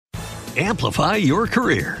Amplify your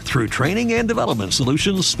career through training and development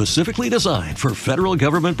solutions specifically designed for federal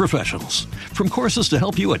government professionals. From courses to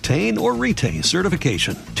help you attain or retain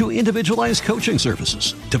certification, to individualized coaching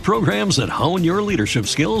services, to programs that hone your leadership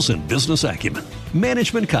skills and business acumen,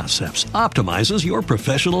 Management Concepts optimizes your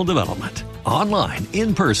professional development. Online,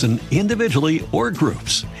 in person, individually, or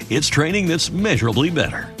groups, it's training that's measurably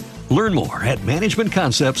better. Learn more at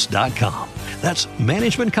managementconcepts.com. That's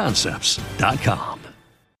managementconcepts.com.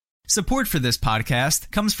 Support for this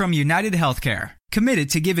podcast comes from United Healthcare, committed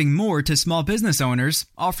to giving more to small business owners,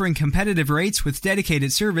 offering competitive rates with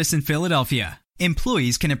dedicated service in Philadelphia.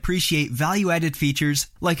 Employees can appreciate value-added features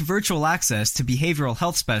like virtual access to behavioral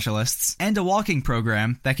health specialists and a walking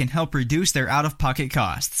program that can help reduce their out-of-pocket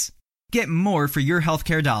costs. Get more for your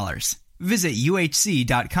healthcare dollars. Visit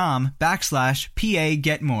uhc.com/PA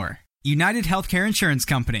Get More. United Healthcare Insurance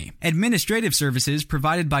Company. Administrative services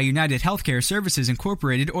provided by United Healthcare Services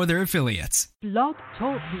Incorporated or their affiliates. Blog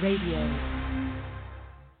Talk Radio.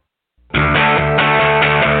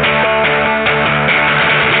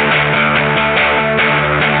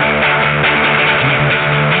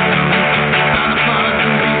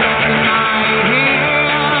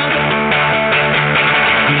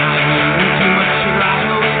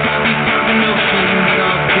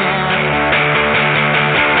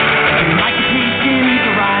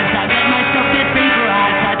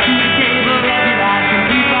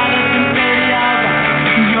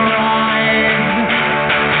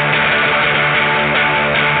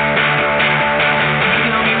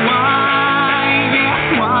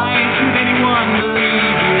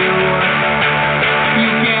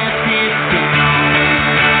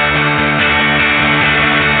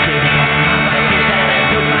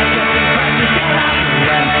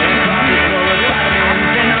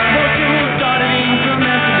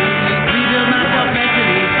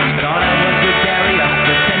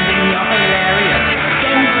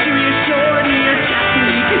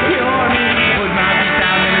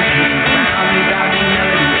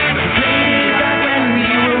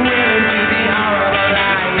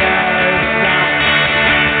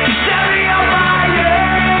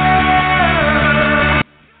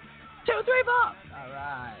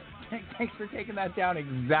 Down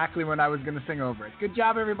exactly when I was going to sing over it. Good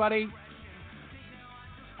job, everybody.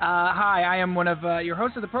 Hi, I am one of your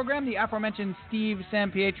hosts of the program, the aforementioned Steve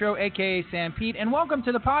Sanpietro, a.k.a. Sanpete, and welcome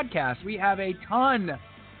to the podcast. We have a ton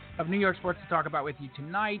of New York sports to talk about with you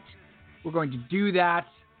tonight. We're going to do that.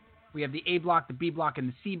 We have the A block, the B block, and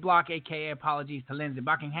the C block, a.k.a. apologies to Lindsey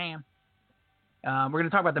Buckingham. We're going to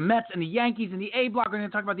talk about the Mets and the Yankees in the A block. We're going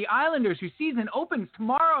to talk about the Islanders, whose season opens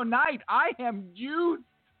tomorrow night. I am juiced.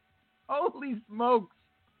 Holy smokes.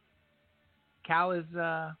 Cal is,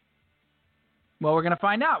 well, we're going to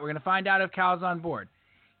find out. We're going to find out if Cal's on board.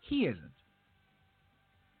 He isn't.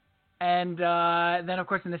 And then, of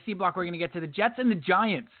course, in the C block, we're going to get to the Jets and the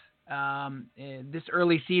Giants this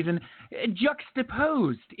early season.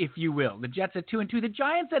 Juxtaposed, if you will. The Jets at 2-2. The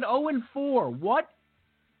Giants at 0-4. What,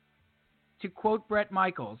 to quote Bret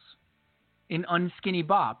Michaels in Unskinny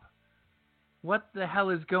Bop, what the hell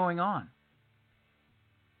is going on?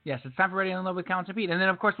 Yes, it's time for Ready on Load with Cal Sanpete. And then,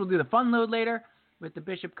 of course, we'll do the fun load later with the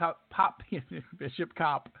Bishop Cop. Bishop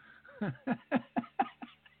Cop.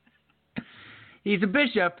 He's a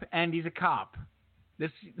bishop and he's a cop. This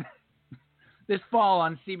fall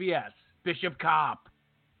on CBS. Bishop Cop.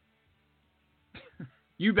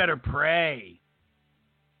 You better pray.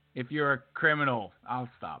 If you're a criminal, I'll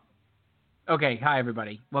stop. Okay, hi,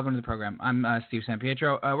 everybody. Welcome to the program. I'm Steve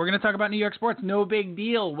Sanpietro. We're going to talk about New York sports. No big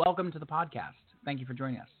deal. Welcome to the podcast. Thank you for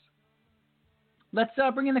joining us. Let's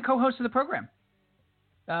bring in the co-host of the program.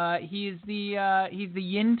 He's the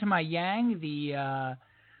yin to my yang,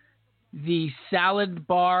 the salad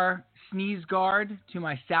bar sneeze guard to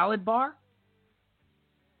my salad bar.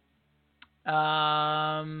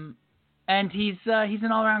 And he's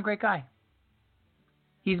an all-around great guy.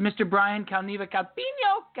 He's Mr. Brian Calneva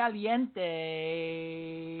Calpino Caliente.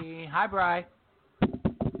 Hi, Bri.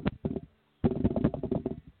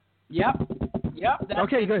 Yep, that's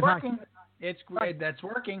okay, good. Working. Hi. It's great. That's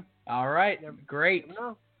working. All right, great.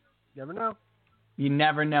 Never know. You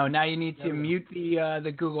never know. Now you need to mute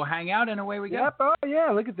the Google Hangout, and away we go. Yep. Oh, yeah.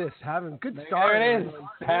 Look at this. Having good start. There it is.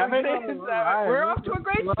 We're off to a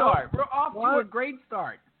great start. We're off to a great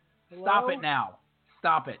start. Hello? Stop it now.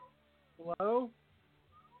 Stop it. Hello?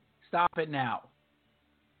 Stop it now.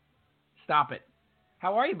 Stop it.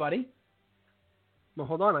 How are you, buddy? Well,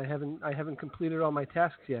 hold on. I haven't completed all my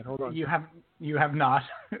tasks yet. Hold on. You have not.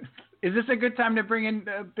 Is this a good time to bring in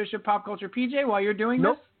Bishop Pop Culture PJ while you're doing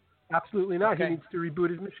Nope. this? Absolutely not. Okay. He needs to reboot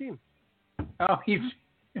his machine. Oh,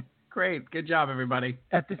 Great. Good job, everybody.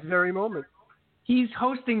 At this very moment. He's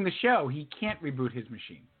hosting the show. He can't reboot his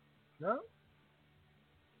machine. No?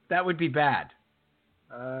 That would be bad.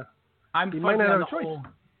 I'm might not on have the a choice. whole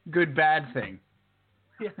good-bad thing.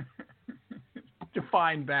 Yeah.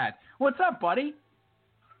 Define bad. What's up, buddy?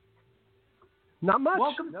 Not much.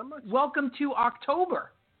 Welcome to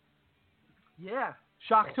October. Yeah.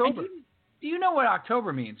 Shocktober. Do you know what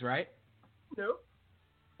October means, right? No.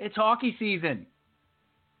 It's hockey season.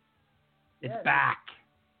 It's back.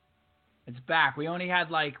 It's back. We only had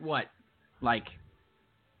like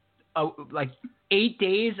 8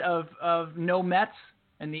 days of no Mets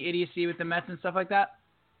and the idiocy with the Mets and stuff like that.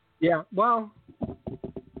 Yeah. Well,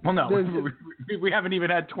 no, we haven't even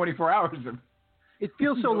had 24 hours of. It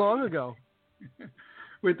feels so long ago.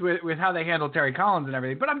 with how they handle Terry Collins and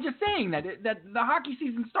everything. But I'm just saying that the hockey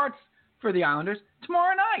season starts for the Islanders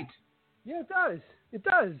tomorrow night. Yeah, it does. It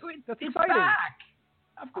does. That's it's exciting. Back.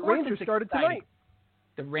 Of course, the Rangers started tonight.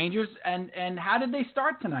 The Rangers, and how did they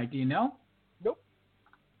start tonight? Do you know? Nope.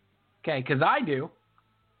 Okay, because I do.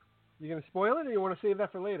 You going to spoil it, or you want to save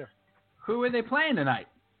that for later? Who are they playing tonight?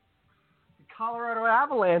 The Colorado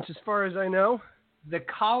Avalanche, as far as I know. The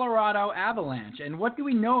Colorado Avalanche. And what do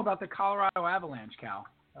we know about the Colorado Avalanche, Cal?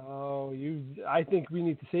 Oh, I think we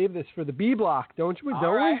need to save this for the B block, don't you?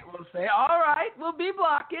 All right, we'll B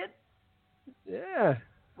block it. Yeah.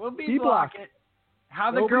 We'll B block it. How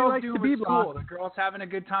the girls do with school? The girls having a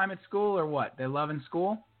good time at school or what? They loving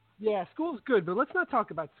school? Yeah, school's good, but let's not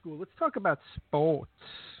talk about school. Let's talk about sports.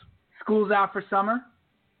 School's out for summer?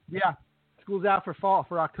 Yeah. School's out for fall,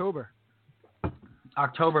 for October.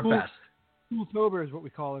 Oktoberfest. Schooltober is what we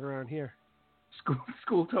call it around here.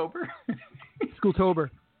 Schooltober? Schooltober.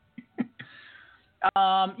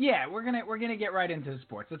 Yeah, we're gonna get right into the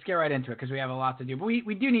sports. Let's get right into it because we have a lot to do. But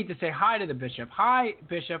we do need to say hi to the Bishop. Hi,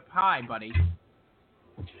 Bishop. Hi, buddy.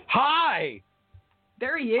 Hi.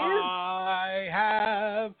 There he is. I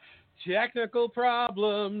have technical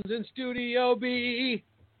problems in Studio B.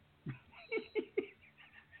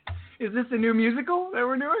 Is this a new musical that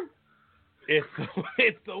we're doing?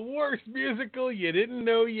 It's the worst musical you didn't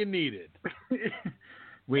know you needed.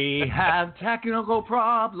 We have technical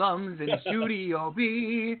problems in Studio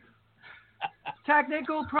B.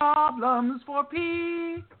 Technical problems for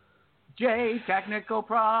PJ. Technical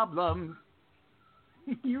problems.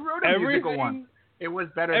 You wrote a musical one. It was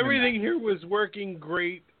better Everything than that. here was working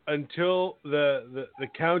great until the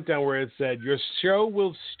countdown where it said, your show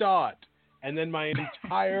will start. And then my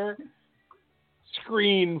entire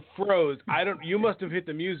screen froze. You must have hit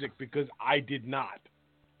the music because I did not.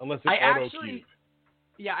 Unless it's auto-cued.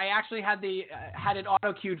 Yeah, I actually had it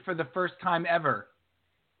auto-cued for the first time ever.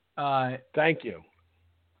 Thank you.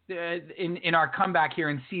 In our comeback here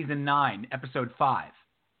in season 9, episode 5.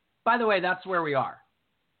 By the way, that's where we are.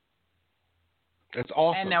 That's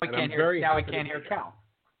awesome. And now we can't hear. Now we can't hear Cal.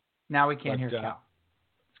 Now we can't hear Cal.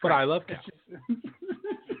 But I love Cal.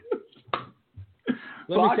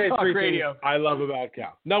 Let me say three things I love about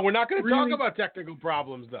Cal. No, we're not going to talk about technical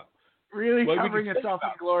problems, though. Really covering itself in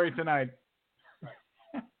glory tonight.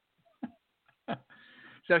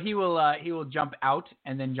 So he will jump out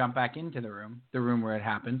and then jump back into the room where it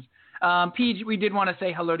happens. Peach, we did want to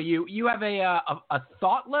say hello to you. You have a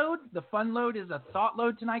THOUGHTload. The FUNLOAD is a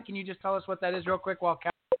THOUGHTload tonight. Can you just tell us what that is real quick while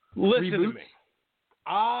Cal Listen reboots? to me.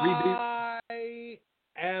 I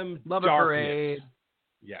am love darkness. A parade.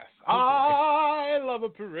 Yes. I love a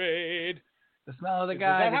parade. The smell of the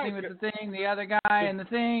guy, the thing with the thing, the other guy, and the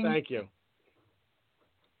thing. Thank you.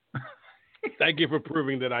 Thank you for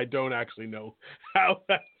proving that I don't actually know how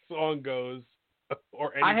that song goes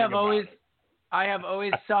or anything I have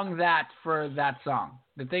always sung that for that song.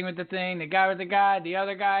 The thing with the thing, the guy with the guy, the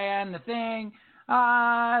other guy, and the thing.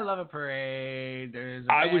 I love a parade.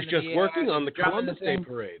 I was just working on the Columbus Day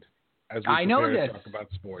Parade. As we prepare to talk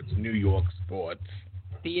about sports, New York sports.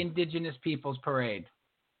 The Indigenous Peoples Parade.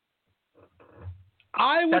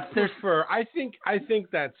 I would prefer. I think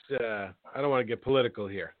that's. I don't want to get political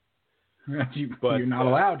here. But you're not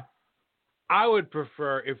allowed. I would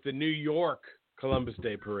prefer if the New York Columbus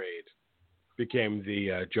Day Parade became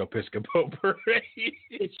the Joe Piscopo Parade.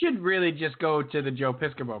 It should really just go to the Joe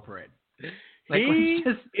Piscopo Parade. Like, he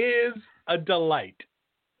is a delight.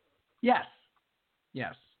 Yes.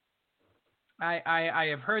 I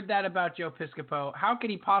have heard that about Joe Piscopo. How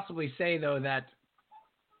could he possibly say, though, that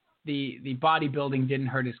the bodybuilding didn't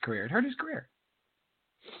hurt his career? It hurt his career.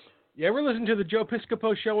 You ever listen to the Joe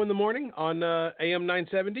Piscopo show in the morning on AM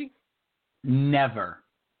 970? Never.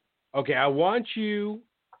 Okay, I want you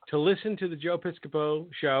to listen to the Joe Piscopo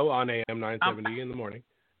show on AM 970 in the morning.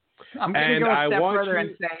 I'm going to go a step further and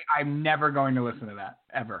you... say I'm never going to listen to that,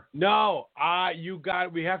 ever. No,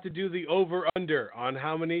 we have to do the over-under on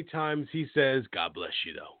how many times he says, God bless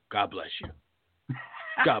you, though. God bless you.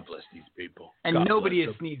 God bless these people. And God nobody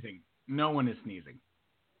is sneezing. No one is sneezing.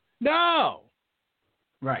 No.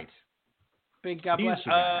 Right. Big God bless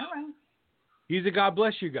you guy. He's a God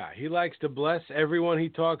bless you guy. He likes to bless everyone he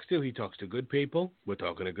talks to. He talks to good people. We're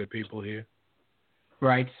talking to good people here.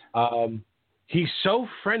 Right. He's so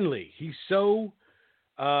friendly. He's so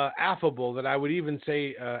affable that I would even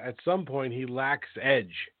say at some point he lacks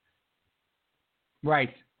edge.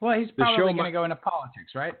 Right. Well, he's probably going to go into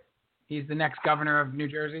politics, right? He's the next governor of New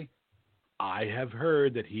Jersey. I have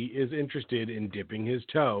heard that he is interested in dipping his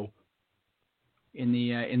toe in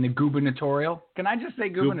the gubernatorial. Can I just say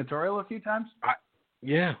gubernatorial a few times?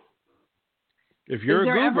 Yeah. If you're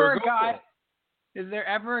a goober, is there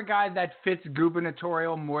ever a guy that fits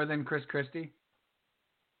gubernatorial more than Chris Christie?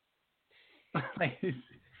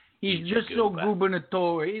 he's just so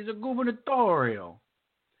gubernatorial. He's a gubernatorial.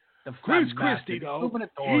 Chris Christie, though,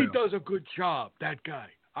 he does a good job. That guy,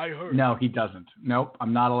 I heard. No, he doesn't. Nope,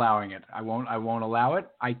 I'm not allowing it. I won't allow it.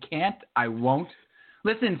 I can't. I won't.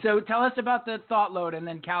 Listen, so tell us about the thought load, and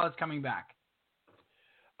then Cal is coming back.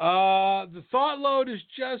 The thought load is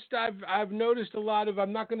just I've noticed a lot of,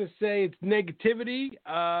 I'm not going to say it's negativity.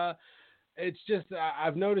 It's just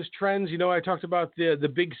I've noticed trends. You know, I talked about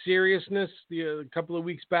the big seriousness a couple of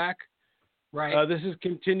weeks back. Right. This is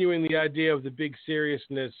continuing the idea of the big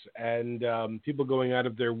seriousness and people going out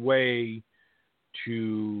of their way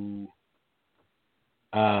to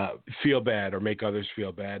feel bad or make others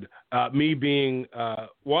feel bad. Me being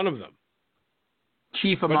one of them.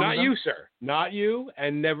 Chief among them. But not you, sir. Not you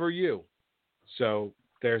and never you. So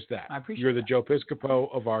there's that. I appreciate You're the that. Joe Piscopo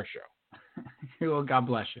of our show. Well, God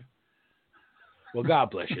bless you. Well, God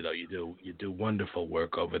bless you, though. You do wonderful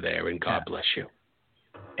work over there, and God bless you.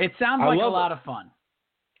 It sounds like a lot of fun.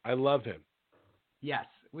 I love him. Yes.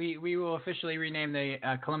 We will officially rename the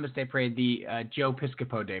Columbus Day Parade the Joe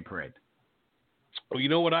Piscopo Day Parade. Oh, you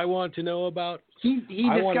know what I want to know about? He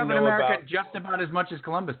discovered America just about as much as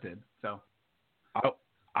Columbus did. So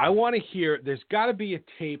I want to hear, there's got to be a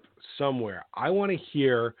tape somewhere. I want to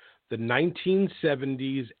hear the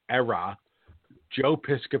 1970s era Joe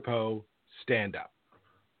Piscopo stand-up.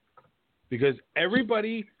 Because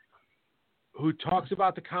everybody who talks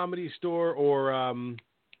about the Comedy Store or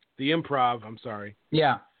the Improv, I'm sorry.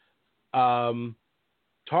 Yeah. Talks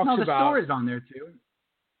about... the store is on there, too.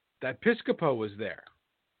 That Piscopo was there.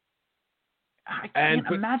 I can't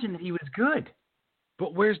imagine that he was good.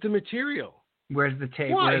 But where's the material? Where's the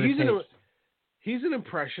tape? Why? He's an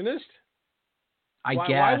impressionist. I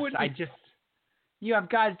guess. You have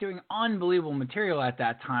guys doing unbelievable material at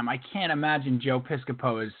that time. I can't imagine Joe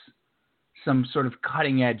Piscopo as some sort of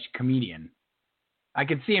cutting-edge comedian. I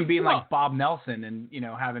could see him being like Bob Nelson and,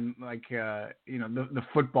 having like, the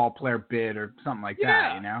football player bit or something like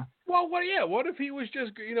that, Well, what if he was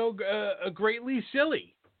just, greatly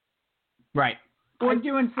silly? Right. Or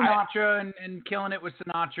doing Sinatra and killing it with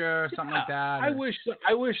Sinatra or something like that. I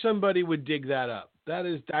wish somebody would dig that up. That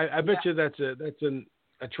is, I bet you that's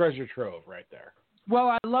a treasure trove right there. Well,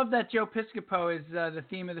 I love that Joe Piscopo is the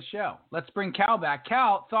theme of the show. Let's bring Cal back.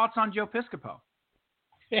 Cal, thoughts on Joe Piscopo?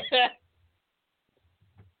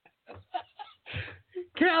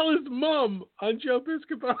 Cal is mum on Joe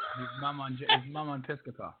Piscopo. His mum on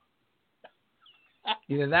Piscopo.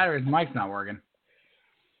 Either that or his mic's not working.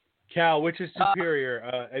 Cal, which is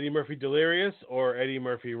superior, Eddie Murphy Delirious or Eddie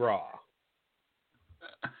Murphy Raw?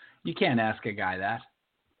 You can't ask a guy that.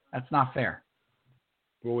 That's not fair.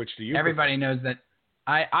 Well, which do you Everybody knows that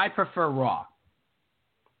I prefer Raw.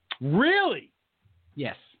 Really?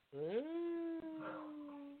 Yes.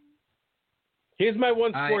 Here's my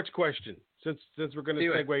one sports question, since we're going to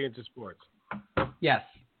segue into sports. Yes.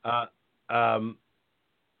 Are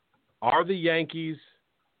the Yankees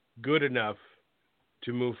good enough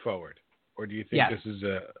to move forward, or do you think this is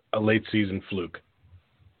a late season fluke?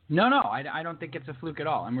 No, I don't think it's a fluke at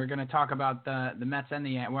all. And we're going to talk about the Mets and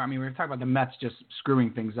we're going to talk about the Mets just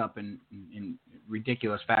screwing things up in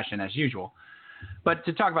ridiculous fashion as usual. But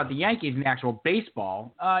to talk about the Yankees and the actual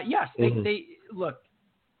baseball, yes, they look.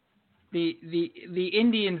 The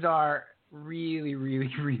Indians are really,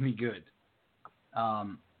 really, really good.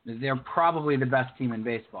 They're probably the best team in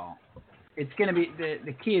baseball. It's going to be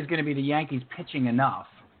the key is going to be the Yankees pitching enough,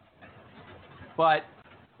 but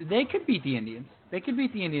they could beat the Indians. They could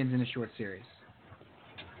beat the Indians in a short series.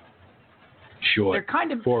 Sure. They're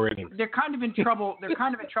kind of 4 innings. They're kind of in trouble. They're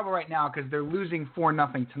kind of in trouble right now because they're losing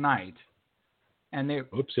 4-0 tonight, and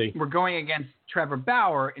we're going against Trevor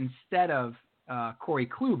Bauer instead of Corey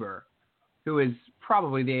Kluber, who is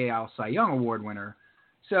probably the AL Cy Young Award winner.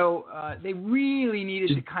 So they really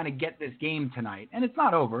needed to kind of get this game tonight. And it's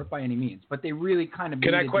not over by any means, but they really kind of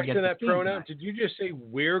needed to get this game tonight. Can I question that pronoun? Did you just say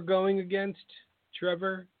we're going against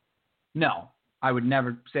Trevor? No, I would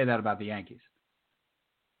never say that about the Yankees.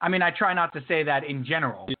 I mean, I try not to say that in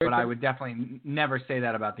general, but I would definitely never say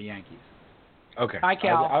that about the Yankees. Okay. Hi,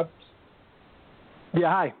 Cal. Yeah,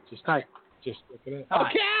 hi. Hi. Just looking at. Hi. Oh,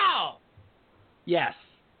 Cal! Yes.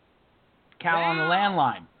 Cal on the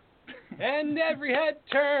landline. And every head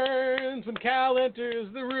turns when Cal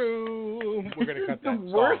enters the room. We're going to cut that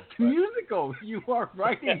the worst musical. You are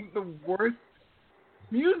writing the worst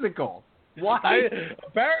musical. Why?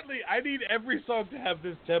 Apparently, I need every song to have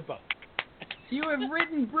this tempo. You have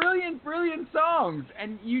written brilliant, brilliant songs,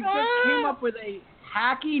 and you just came up with a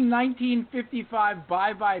hacky 1955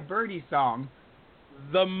 Bye Bye Birdie song.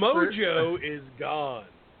 The mojo is gone.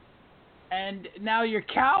 And now your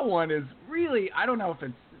Cal one is really, I don't know if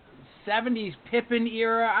it's 70s Pippin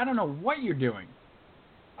era. I don't know what you're doing.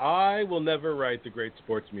 I will never write the great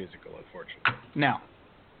sports musical, unfortunately. No.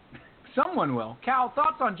 Someone will. Cal,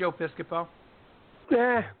 thoughts on Joe Piscopo?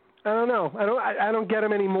 I don't know. I don't get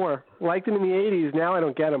him anymore. Liked him in the 80s. Now I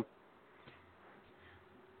don't get him.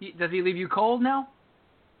 Does he leave you cold now?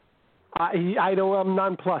 I don't. I'm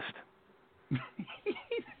nonplussed.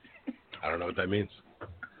 I don't know what that means.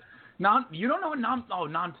 You don't know what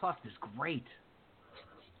nonplussed is great.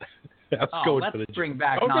 Let's bring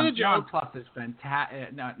back nonplussed is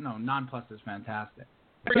fantastic. No, nonplussed is fantastic.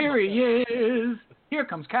 Here he is. Here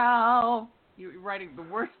comes Cal. You're writing the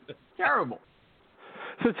worst. It's terrible.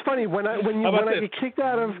 So it's funny when I get kicked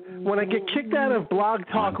out of Blog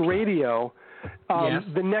Talk Radio. Yes.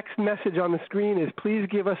 The next message on the screen is, please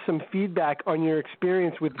give us some feedback on your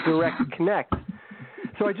experience with Direct Connect.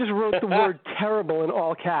 So I just wrote the word terrible in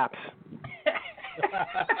all caps.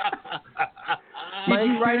 My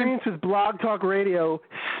experience with Blog Talk Radio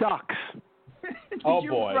sucks.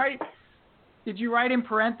 Did you write in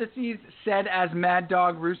parentheses, said as Mad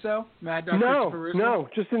Dog Russo? Mad Dog Christopher Russo? No,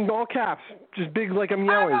 just in all caps. Just big like I'm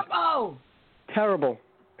yelling. Terrible.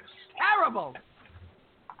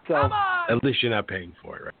 So, come on! At least you're not paying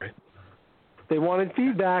for it, right? They wanted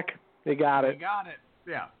feedback. They got it. They got it.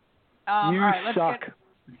 Yeah. You suck.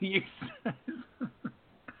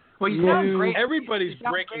 Well, you sound great. Everybody's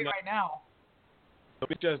breaking right now.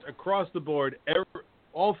 Just across the board,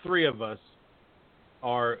 all three of us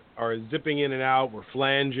are zipping in and out. We're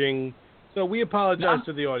flanging. So we apologize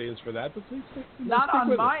to the audience for that, but please not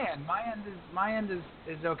on my end. My end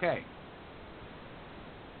is okay.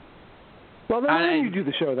 Well, then why don't you do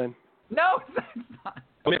the show then? No, it's not.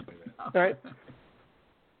 All right.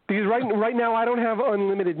 Because right now I don't have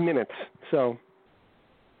unlimited minutes. So.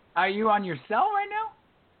 Are you on your cell right now?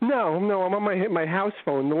 No, I'm on my house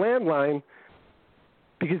phone, the landline,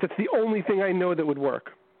 because that's the only thing I know that would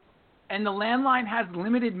work. And the landline has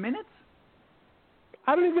limited minutes?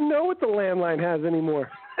 I don't even know what the landline has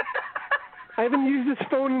anymore. I haven't used this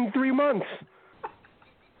phone in 3 months.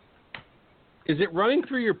 Is it running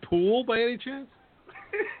through your pool by any chance?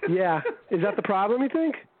 Yeah. Is that the problem, you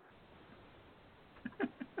think?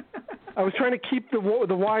 I was trying to keep the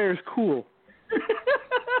wires cool.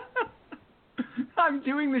 I'm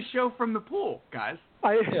doing the show from the pool, guys.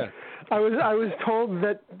 I was told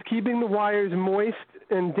that keeping the wires moist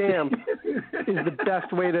and damp is the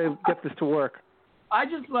best way to get this to work. I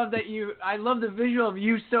just love I love the visual of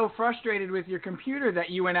you so frustrated with your computer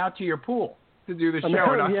that you went out to your pool to do the show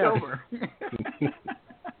in October.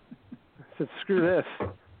 So screw this.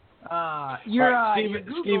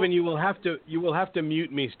 Stephen, you will have to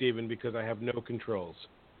mute me, Stephen, because I have no controls.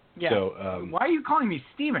 Yeah. So, why are you calling me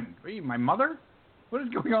Stephen? Are you my mother? What is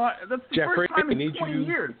going on? That's the Jeffrey, first time in 20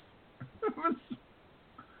 years.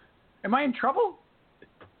 Am I in trouble?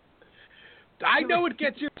 I know it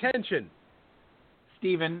gets your attention.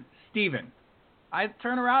 Stephen. I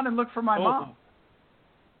turn around and look for my mom.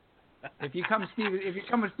 If you come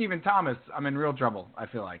with Stephen Thomas, I'm in real trouble, I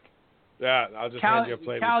feel like. Yeah, I'll just hand you a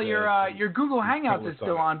plate. Cal, your Google Hangouts is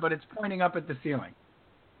still on, but it's pointing up at the ceiling.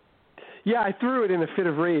 Yeah, I threw it in a fit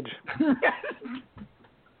of rage.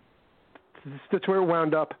 That's where it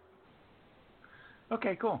wound up.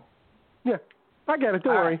 Okay, cool. Yeah, I get it.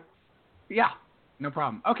 Don't worry. Yeah, no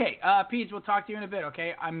problem. Okay, Pete, we'll talk to you in a bit,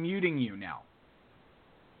 okay? I'm muting you now.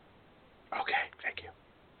 Okay, thank you.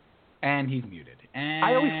 And he's muted. And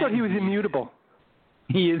I always thought he was immutable.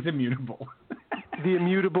 He is immutable. The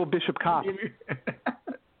immutable Bishop Cop.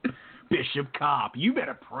 Bishop Cop, you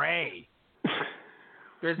better pray.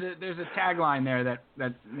 There's a tagline there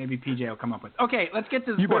that maybe PJ will come up with. Okay, let's get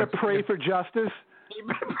to the You sports. better pray for justice.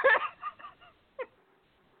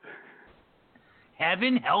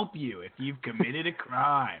 heaven help you if you've committed a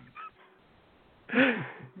crime.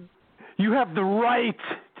 You have the right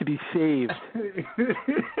to be saved.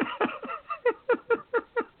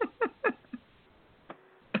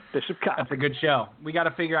 Bishop Cop. That's a good show. We got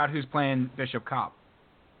to figure out who's playing Bishop Cop.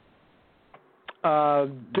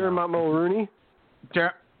 Dermot Mulrooney.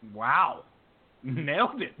 Wow.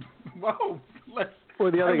 Nailed it. Whoa.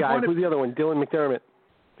 Or the other guy. Who's the other one? Dylan McDermott.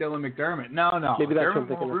 Dylan McDermott. No. Maybe that's Dermot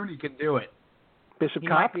something. Mulrooney can do it. Bishop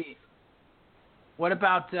Cop? What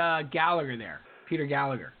about Gallagher there? Peter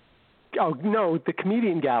Gallagher. Oh, no. The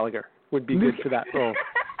comedian Gallagher would be good for that role.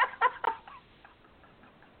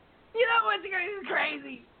 You know what's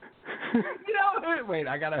crazy? Wait,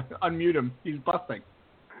 I got to unmute him. He's busting.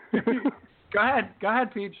 Go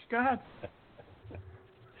ahead, Peach. Go ahead.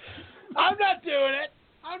 I'm not doing it.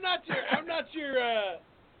 I'm not your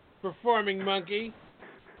performing monkey.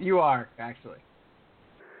 You are, actually.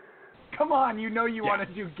 Come on, you want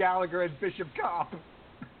to do Gallagher as Bishop Cop.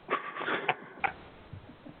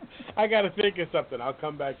 I got to think of something. I'll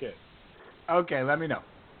come back in. Okay, let me know.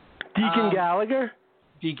 Deacon Gallagher?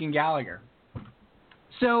 Deacon Gallagher.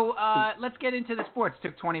 So let's get into the sports.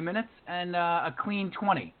 Took 20 minutes and a clean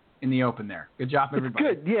 20 in the open there. Good job, everybody.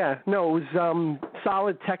 Good, yeah. No, it was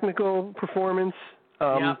solid technical performance.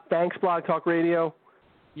 Thanks, Blog Talk Radio.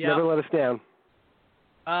 Yep. Never let us down.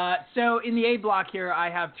 So in the A block here, I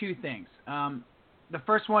have two things. The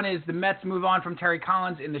first one is the Mets move on from Terry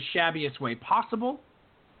Collins in the shabbiest way possible.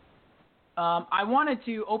 I wanted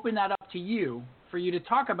to open that up to you for you to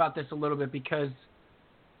talk about this a little bit because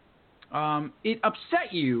it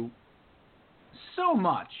upset you so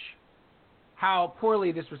much how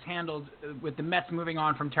poorly this was handled with the Mets moving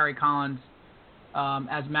on from Terry Collins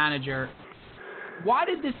as manager. Why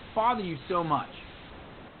did this bother you so much?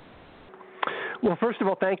 Well, first of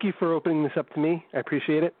all, thank you for opening this up to me. I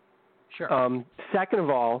appreciate it. Sure. Second of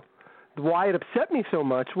all, why it upset me so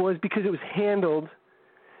much was because it was handled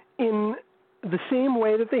in the same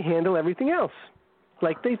way that they handle everything else.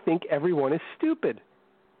 Like they think everyone is stupid.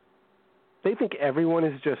 They think everyone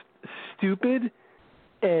is just stupid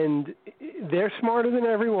and they're smarter than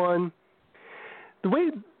everyone. The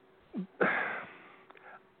way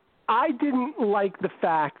I didn't like the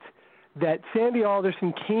fact that Sandy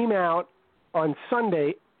Alderson came out on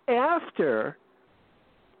Sunday after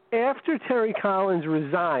Terry Collins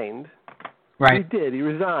resigned. Right. He did. He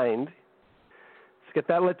resigned. Let's get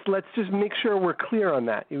that. Let's just make sure we're clear on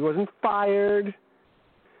that. He wasn't fired.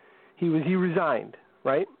 He resigned,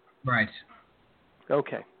 right? Right.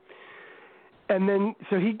 Okay. And then,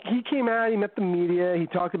 so he came out, he met the media, he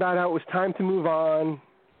talked about how it was time to move on,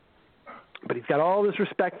 but he's got all this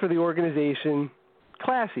respect for the organization.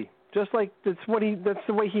 Classy. Just like that's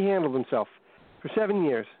the way he handled himself for 7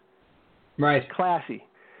 years. Right. Classy.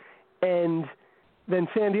 And then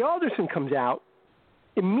Sandy Alderson comes out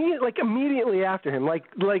immediately after him, like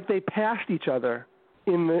they passed each other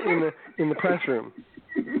in the press room.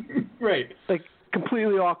 Right. Like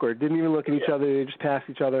completely awkward. Didn't even look at each other. They just passed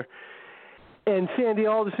each other. And Sandy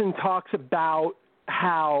Alderson talks about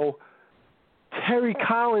how Terry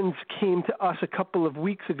Collins came to us a couple of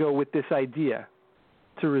weeks ago with this idea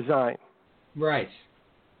to resign. Right.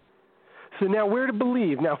 So now we're to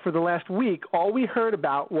believe. Now for the last week, all we heard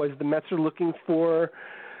about was the Mets are looking for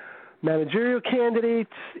managerial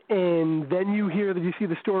candidates, and then you see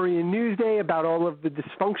the story in Newsday about all of the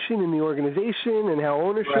dysfunction in the organization and how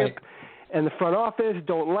ownership and the front office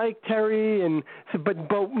don't like Terry, and so, but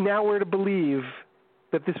now we're to believe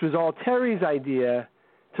that this was all Terry's idea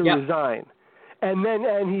to resign.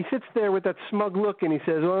 And he sits there with that smug look and he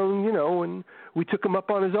says, well, and we took him up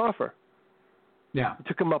on his offer. Yeah. We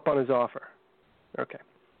took him up on his offer. Okay.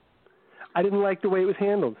 I didn't like the way it was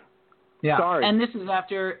handled. Yeah. Sorry. And this is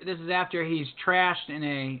after he's trashed in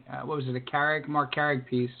a Mark Carrick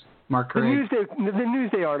piece. Mark Carrick. The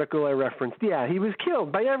Newsday article I referenced. Yeah, he was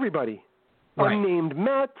killed by everybody. Right. Unnamed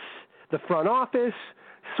Mets, the front office,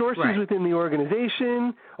 sources within the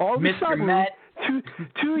organization. All of a sudden, Met.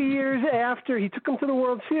 2 years after he took him to the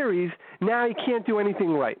World Series, now he can't do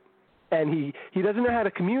anything right. And he doesn't know how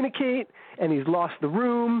to communicate, and he's lost the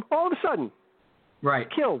room. All of a sudden. Right.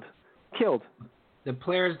 Killed. The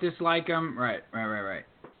players dislike him. Right.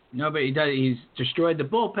 Nobody does. He's destroyed the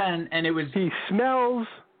bullpen, and it was... He smells.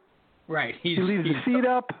 Right. He leaves the seat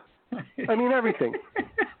up. I mean, everything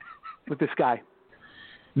with this guy.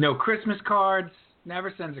 No Christmas cards.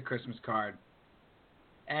 Never sends a Christmas card.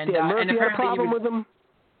 And, Murphy and had a problem with him.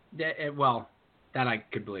 Well, that I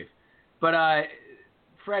could believe. But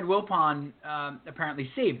Fred Wilpon apparently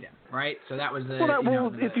saved him, right? So that was the.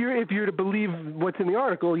 If you're to believe what's in the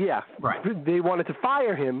article, yeah. Right. They wanted to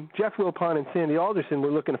fire him. Jeff Wilpon and Sandy Alderson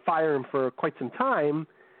were looking to fire him for quite some time.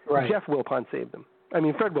 Right. Jeff Wilpon saved him.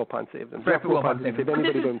 Fred Wilpon saved him. Jeff Wilpon didn't save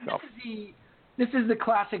anybody but himself. This is the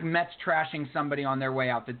classic Mets trashing somebody on their way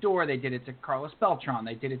out the door. They did it to Carlos Beltran.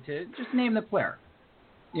 They did it to just name the player.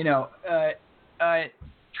 Trashing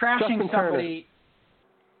somebody.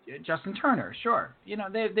 Justin Turner, sure.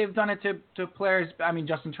 They've done it to players.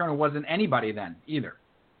 Justin Turner wasn't anybody then either,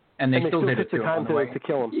 and they still did it to him on the way. To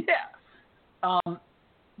kill him. Yeah.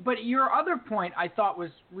 But your other point I thought was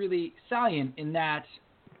really salient in that.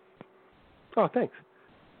 Oh, thanks.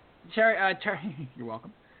 Terry, you're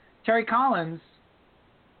welcome. Terry Collins,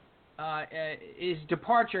 his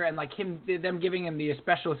departure and them giving him the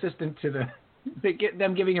special assistant to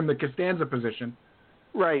them giving him the Costanza position.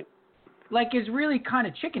 Right. Is really kind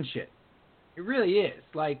of chicken shit. It really is.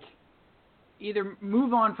 Either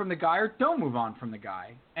move on from the guy or don't move on from the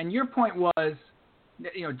guy. And your point was,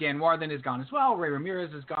 Dan Warthen is gone as well. Ray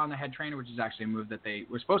Ramirez is gone, the head trainer, which is actually a move that they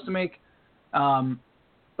were supposed to make.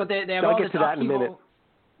 But they have all this upheaval.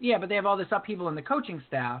 Yeah, but they have all this upheaval in the coaching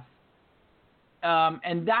staff,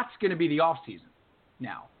 and that's going to be the off season.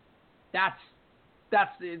 Now,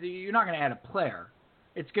 you're not going to add a player.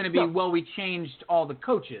 It's going to be we changed all the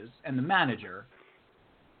coaches and the manager.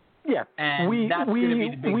 Yeah, and that's going to be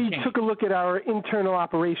the big change. We took a look at our internal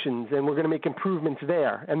operations, and we're going to make improvements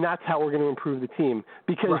there, and that's how we're going to improve the team.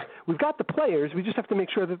 Because we've got the players, we just have to make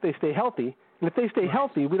sure that they stay healthy. And if they stay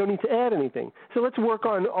healthy, we don't need to add anything. So let's work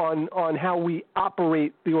on how we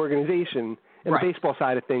operate the organization and the baseball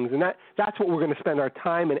side of things, and that's what we're going to spend our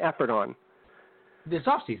time and effort on. This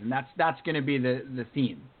offseason, that's going to be the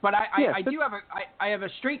theme. But I have a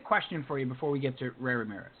straight question for you before we get to Ray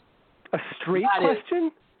Ramirez. A straight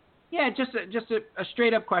question? Yeah, just a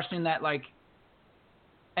straight up question that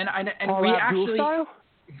and Paul we Abdul actually. Style?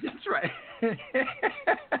 That's right.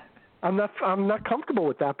 I'm not comfortable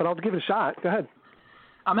with that, but I'll give it a shot. Go ahead.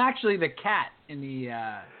 I'm actually the cat in the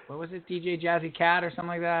what was it, DJ Jazzy Cat or something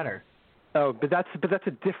like that, or? Oh, but that's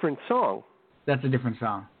a different song. That's a different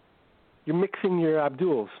song. You're mixing your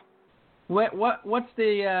Abduls. What's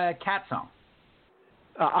the cat song?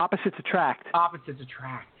 Opposites Attract. Opposites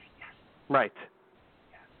Attract. Yes. Right.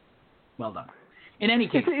 Yes. Well done. In any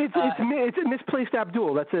case, it's a misplaced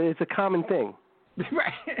Abdul. It's a common thing.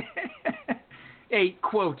 Right. A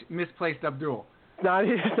quote misplaced Abdul.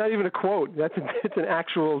 It's not even a quote. It's an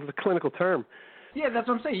actual clinical term. Yeah, that's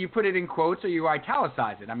what I'm saying. You put it in quotes or you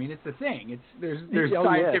italicize it. It's the thing. There's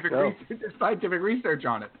scientific research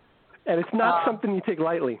on it. And it's not something you take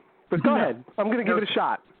lightly. But go ahead. I'm going to give it a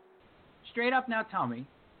shot. Straight up now, tell me.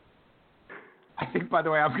 I think, by the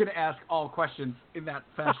way, I'm going to ask all questions in that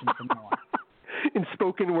fashion from now on. In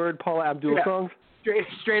spoken word Paula Abdul songs?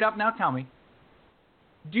 Straight up now, tell me.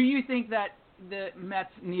 Do you think that the Mets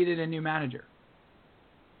needed a new manager?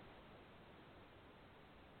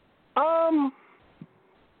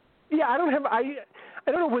 Yeah, I don't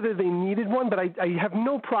know whether they needed one, but I have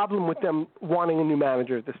no problem with them wanting a new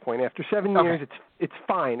manager at this point. After 7 years, it's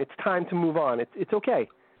fine. It's time to move on. It's okay.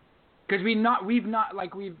 Because we've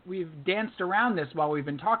danced around this while we've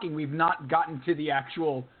been talking. We've not gotten to the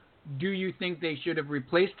actual. Do you think they should have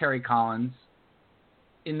replaced Terry Collins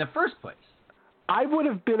in the first place? I would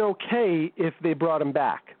have been okay if they brought him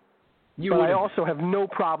back. But I also have no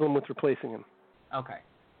problem with replacing him. Okay.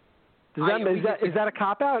 Is that a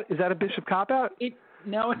cop-out? Is that a Bishop cop-out?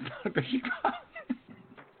 No, it's not a Bishop cop-out.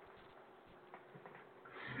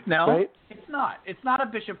 No, right? It's not. It's not a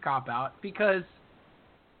Bishop cop-out because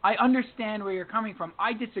I understand where you're coming from.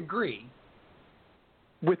 I disagree.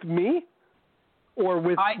 With me? Or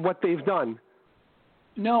with what they've done?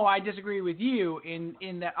 No, I disagree with you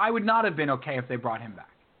in that I would not have been okay if they brought him back.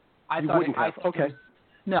 Okay.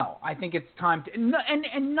 No, I think it's time to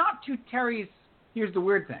and not to Terry's. Here's the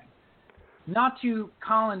weird thing. Not to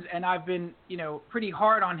Collins, and I've been, pretty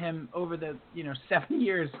hard on him over the, 7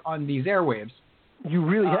 years on these airwaves. You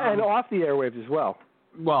really and off the airwaves as well.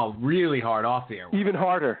 Well, really hard off the airwaves. Even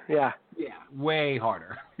harder, yeah. Yeah, way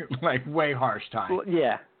harder, way harsh time.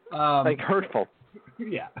 Yeah, hurtful.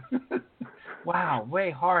 Yeah. Wow, way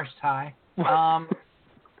harsh, Ty.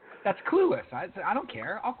 That's Clueless. I don't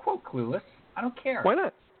care. I'll quote Clueless. I don't care. Why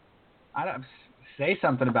not? I don't say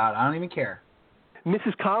something about it. I don't even care.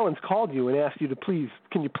 Mrs. Collins called you and asked you to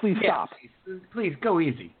can you please stop? Please go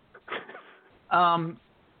easy.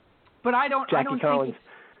 But I don't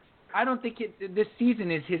think this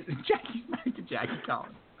season is his. Jackie's married to Jackie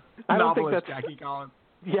Collins. I don't think that's Jackie Collins.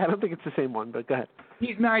 Yeah, I don't think it's the same one. But go ahead.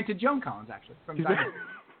 He's married to Joan Collins, actually.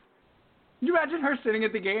 you imagine her sitting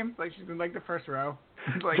at the game? Like, she's in, like, the first row.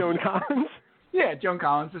 Like, Joan Collins? Yeah, Joan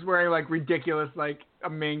Collins is wearing, like, ridiculous, like, a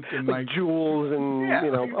mink and, like jewels and,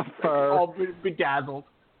 a fur. All bedazzled.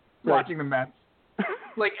 Right. Watching the Mets.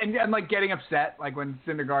 Like, and, like, getting upset, like, when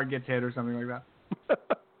Syndergaard gets hit or something like that.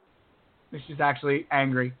 She's actually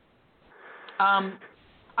angry.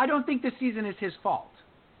 I don't think this season is his fault.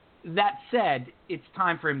 That said, it's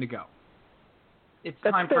time for him to go. It's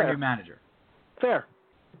time for a new manager. Fair.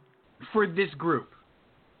 For this group.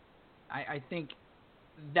 I think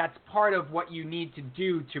that's part of what you need to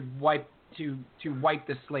do to wipe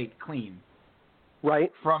the slate clean.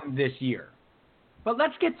 Right. From this year. But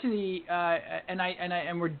let's get to the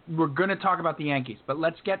and we're going to talk about the Yankees, but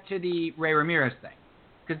let's get to the Ray Ramirez thing,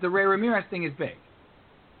 because the Ray Ramirez thing is big.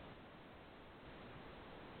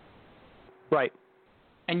 Right.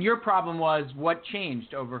 And your problem was what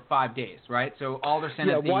changed over 5 days, right? So Alderson.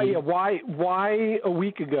 Why a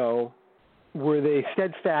week ago were they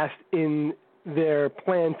steadfast in their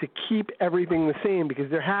plan to keep everything the same,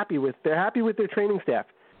 because they're happy with their training staff.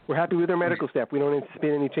 We're happy with their medical staff. We don't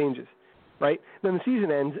anticipate any changes. Right? Then the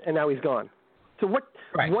season ends, and now he's gone. So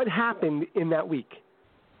what happened in that week?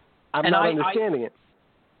 I'm not understanding it.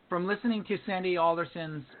 From listening to Sandy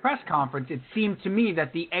Alderson's press conference, it seemed to me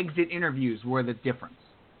that the exit interviews were the difference.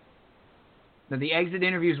 That the exit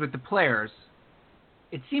interviews with the players,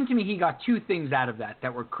 it seemed to me he got two things out of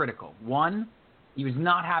that were critical. One, he was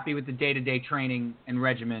not happy with the day-to-day training and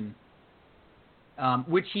regimen,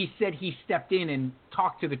 which he said he stepped in and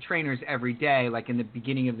talked to the trainers every day, like in the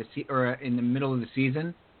beginning of or in the middle of the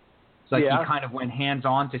season. So he kind of went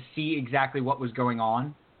hands-on to see exactly what was going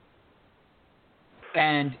on.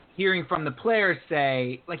 And hearing from the players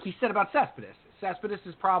say, like he said about Cespedes.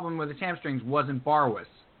 Cespedes' problem with his hamstrings wasn't Barwas.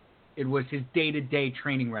 It was his day-to-day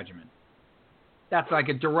training regimen. That's like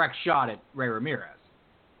a direct shot at Ray Ramirez.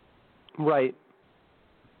 Right.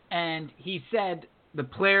 And he said the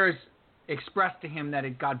players expressed to him that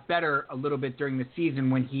it got better a little bit during the season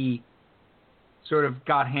when he sort of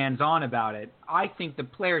got hands-on about it. I think the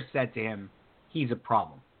players said to him, he's a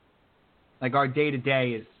problem. Like, our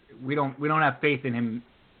day-to-day is, we don't have faith in him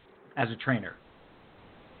as a trainer.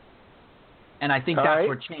 And I think that's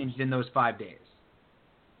what changed in those 5 days.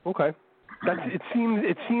 Okay.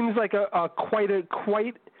 It seems like quite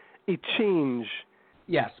a change.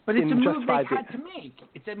 Yes, but it's a move they had to make.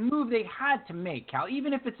 It's a move they had to make, Cal.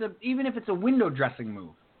 Even if it's a window dressing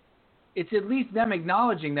move, it's at least them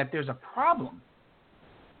acknowledging that there's a problem.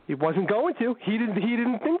 He wasn't going to. He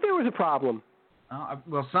didn't think there was a problem.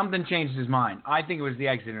 Well, something changed his mind. I think it was the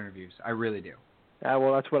exit interviews. I really do.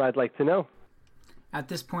 Well, that's what I'd like to know. At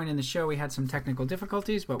this point in the show, we had some technical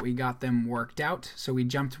difficulties, but we got them worked out. So we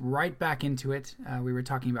jumped right back into it. We were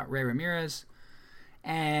talking about Ray Ramirez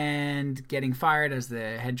and getting fired as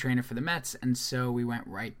the head trainer for the Mets, and so we went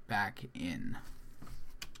right back in.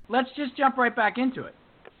 Let's just jump right back into it.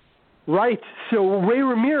 Right. So Ray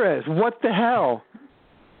Ramirez, what the hell?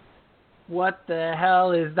 What the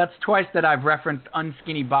hell is... That's twice that I've referenced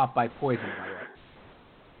Unskinny Bop by Poison, by the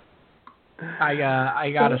way.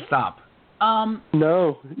 I gotta stop.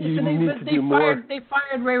 No, you need to do more. They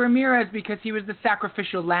fired Ray Ramirez because he was the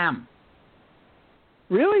sacrificial lamb.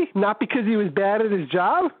 Really? Not because he was bad at his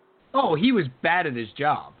job? Oh, he was bad at his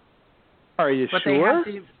job. Are you sure?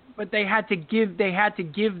 They had to give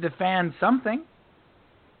the fans something.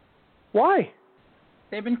 Why?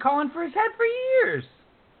 They've been calling for his head for years.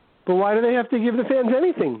 But why do they have to give the fans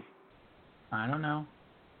anything? I don't know.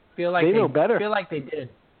 Feel like they know better. Feel like they did.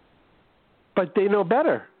 But they know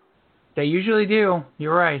better. They usually do.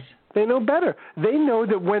 You're right. They know better. They know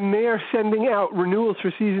that when they are sending out renewals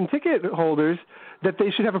for season ticket holders, that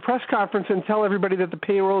they should have a press conference and tell everybody that the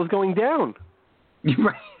payroll is going down.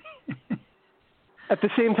 Right. At the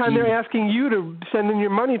same time, they're asking you to send in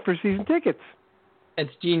your money for season tickets.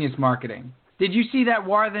 It's genius marketing. Did you see that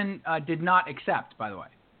Warthen did not accept, by the way?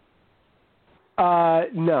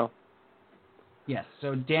 No. Yes,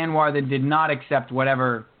 so Dan Warthen did not accept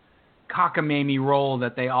whatever cockamamie role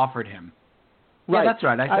that they offered him. Right. Yeah, that's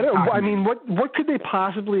right. I mean, what could they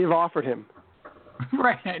possibly have offered him?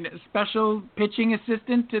 Right, a special pitching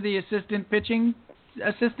assistant to the assistant pitching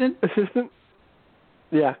assistant. Assistant.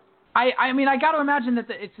 Yeah. I mean, I got to imagine that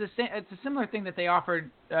it's a similar thing that they offered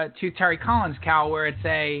to Terry Collins, Cal, where it's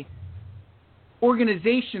a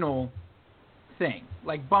organizational thing,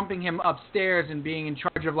 like bumping him upstairs and being in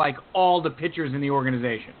charge of like all the pitchers in the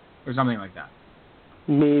organization or something like that.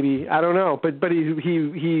 Maybe, I don't know, but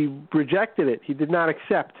he rejected it. He did not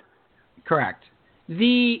accept. Correct.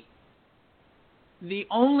 The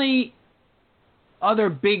only other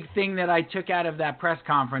big thing that I took out of that press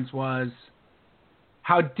conference was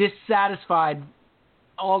how dissatisfied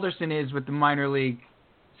Alderson is with the minor league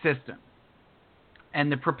system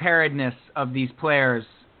and the preparedness of these players.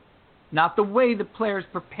 Not the way the players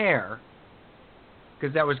prepare,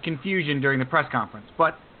 because that was confusion during the press conference,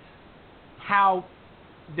 but how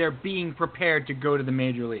they're being prepared to go to the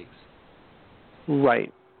major leagues.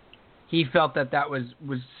 Right. He felt that was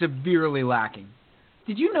severely lacking.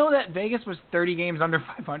 Did you know that Vegas was 30 games under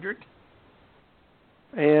 500?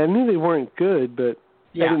 I knew they weren't good, but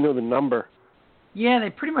I didn't know the number. Yeah, they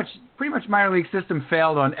pretty much minor league system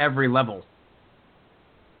failed on every level.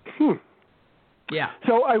 Yeah.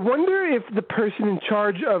 So I wonder if the person in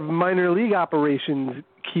charge of minor league operations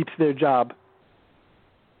keeps their job.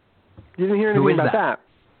 You didn't hear anything about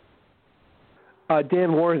that?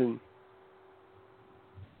 Dan Worthen.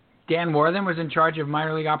 Dan Worthen was in charge of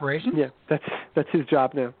minor league operations? Yeah, that's his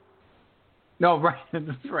job now. No, right. That's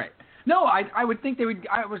right. No, I would think they would.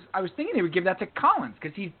 I was thinking they would give that to Collins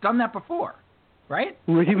because he's done that before, right?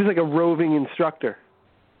 He was like a roving instructor.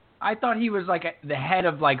 I thought he was like the head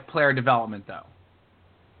of like player development though,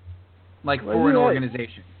 like for an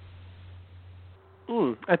organization.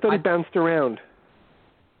 I thought he bounced around.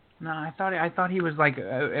 No, I thought he was like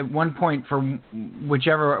at one point for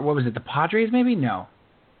whichever. What was it? The Padres maybe? No.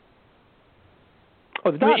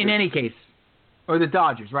 Oh, the Dodgers. In any case. Or the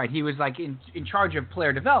Dodgers, right? He was like in charge of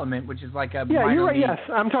player development, which is like a minor you're right. league. Yes,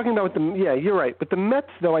 I'm talking about you're right. But the Mets,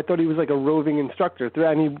 though, I thought he was like a roving instructor.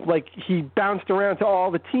 And he bounced around to all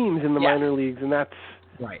the teams in the minor leagues, and that's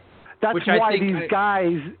right. That's why these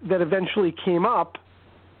guys that eventually came up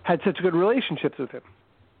had such good relationships with him.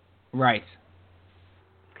 Right.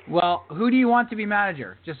 Well, who do you want to be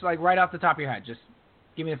manager? Just like right off the top of your head, just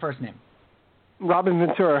give me the first name. Robin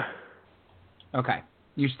Ventura. Okay.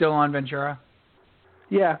 You still on Ventura?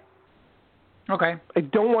 Yeah. Okay. I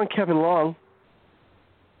don't want Kevin Long.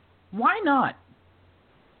 Why not?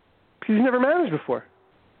 Because he's never managed before.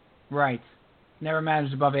 Right. Never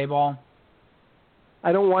managed above A-ball.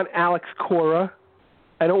 I don't want Alex Cora.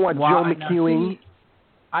 I don't want Joe McEwing.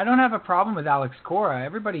 I don't have a problem with Alex Cora.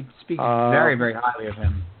 Everybody speaks very, very highly of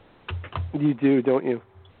him. You do, don't you?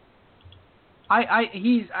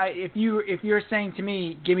 If you're saying to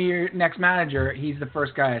me, give me your next manager, he's the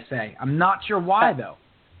first guy I say. I'm not sure why though.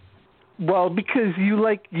 Well, because you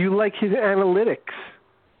like his analytics.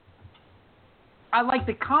 I like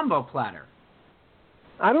the combo platter.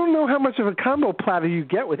 I don't know how much of a combo platter you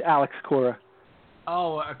get with Alex Cora.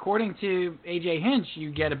 Oh, according to AJ Hinch,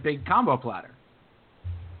 you get a big combo platter.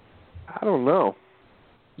 I don't know.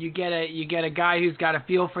 You get a guy who's got a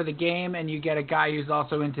feel for the game, and you get a guy who's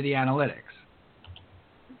also into the analytics.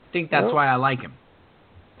 I think that's why I like him.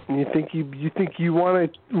 And you think you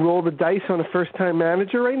want to roll the dice on a first-time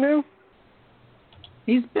manager right now?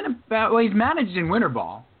 He's managed in winter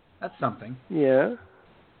ball. That's something. Yeah.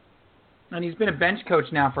 And he's been a bench coach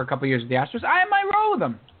now for a couple of years with the Astros. I might roll with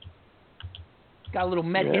him. Got a little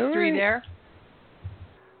Met history there.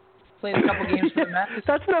 Played a couple games for the Mets.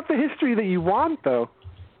 That's not the history that you want, though.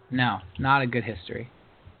 No, not a good history.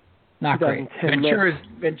 Not great.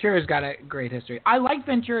 Ventura's got a great history. I like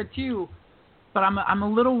Ventura too, but I'm a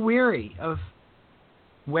little weary of.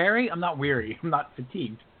 Wary? I'm not weary. I'm not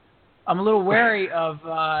fatigued. I'm a little wary of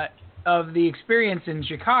the experience in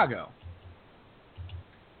Chicago.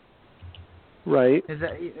 Right.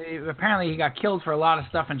 Apparently he got killed for a lot of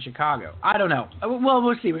stuff in Chicago. I don't know. Well,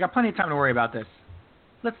 we'll see. We got plenty of time to worry about this.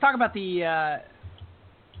 Let's talk about the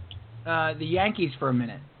Yankees for a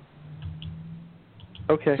minute.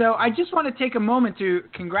 Okay. So I just want to take a moment to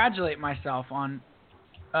congratulate myself on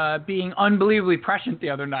being unbelievably prescient the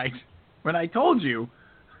other night when I told you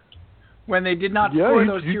when they did not score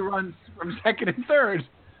those 2 runs from second and third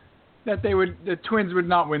that the Twins would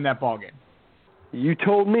not win that ballgame. You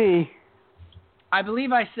told me. I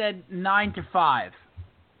believe I said 9-5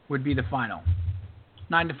 would be the final.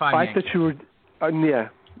 9-5. I thought you were. Yeah,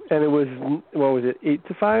 and it was, what was it,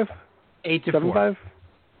 8-5? 8-4.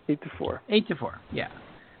 8-4. 8-4, yeah.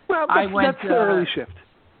 Well, that's the early shift.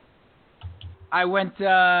 I went,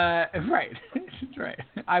 right. That's right.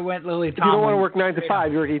 I went Lily Tomlin. If you don't want to work 9 to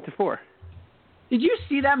 5, you work 8 to 4. Did you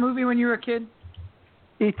see that movie when you were a kid?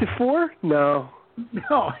 8 to 4? No.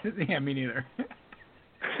 No, yeah, me neither.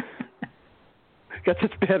 Got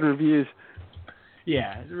such bad reviews.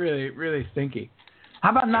 Yeah, it's really, really stinky.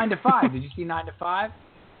 How about 9 to 5? Did you see 9 to 5?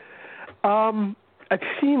 I've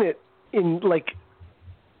seen it in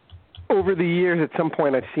over the years. At some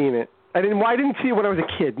point, I've seen it. I didn't see it when I was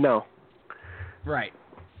a kid. No. Right.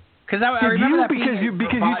 Because I remember that because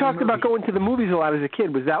you talked about going to the movies a lot as a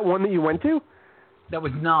kid. Was that one that you went to? That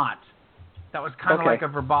was not. That was kind of like a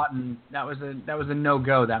verboten. That was a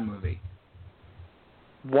no-go. That movie.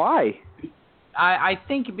 Why? I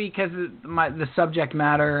think because of the subject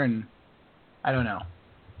matter, and I don't know.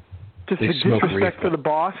 Just the disrespect for the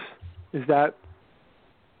boss? Is that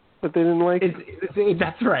what they didn't like?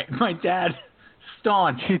 That's right. My dad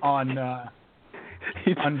staunch on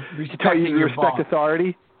respecting your respect boss.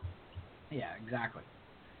 Authority. Yeah, exactly.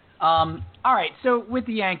 All right, so with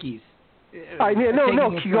the Yankees.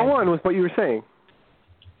 No, go on with what you were saying.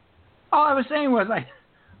 All I was saying was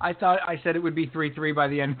I said it would be 3-3 by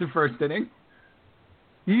the end of the first inning.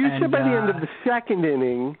 You said by the end of the second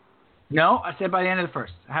inning. No, I said by the end of the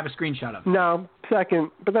first. I have a screenshot of it. No,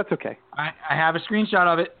 second, but that's okay. I have a screenshot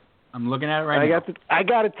of it. I'm looking at it right now. I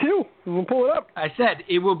got it too. I'm gonna pull it up. I said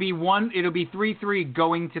it'll be 3-3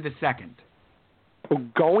 going to the second. Oh,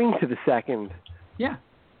 going to the second. Yeah.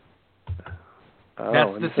 Oh,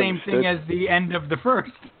 that's the same thing as the end of the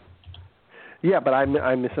first. Yeah, but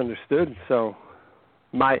I misunderstood. So,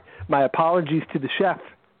 my apologies to the chef.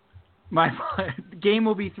 My game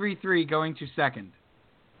will be 3-3 going to second.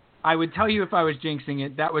 I would tell you if I was jinxing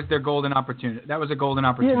it. That was their golden opportunity. That was a golden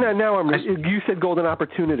opportunity. Yeah, now you said golden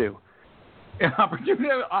opportunity.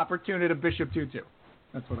 Opportunity Bishop Tutu.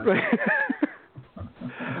 That's what I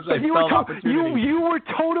said. You were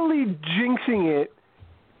totally jinxing it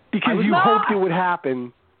because you hoped it would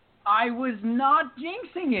happen. I was not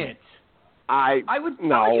jinxing it. I would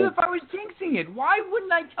tell you if I was jinxing it. Why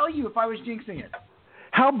wouldn't I tell you if I was jinxing it?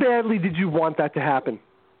 How badly did you want that to happen?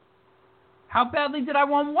 How badly did I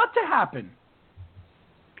want what to happen?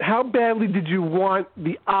 How badly did you want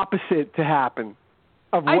the opposite to happen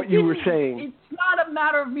of what you were saying? It's not a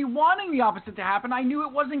matter of me wanting the opposite to happen. I knew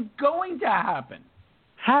it wasn't going to happen.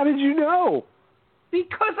 How did you know?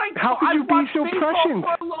 Because How could you be so prescient?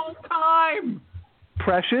 For a long time.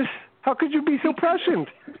 Precious? How could you be so prescient?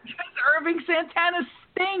 Because Irving Santana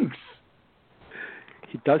stinks.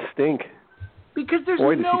 He does stink. Because there's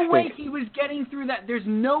no way he was getting through that. There's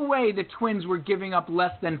no way the Twins were giving up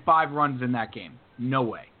less than 5 runs in that game. No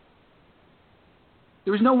way.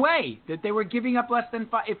 There was no way that they were giving up less than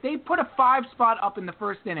 5. If they put a 5 spot up in the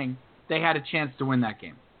first inning, they had a chance to win that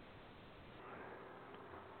game.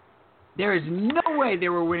 There is no way they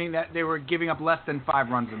were winning that. They were giving up less than 5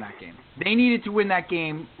 runs in that game. They needed to win that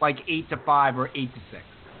game like 8-5 or 8-6.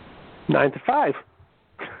 9-5.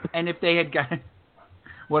 And if they had gotten,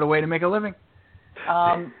 what a way to make a living.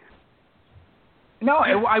 No,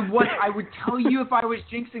 I would tell you if I was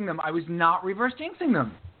jinxing them. I was not reverse jinxing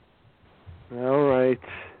them. All right.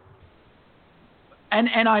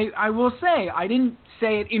 And I will say, I didn't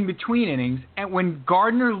say it in between innings. And when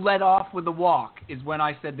Gardner led off with a walk is when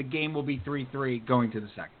I said the game will be 3-3 going to the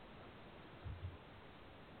second.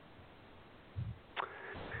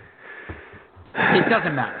 It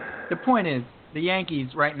doesn't matter. The point is, the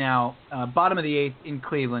Yankees right now, bottom of the 8th in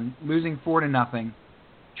Cleveland, losing 4-0.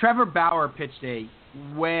 Trevor Bauer pitched a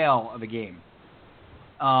whale of a game.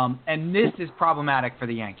 And this is problematic for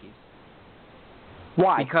the Yankees.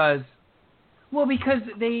 Why? Because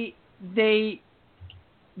they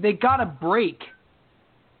got a break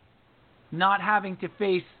not having to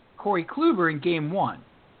face Corey Kluber in Game 1.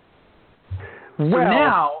 So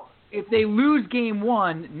now, if they lose Game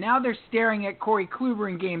 1, now they're staring at Corey Kluber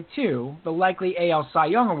in Game 2, the likely AL Cy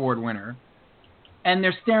Young Award winner, and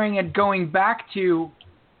they're staring at going back to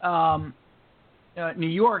New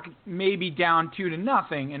York, maybe down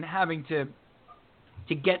 2-0, and having to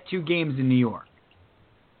get 2 games in New York.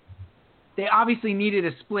 They obviously needed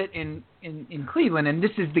a split in Cleveland, and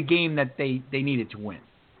this is the game that they needed to win.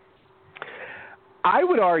 I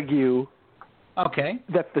would argue. Okay.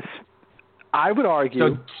 I would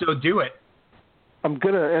argue. So do it. I'm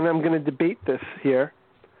gonna debate this here.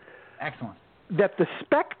 Excellent. That the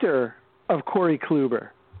specter of Corey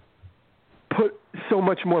Kluber put so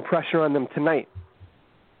much more pressure on them tonight.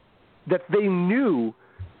 That they knew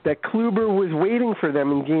that Kluber was waiting for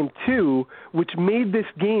them in Game 2, which made this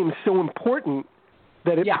game so important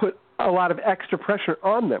that it put a lot of extra pressure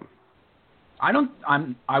on them. I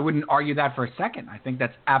wouldn't argue that for a second. I think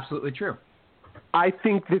that's absolutely true. I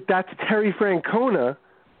think that's Terry Francona,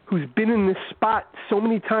 who's been in this spot so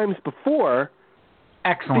many times before.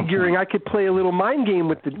 Excellent. Figuring I could play a little mind game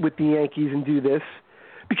with the Yankees and do this,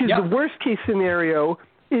 because the worst case scenario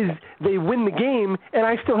is they win the game and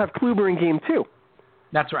I still have Kluber in Game 2.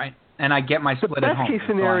 That's right. And I get my split at home. The best case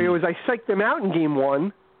scenario is I psych them out in Game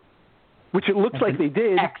 1, which it looks like they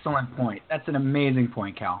did. Excellent point. That's an amazing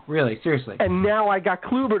point, Cal. Really, seriously. And now I got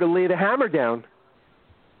Kluber to lay the hammer down.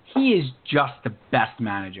 He is just the best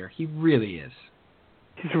manager. He really is.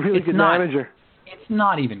 He's a really good manager. It's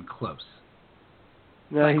not even close.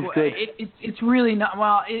 No, he's good. It's really not.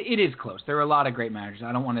 Well, it is close. There are a lot of great managers.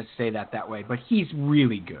 I don't want to say that way, but he's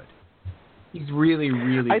really good. He's really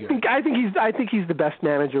good. I think he's the best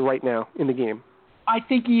manager right now in the game. I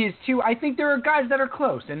think he is too. I think there are guys that are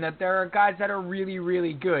close, and that there are guys that are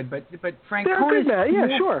really good. But Francona's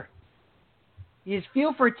sure. His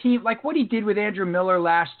feel for a team, like what he did with Andrew Miller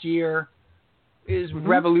last year, is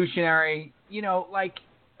revolutionary. You know, like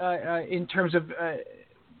in terms of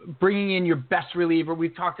bringing in your best reliever.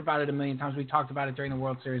 We've talked about it a million times. We talked about it during the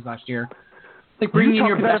World Series last year. Like bringing in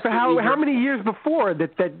your best reliever. How many years before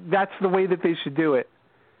that's the way that they should do it?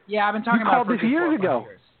 Yeah, I've been talking about it for years ago.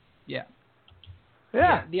 Yeah.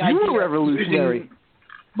 Yeah, the you were revolutionary.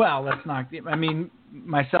 Well, let's not. I mean,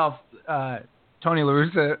 myself, Tony La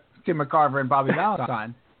Russa, Tim McCarver, and Bobby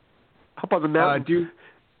Valentine. Up on the mountain.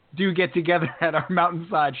 Do get together at our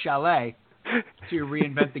mountainside chalet to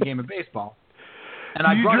reinvent the game of baseball. And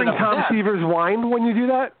do you drink Tom Seaver's wine when you do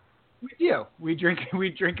that? We do. We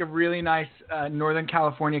drink a really nice Northern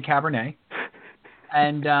California Cabernet,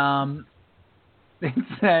 and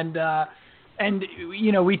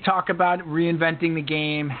you know, we talk about reinventing the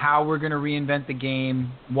game, how we're going to reinvent the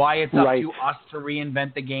game, why it's up to us to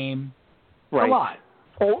reinvent the game. Right. A lot.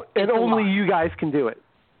 Oh, and only you guys can do it.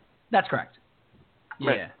 That's correct. Yeah.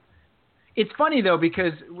 Right. It's funny though,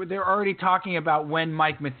 because they're already talking about when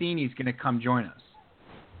Mike Matheny is going to come join us.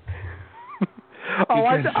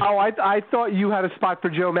 I thought you had a spot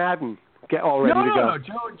for Joe Madden. Get all ready to go.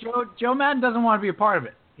 No. Joe Madden doesn't want to be a part of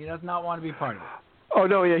it. He does not want to be a part of it. Oh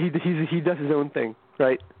no, yeah, he does his own thing,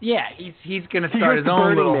 right? Yeah, he's going to start his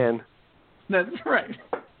own Burning Man. That's right.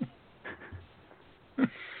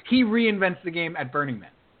 He reinvents the game at Burning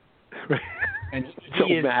Man. Right. And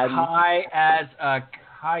he is high as a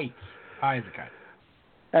kite. High as a kite.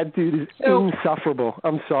 That dude is insufferable.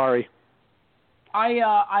 I'm sorry.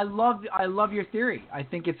 I love your theory. I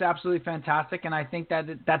think it's absolutely fantastic, and I think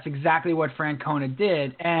that's exactly what Francona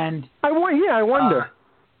did. And I wonder.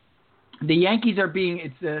 The Yankees are being.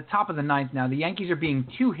 It's the top of the ninth now. The Yankees are being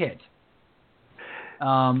too hit.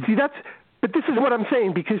 But this is what I'm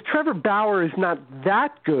saying, because Trevor Bauer is not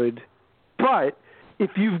that good, but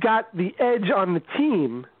if you've got the edge on the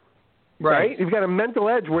team, right? You've got a mental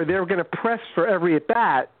edge where they're going to press for every at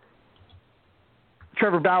bat.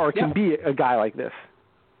 Trevor Bauer can be a guy like this.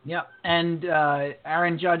 Yeah, and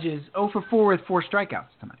Aaron Judge is 0 for 4 with 4 strikeouts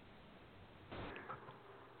tonight.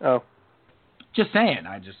 Oh. Just saying.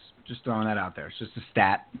 Just throwing that out there. It's just a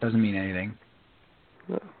stat. It doesn't mean anything.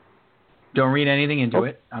 No. Don't read anything into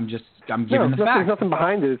it. I'm giving the facts. There's nothing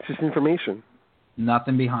behind it. It's just information.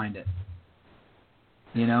 Nothing behind it.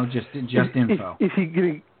 You know, just info. Is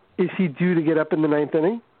he due to get up in the ninth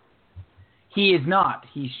inning? He is not.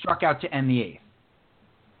 He struck out to end the eighth.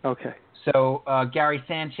 Okay. So Gary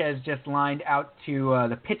Sanchez just lined out to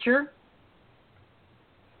the pitcher.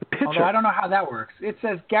 Although I don't know how that works. It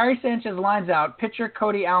says Gary Sanchez lines out, pitcher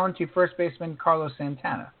Cody Allen to first baseman Carlos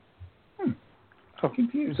Santana.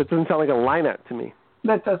 Confused. That doesn't sound like a lineup to me.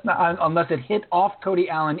 That does not, unless it hit off Cody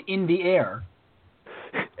Allen in the air.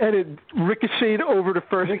 And it ricocheted over to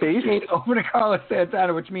first base? Ricocheted over to Carlos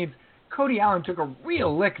Santana, which means Cody Allen took a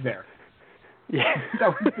real lick there. Yeah.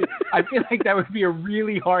 I feel like that would be a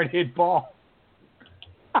really hard hit ball.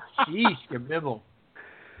 Sheesh, you bibble.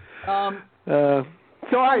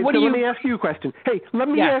 So let me ask you a question. Hey, let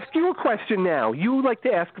me ask you a question now. You like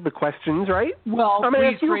to ask the questions, right? Well, I'm going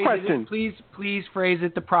to ask you a question. Please phrase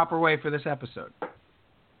it the proper way for this episode.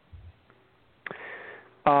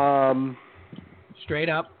 Straight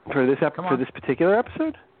up. For this particular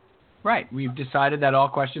episode? Right. We've decided that all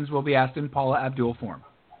questions will be asked in Paula Abdul form.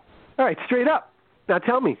 All right, straight up. Now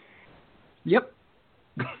tell me. Yep.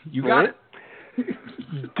 You got it.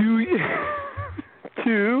 Do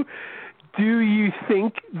you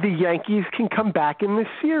think the Yankees can come back in this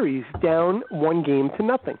series down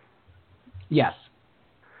 1-0? Yes.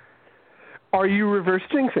 Are you reverse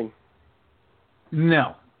jinxing?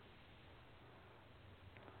 No,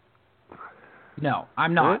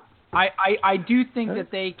 I'm not. I do think that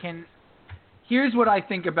they can. Here's what I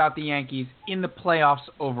think about the Yankees in the playoffs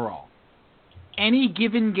overall. Any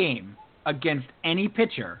given game against any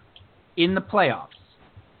pitcher in the playoffs,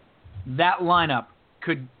 that lineup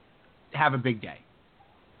could have a big day.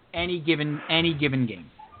 Any given game.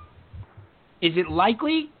 Is it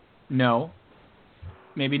likely? No.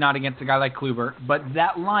 Maybe not against a guy like Kluber, but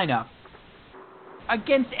that lineup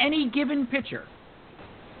against any given pitcher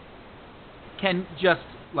can just,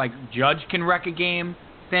 like, Judge can wreck a game,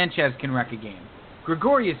 Sanchez can wreck a game,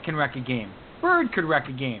 Gregorius can wreck a game, Bird could wreck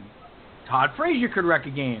a game, Todd Frazier could wreck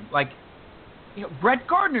a game. Like, you know, Brett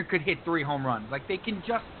Gardner could hit 3 home runs. Like, they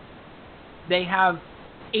have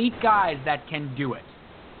 8 guys that can do it.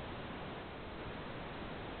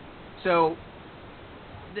 So,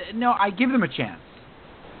 no, I give them a chance.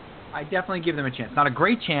 I definitely give them a chance. Not a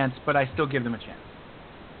great chance, but I still give them a chance.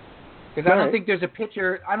 Because I don't think there's a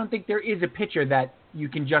pitcher. I don't think there is a pitcher that you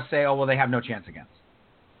can just say, oh, well, they have no chance against.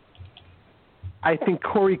 I think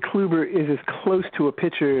Corey Kluber is as close to a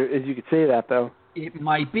pitcher as you could say that, though. It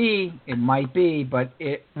might be, but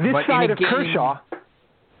it. This but side in a of game, Kershaw.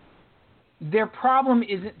 Their problem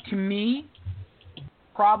isn't, to me,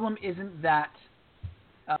 that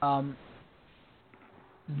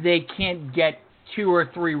they can't get 2 or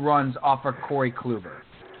 3 runs off of Corey Kluber.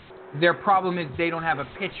 Their problem is they don't have a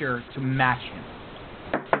pitcher to match him.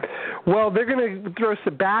 Well, they're going to throw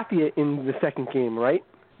Sabathia in the second game, right?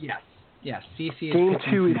 Yes. CC is Game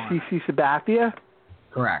 2 is tomorrow. CC Sabathia?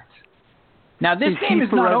 Correct. Now, this is game is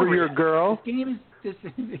not over your yet. girl? This game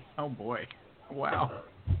is oh, boy. Wow.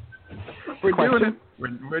 We're doing it.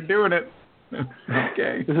 We're doing it.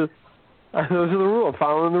 Okay. Those are the rules.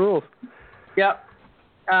 Following the rules. Yep.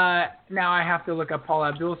 Now I have to look up Paul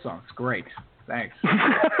Abdul songs. Great. Thanks.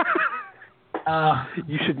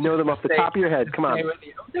 You should know them off the top of your head. Come on.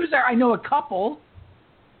 I know a couple,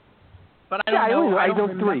 but I don't know. I know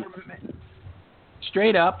 3.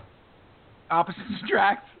 Straight Up, Opposites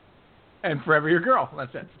Attract, and Forever Your Girl.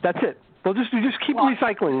 That's it. That's it. They'll just keep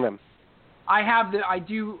recycling them. I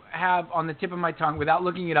do have on the tip of my tongue, without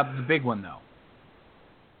looking it up, the big one though.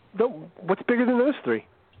 What's bigger than those 3?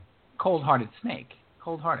 Cold-Hearted Snake.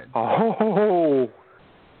 Cold-Hearted. Oh.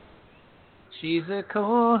 She's a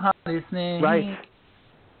cold-hearted snake. Right.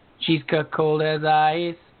 She's cold as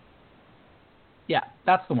ice. Yeah,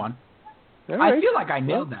 that's the one. Right. I feel like I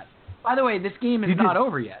nailed that. By the way, this game is not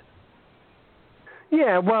over yet.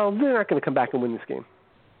 Yeah, well, they're not going to come back and win this game.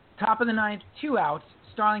 Top of the 9th, 2 outs.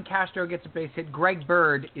 Starling Castro gets a base hit. Greg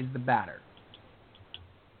Bird is the batter.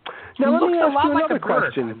 Now, let me ask you like another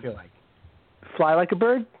question. I feel like. Fly like a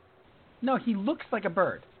bird? No, he looks like a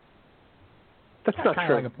bird. That's not true.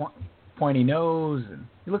 Kind of like a pointy nose, and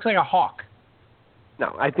he looks like a hawk.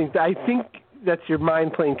 No, I think that's your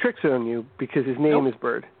mind playing tricks on you because his name is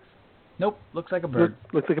Bird. Nope, looks like a bird.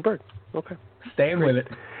 Looks like a bird. Okay. Staying with it.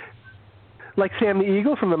 Like Sam the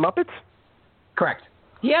Eagle from the Muppets? Correct.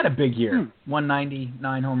 He had a big year. 190,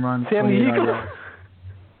 9 home runs. Sam the Eagle?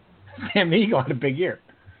 Sam the Eagle had a big year.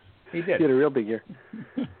 He did. He had a real big year.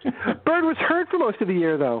 Bird was hurt for most of the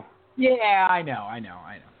year, though. Yeah, I know.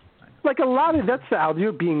 Like a lot of that, Sal,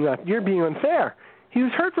 you're being unfair. He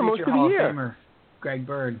was hurt for most of the year. Famer, Greg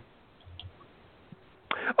Bird.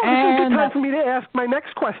 Oh, this is a good time for me to ask my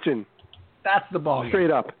next question. That's the ball.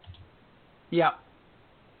 Straight up. Yep.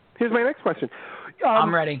 Here's my next question.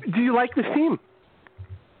 I'm ready. Do you like this team?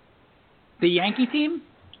 The Yankee team?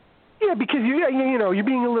 Yeah, because you're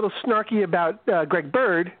being a little snarky about Greg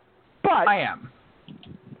Bird, but I am.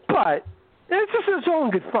 But it's all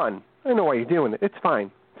in good fun. I know why you're doing it. It's fine.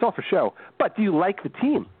 It's all for show. But do you like the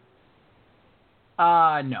team?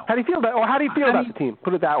 No. How do you feel about the team?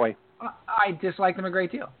 Put it that way. I dislike them a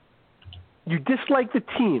great deal. You dislike the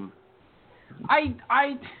team.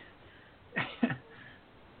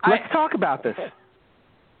 Let's talk about this.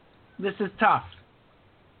 This is tough.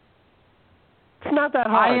 It's not that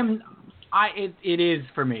hard. It is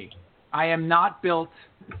for me. I am not built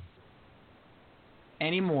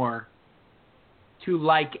anymore to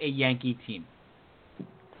like a Yankee team.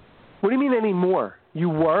 What do you mean anymore? You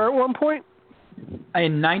were at one point?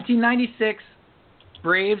 In 1996,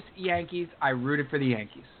 Braves, Yankees, I rooted for the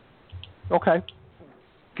Yankees. Okay.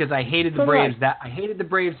 Because I hated the Braves. I hated the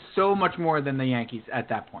Braves so much more than the Yankees at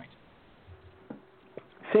that point.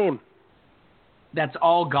 Same. That's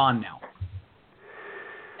all gone now.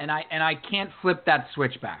 And I can't flip that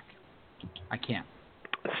switch back. I can't.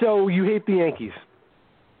 So you hate the Yankees?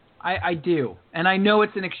 I do. And I know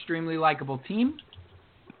it's an extremely likable team.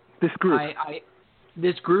 This group.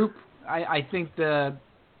 I think the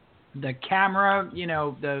camera,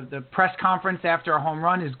 the press conference after a home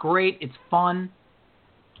run is great. It's fun.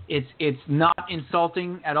 It's not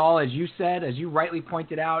insulting at all, as you said, as you rightly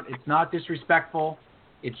pointed out. It's not disrespectful.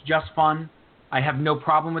 It's just fun. I have no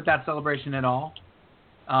problem with that celebration at all.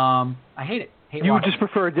 I hate it. You would just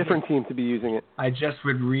prefer a different team to be using it. I just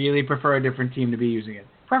would really prefer a different team to be using it.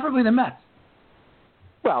 Preferably the Mets.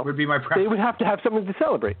 Well, would be my preference. They would have to have something to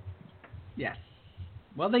celebrate. Yes.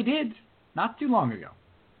 Well, they did. Not too long ago.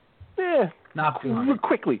 Yeah. Not too long ago.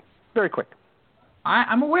 Quickly. Very quick.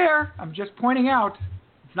 I'm aware. I'm just pointing out.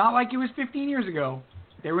 It's not like it was 15 years ago.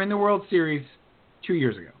 They were in the World Series 2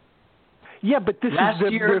 years ago. Yeah, but they're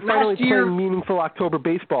finally playing meaningful October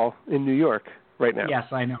baseball in New York right now. Yes,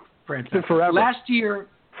 I know. It's been forever. Last year,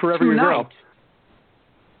 Forever Your Girl.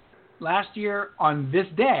 last year on this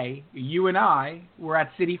day, you and I were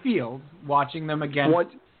at Citi Field watching them against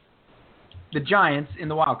the Giants in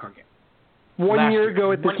the wild card game. 1 year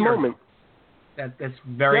ago at this moment. That's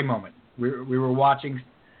very moment. We were watching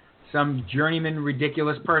some journeyman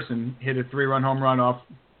ridiculous person hit a 3-run home run off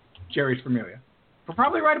Jerry Familia. We're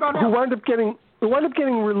probably right about now. Who wound up getting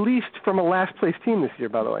released from a last place team this year,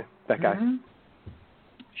 by the way. That guy. Mm-hmm.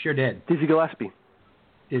 Sure did. Dizzy Gillespie.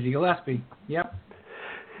 Yep.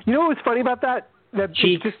 You know what was funny about that? That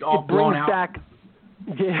cheeks all blown out. Back.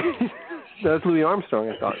 Yeah, that was Louis Armstrong,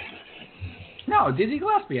 I thought. No, Dizzy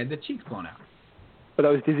Gillespie had the cheeks blown out. But that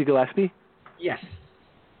was Dizzy Gillespie? Yes.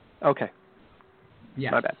 Okay.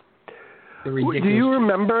 Yes. My bad. The ridiculous. Do you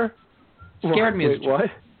remember? Scared me as a child. What?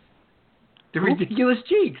 The ridiculous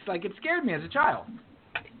cheeks. Like, it scared me as a child.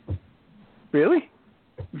 Really?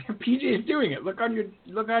 PJ is doing it. Look on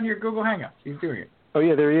your Google Hangouts. He's doing it. Oh,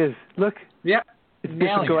 yeah, there he is. Look. Yep. It's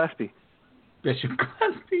Bishop Gillespie. Bishop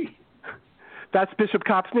Gillespie. That's Bishop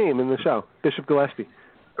Copp's name in the show. Bishop Gillespie.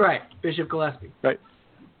 Right. Bishop Gillespie. Right.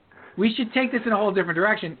 We should take this in a whole different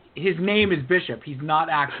direction. His name is Bishop. He's not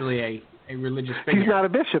actually a religious figure. He's not a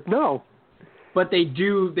bishop, no. But they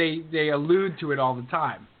allude to it all the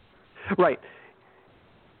time. Right.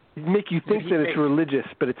 Make you think that it's religious,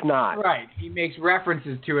 but it's not. Right. He makes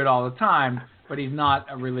references to it all the time, but he's not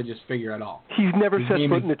a religious figure at all. He's never set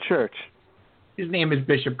foot in the church. His name is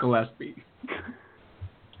Bishop Gillespie.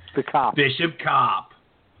 The cop. Bishop Cop.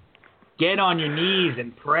 Get on your knees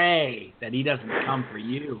and pray that he doesn't come for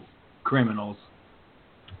you, criminals.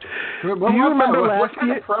 Do you remember what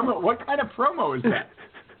kind of promo is that?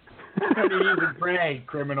 Get on your knees and pray,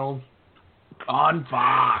 criminals. On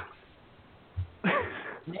Fox.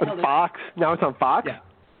 On Fox? Now it's on Fox? Yeah.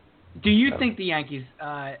 Do you think the Yankees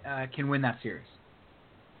can win that series?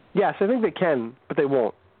 Yes, I think they can, but they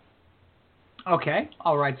won't. Okay.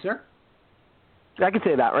 All right, sir. I can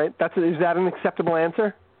say that, right? Is that an acceptable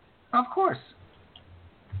answer? Of course.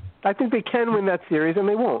 I think they can win that series, and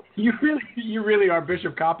they won't. You really are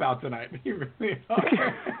Bishop Cop out tonight. You really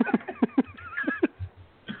are.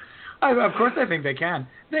 Of course I think they can.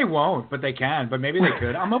 They won't, but they can. But maybe they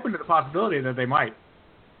could. I'm open to the possibility that they might.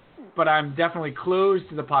 But I'm definitely close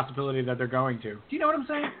to the possibility that they're going to. Do you know what I'm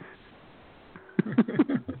saying?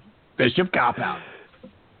 Bishop Cop out.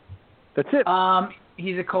 That's it.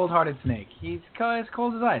 He's a cold-hearted snake. He's as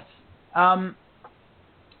cold as ice.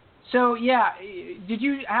 So, yeah, did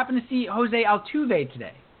you happen to see Jose Altuve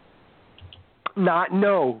today? Not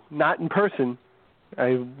in person.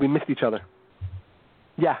 We missed each other.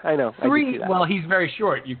 Yeah, I know. Well, he's very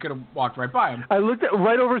short. You could have walked right by him. I looked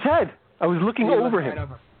right over his head. I was looking over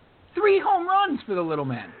him. 3 home runs for the little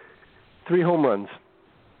man. 3 home runs.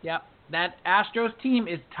 Yep. That Astros team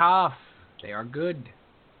is tough. They are good.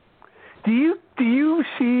 Do you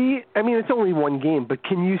see, I mean, it's only one game, but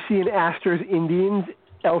can you see an Astros-Indians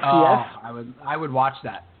LCS? Oh, I would watch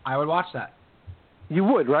that. You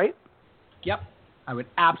would, right? Yep. I would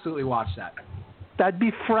absolutely watch that. That'd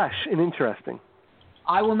be fresh and interesting.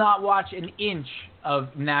 I will not watch an inch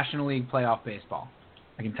of National League playoff baseball.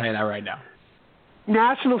 I can tell you that right now.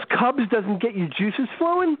 Nationals Cubs doesn't get your juices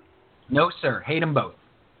flowing? No, sir. Hate them both.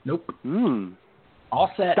 Nope.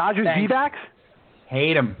 All set. Dodgers D-backs?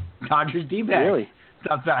 Hate them. Dodgers D-backs. Really?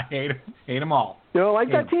 I hate them. Hate them all. You don't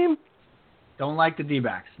like that team? Don't like the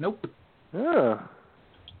D-backs. Nope. Oh.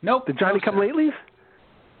 Nope. The Johnny-come-latelys?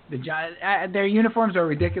 Their uniforms are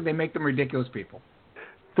ridiculous. They make them ridiculous people.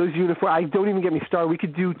 Those uniforms, I don't even get me started. We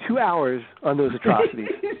could do 2 hours on those atrocities.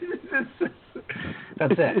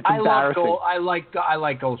 That's it. I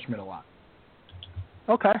like Goldschmidt a lot.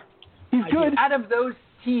 Okay. He's good. Out of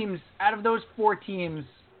those 4 teams,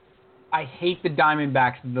 I hate the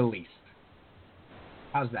Diamondbacks the least.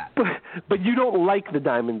 How's that? But you don't like the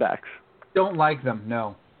Diamondbacks? Don't like them,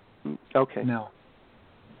 no. Okay. No.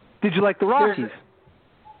 Did you like the Rockies?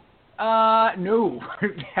 No.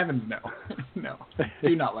 Heaven, no. No.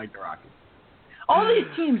 Do not like the Rockies. All these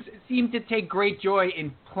teams seem to take great joy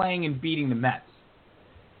in playing and beating the Mets.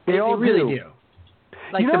 They really do.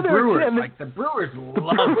 Like the Brewers. The Brewers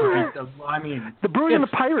love it. The Brewers and the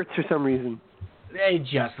Pirates for some reason. They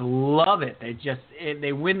just love it.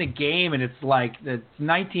 They win the game, and it's like the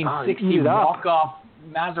 1960 walk-off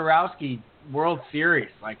Mazeroski World Series.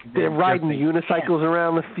 Like they're riding unicycles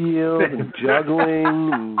around the field and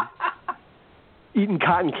juggling and eating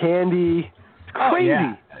cotton candy. It's crazy.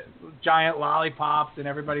 Yeah. Giant lollipops in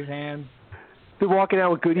everybody's hands. They're walking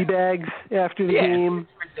out with goodie bags after the game.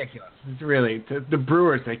 It's ridiculous. It's really the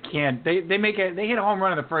Brewers. They can't. They hit a home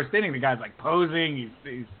run in the first inning. The guy's like posing.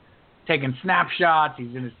 He's taking snapshots.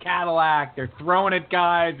 He's in his Cadillac. They're throwing at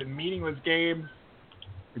guys in meaningless games.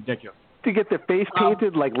 Ridiculous. To get their face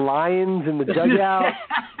painted like lions in the dugout.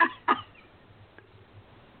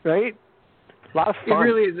 Right? A lot of fun. It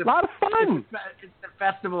really is. A lot of fun. It's a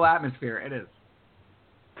festival atmosphere. It is.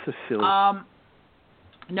 So silly.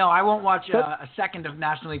 No, I won't watch a second of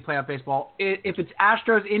National League Playoff Baseball. If it's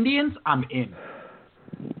Astros-Indians, I'm in.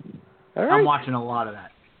 All right. I'm watching a lot of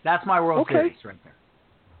that. That's my World Series right there.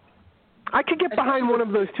 I could get behind one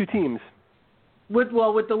of those two teams. With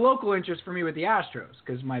the local interest for me with the Astros,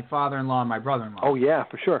 because my father-in-law and my brother-in-law. Oh, yeah,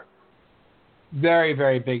 for sure. Very,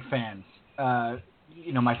 very big fans.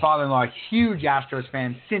 My father-in-law, a huge Astros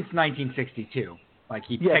fan since 1962. Like,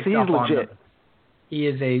 he picked he's up on legit. them.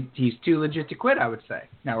 He's too legit to quit, I would say.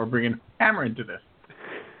 Now we're bringing Hammer into this.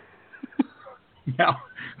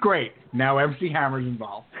 Great. Now MC Hammer's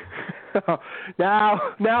involved. Now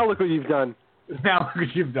look what you've done.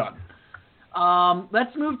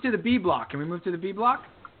 Let's move to the B block. Can we move to the B block?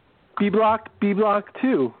 B block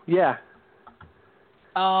 2. Yeah.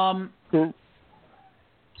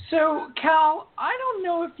 So, Cal, I don't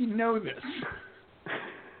know if you know this,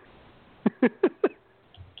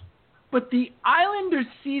 but the Islanders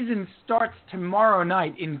season starts tomorrow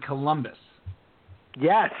night in Columbus.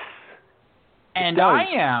 Yes. And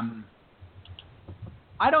I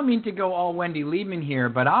don't mean to go all Wendy Liebman here,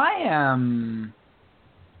 but I am,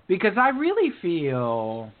 because I really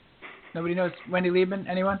feel, nobody knows Wendy Liebman?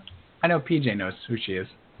 Anyone? I know PJ knows who she is.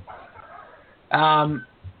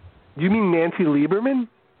 You mean Nancy Lieberman?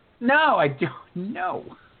 No, I don't.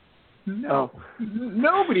 No. Oh.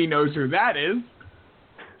 Nobody knows who that is.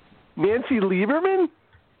 Nancy Lieberman?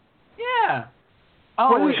 Yeah.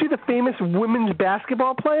 Oh, Wasn't she the famous women's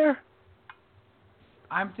basketball player?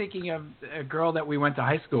 I'm thinking of a girl that we went to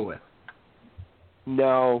high school with.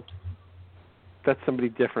 No. That's somebody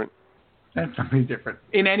different.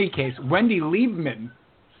 In any case, Wendy Liebman,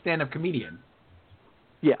 stand-up comedian.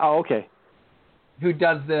 Yeah, okay. Who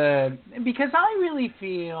does because I really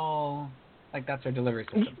feel like that's her delivery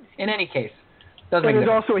system. In any case. And is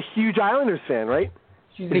also a huge Islanders fan, right?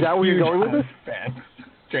 She's is that where you're going with this? Fan,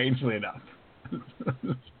 strangely enough.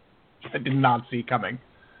 I did not see coming.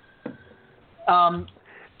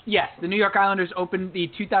 Yes, the New York Islanders open the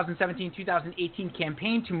 2017-2018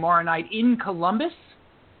 campaign tomorrow night in Columbus.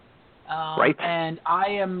 Right. And I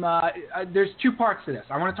am there's two parts to this.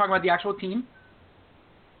 I want to talk about the actual team.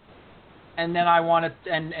 And then I want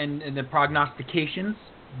to, and the prognostications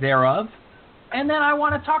thereof. And then I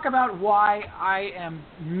want to talk about why I am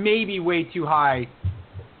maybe way too high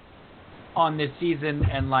on this season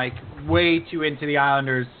and like way too into the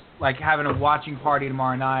Islanders, like having a watching party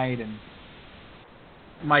tomorrow night. And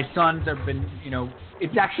my sons have been,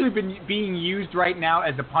 it's actually been being used right now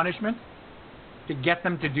as a punishment to get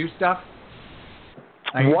them to do stuff.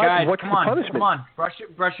 Like, guys, what's come the on, punishment? Come on,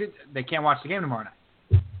 brush it. They can't watch the game tomorrow night.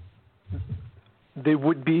 They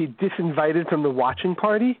would be disinvited from the watching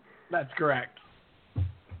party? That's correct.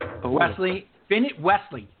 Oh. Wesley,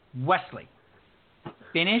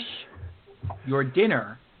 finish your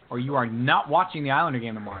dinner or you are not watching the Islander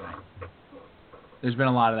game tomorrow night. There's been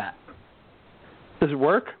a lot of that. Does it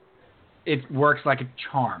work? It works like a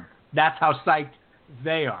charm. That's how psyched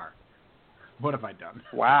they are. What have I done?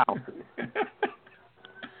 Wow.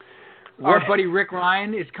 Our buddy Rick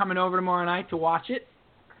Ryan is coming over tomorrow night to watch it.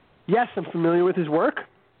 Yes, I'm familiar with his work.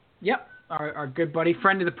 Yep. Our good buddy,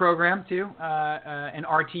 friend of the program, too. An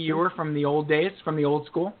RTUer from the old days, from the old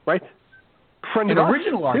school. Right. An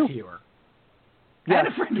original RTUer. Yes,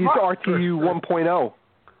 he's RTU 1.0.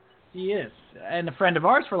 He is. And a friend of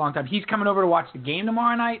ours for a long time. He's coming over to watch the game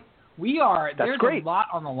tomorrow night. There's great. A lot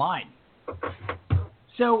on the line.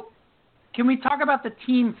 So, can we talk about the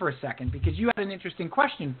team for a second? Because you had an interesting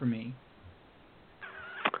question for me.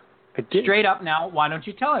 I did. Straight up now, why don't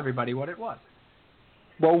you tell everybody what it was?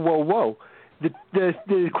 Whoa.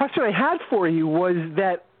 The question I had for you was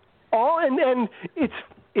that and it's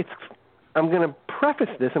I'm going to preface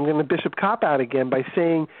this, I'm going to Bishop Cop out again by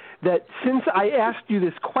saying that since I asked you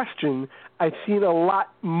this question, I've seen a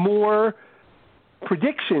lot more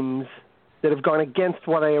predictions that have gone against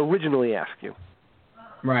what I originally asked you.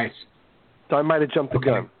 Right. So I might have jumped the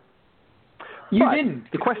gun. You didn't.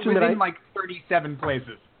 The question within like 37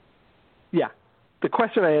 places. Yeah. The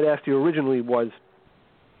question I had asked you originally was,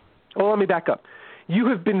 let me back up. You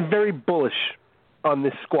have been very bullish on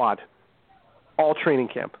this squad all training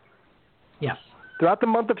camp. Yes. Throughout the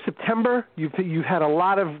month of September, you've had a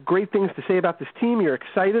lot of great things to say about this team. You're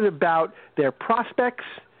excited about their prospects.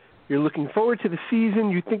 You're looking forward to the season.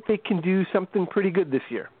 You think they can do something pretty good this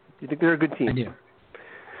year. You think they're a good team. I do.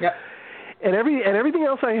 Yep. And everything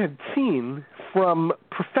else I had seen from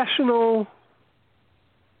professional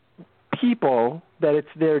people that it's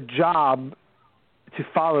their job to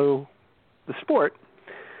follow the sport.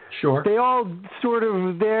 Sure. They all sort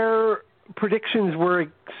of, their predictions were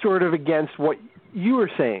sort of against what you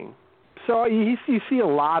were saying. So you see a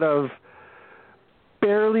lot of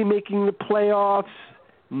barely making the playoffs,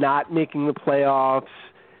 not making the playoffs,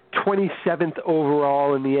 27th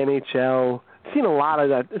overall in the NHL. I've seen a lot of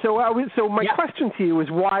that. So my question to you is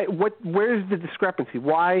where's the discrepancy?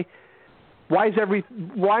 Why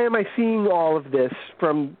am I seeing all of this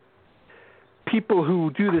from people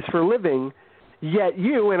who do this for a living, yet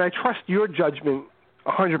you, and I trust your judgment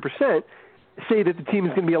 100%, say that the team is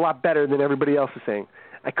going to be a lot better than everybody else is saying?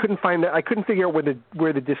 I couldn't figure out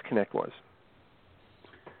where the disconnect was.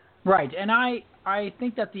 Right, and I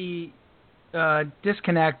think that the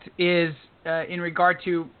disconnect is in regard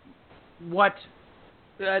to what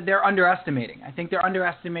they're underestimating. I think they're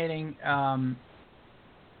underestimating how.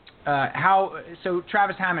 So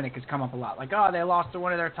Travis Hamonic has come up a lot. Like, oh, they lost to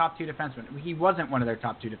one of their top two defensemen. He wasn't one of their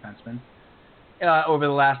top two defensemen over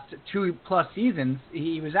the last 2+ seasons.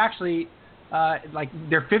 He was actually like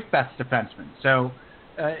their 5th best defenseman. So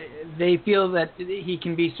they feel that he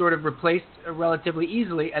can be sort of replaced relatively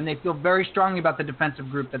easily, and they feel very strongly about the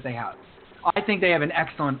defensive group that they have. I think they have an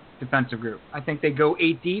excellent defensive group. I think they go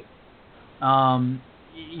 8 deep.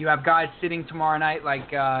 You have guys sitting tomorrow night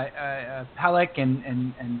like Pelech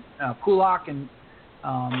and Kulak, and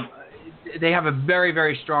they have a very,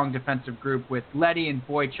 very strong defensive group with Leddy and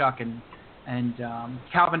Boychuk and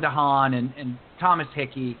Calvin DeHaan and Thomas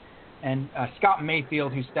Hickey and Scott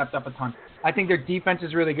Mayfield, who stepped up a ton. I think their defense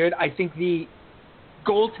is really good. I think the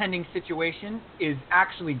goaltending situation is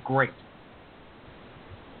actually great.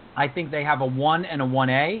 I think they have a 1 and a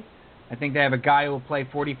 1A. I think they have a guy who will play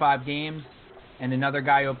 45 games and another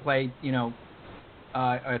guy who will play,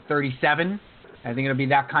 37. I think it'll be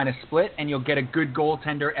that kind of split, and you'll get a good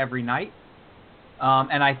goaltender every night.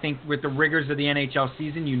 And I think with the rigors of the NHL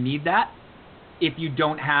season, you need that. If you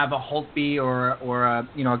don't have a Holtby or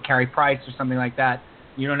a Carey Price or something like that,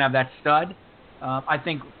 you don't have that stud. I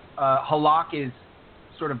think Halak is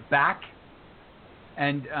sort of back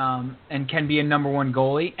and can be a number 1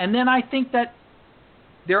 goalie. And then I think that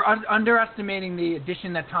they're underestimating the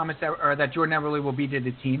addition that that Jordan Eberle will be to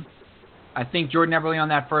the team. I think Jordan Eberle on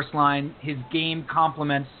that first line, his game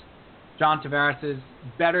complements John Tavares's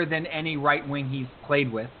better than any right wing he's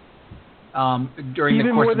played with during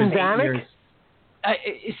the course of his 8 years.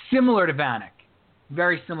 Similar to Vanek.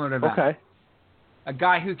 Very similar to Vanek. Okay. A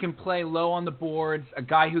guy who can play low on the boards, a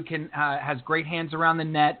guy who can has great hands around the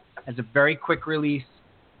net, has a very quick release.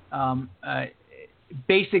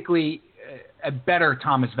 Basically, a better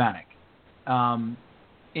Thomas Vanek.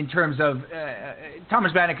 In terms of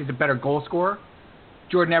Thomas Vanek is a better goal scorer.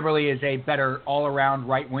 Jordan Eberle is a better all-around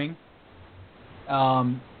right wing.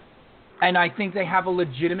 And I think they have a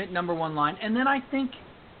legitimate number 1 line. And then I think,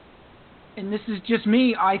 and this is just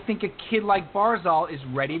me, I think a kid like Barzal is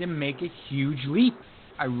ready to make a huge leap.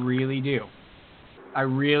 I really do. I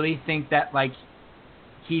really think that,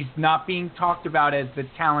 he's not being talked about as the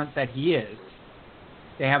talent that he is.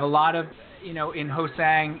 They have a lot of, in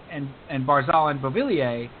Ho-Sang and Barzal and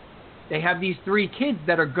Beauvillier, they have these 3 kids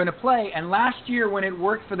that are going to play. And last year when it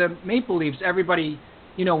worked for the Maple Leafs, everybody,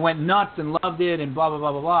 went nuts and loved it and blah, blah,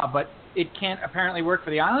 blah, blah, blah. But it can't apparently work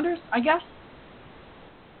for the Islanders, I guess.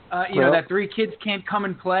 That 3 kids can't come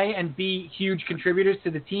and play and be huge contributors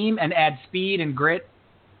to the team and add speed and grit.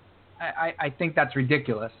 I think that's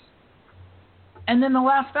ridiculous. And then the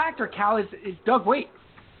last factor, Cal, is Doug Weight.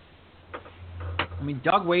 I mean,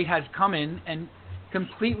 Doug Weight has come in and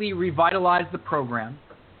completely revitalized the program.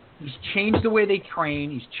 He's changed the way they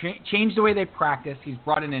train. He's changed the way they practice. He's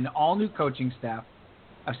brought in an all-new coaching staff.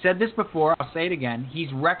 I've said this before. I'll say it again. He's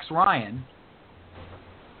Rex Ryan,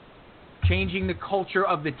 changing the culture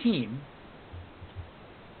of the team,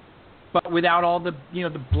 but without all the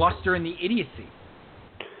the bluster and the idiocy.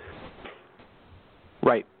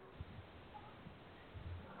 Right.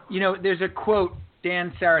 There's a quote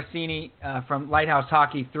Dan Saraceni from Lighthouse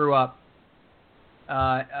Hockey threw up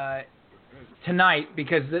tonight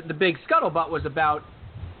because the big scuttlebutt was about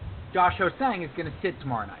Josh Ho-Sang is going to sit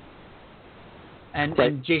tomorrow night.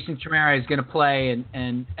 And Jason Chimera is going to play,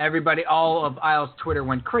 and everybody, all of Isles Twitter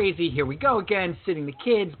went crazy. Here we go again, sitting the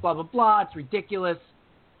kids, blah, blah, blah. It's ridiculous.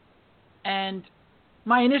 And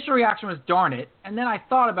my initial reaction was, darn it. And then I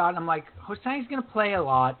thought about it, and I'm like, Ho-Sang's going to play a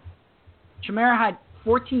lot. Chimera had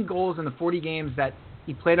 14 goals in the 40 games that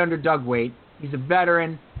he played under Doug Weight. He's a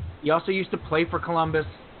veteran. He also used to play for Columbus.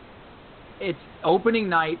 It's opening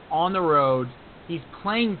night on the road. He's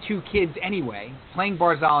playing 2 kids anyway. He's playing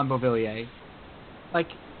Barzal and Beauvillier.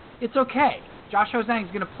 It's okay. Josh Hosang's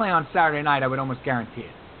going to play on Saturday night. I would almost guarantee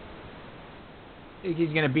it. I think he's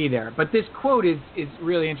going to be there. But this quote is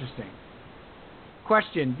really interesting.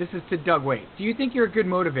 Question, this is to Doug Waite. Do you think you're a good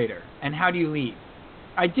motivator, and how do you lead?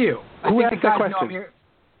 I do. Who asked that question?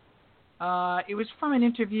 It was from an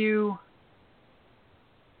interview.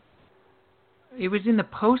 It was in the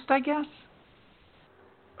Post, I guess.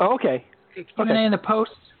 Oh, okay. Q&A in the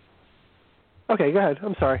Post. Okay, go ahead.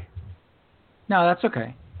 I'm sorry. No, that's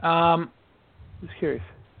okay. Just curious.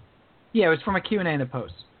 Yeah, it was from a Q&A in the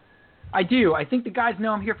Post. I do. I think the guys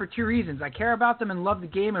know I'm here for two reasons. I care about them and love the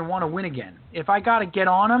game and want to win again. If I got to get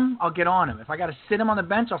on them, I'll get on them. If I got to sit them on the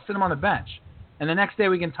bench, I'll sit them on the bench. And the next day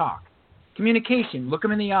we can talk. Communication. Look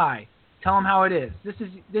them in the eye. Tell them how it is.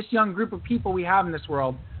 This young group of people we have in this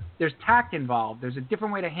world, there's tact involved. There's a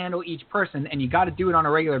different way to handle each person, and you got to do it on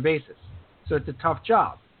a regular basis. So it's a tough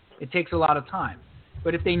job. It takes a lot of time.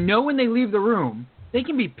 But if they know when they leave the room, they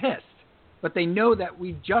can be pissed. But they know that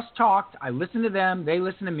we just talked. I listen to them. They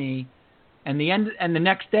listen to me. And the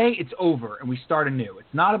next day, it's over, and we start anew.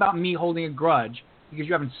 It's not about me holding a grudge because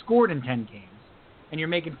you haven't scored in 10 games and you're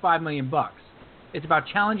making $5 million. It's about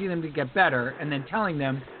challenging them to get better and then telling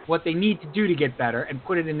them what they need to do to get better and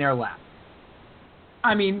put it in their lap.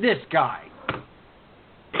 I mean, this guy.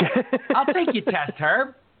 I'll take your test,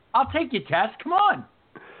 Herb. I'll take your test. Come on.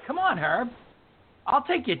 Come on, Herb. I'll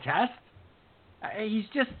take your test. He's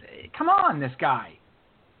just, come on, this guy.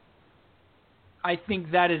 I think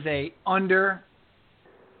that is a undervalued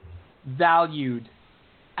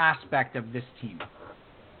aspect of this team.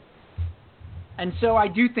 And so I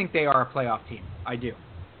do think they are a playoff team. I do.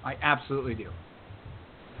 I absolutely do.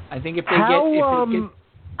 I think if they get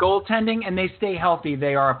goaltending and they stay healthy,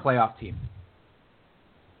 they are a playoff team.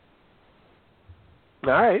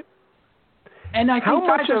 All right. And I think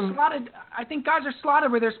guys are slotted. I think guys are slotted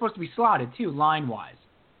where they're supposed to be slotted too, line-wise.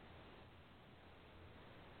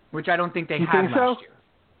 Which I don't think they had last year.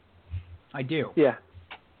 I do. Yeah.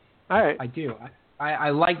 All right. I do. I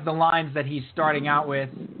like the lines that he's starting out with.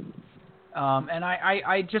 And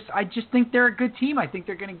I just think they're a good team. I think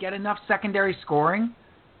they're going to get enough secondary scoring.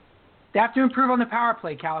 They have to improve on the power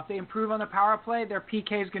play, Cal. If they improve on the power play, their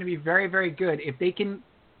PK is going to be very, very good. If they can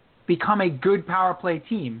become a good power play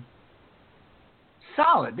team,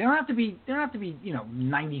 solid. They don't have to be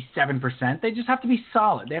 97%. They just have to be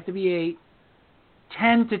solid. They have to be a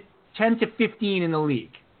 10 to 15 in the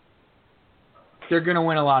league. They're going to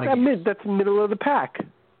win a lot of games. That's middle of the pack.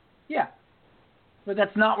 Yeah. But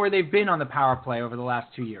that's not where they've been on the power play over the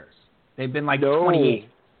last 2 years. They've been like 28.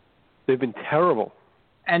 They've been terrible.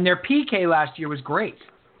 And their PK last year was great.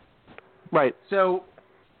 Right. So,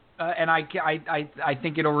 and I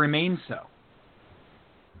think it'll remain so.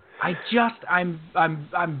 I'm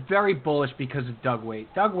very bullish because of Doug Waite.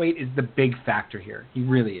 Doug Waite is the big factor here. He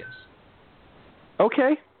really is.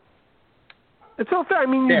 Okay. It's all fair. I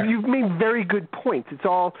mean, you've made very good points.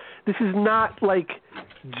 This is not like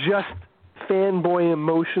just fanboy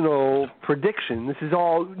emotional prediction. This is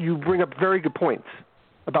all, you bring up very good points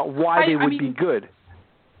about why they would be good.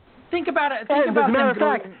 Think about it. As a matter of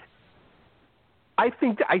fact, I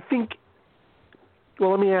think,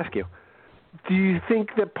 well, let me ask you. Do you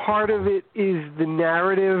think that part of it is the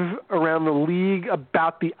narrative around the league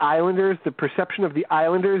about the Islanders, the perception of the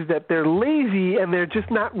Islanders, that they're lazy and they're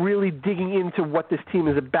just not really digging into what this team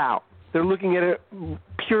is about? They're looking at it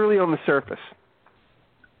purely on the surface.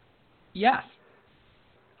 Yes.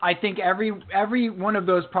 I think every one of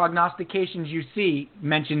those prognostications you see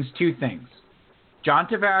mentions two things. John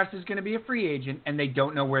Tavares is going to be a free agent, and they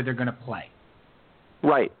don't know where they're going to play.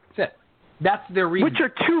 Right. That's it. That's their reason. Which are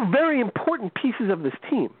two very important pieces of this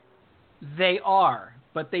team. They are,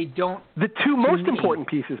 but they don't. The two most important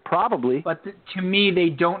pieces, probably. But to me, they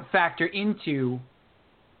don't factor into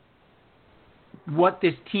what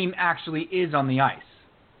this team actually is on the ice.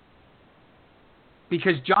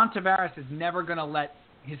 Because John Tavares is never going to let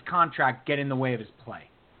his contract get in the way of his play,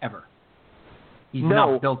 ever. He's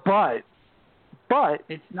not built. But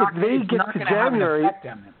it's not, if they get to January,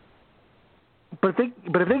 But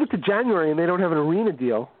if they get to January and they don't have an arena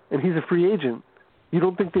deal and he's a free agent, you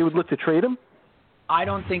don't think they would look to trade him? I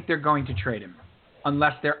don't think they're going to trade him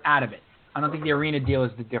unless they're out of it. I don't think the arena deal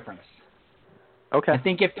is the difference. Okay. I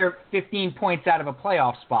think if they're 15 points out of a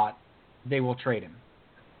playoff spot, they will trade him.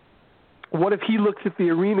 What if he looks at the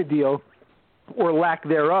arena deal or lack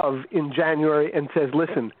thereof in January and says,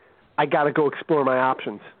 listen, I got to go explore my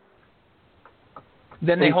options?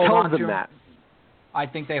 Then they hold on to him. That. I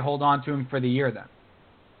think they hold on to him for the year then.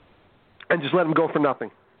 And just let him go for nothing?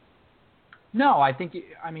 No, I think,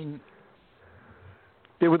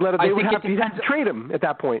 they would let him. They would have to trade him at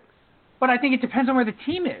that point. But I think it depends on where the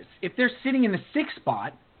team is. If they're sitting in the 6th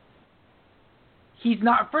spot, he's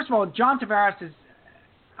not. First of all, John Tavares is.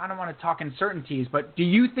 I don't want to talk uncertainties, but do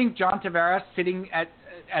you think John Tavares sitting at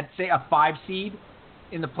say a 5 seed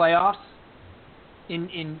in the playoffs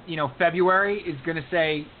in February is going to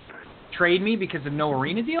say trade me because of no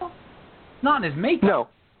arena deal? Not in his makeup. No.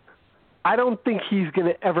 I don't think he's going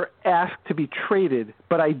to ever ask to be traded,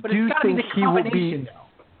 but I do think he will be.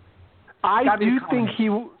 I do think he.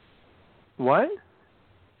 What?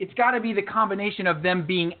 It's got to be the combination of them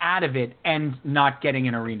being out of it and not getting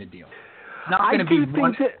an arena deal. Not going to be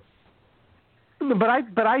one.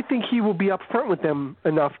 But I think he will be upfront with them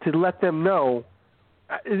enough to let them know.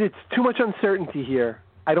 It's too much uncertainty here.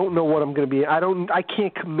 I don't know what I'm going to be. I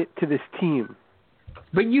can't commit to this team.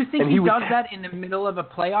 But you think he does that in the middle of a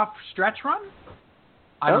playoff stretch run?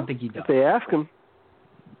 I don't think he does. If they ask him.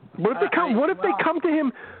 What if they come? What if they come to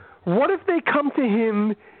him? What if they come to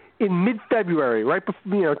him in mid-February, right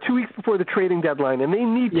before, 2 weeks before the trading deadline, and they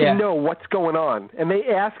need to know what's going on, and they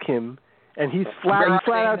ask him, and he flat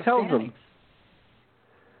out tells them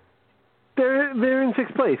they're in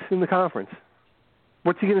 6th place in the conference.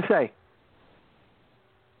 What's he going to say?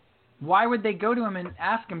 Why would they go to him and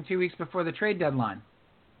ask him 2 weeks before the trade deadline?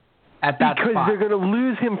 At that because spot? They're going to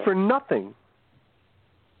lose him for nothing.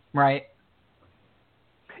 Right.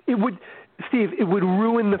 It would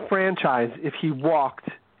ruin the franchise if he walked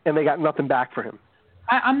and they got nothing back for him.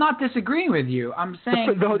 I'm not disagreeing with you. I'm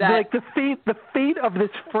saying that the fate of this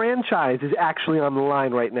franchise is actually on the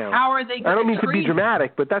line right now. How are they going to I don't mean to be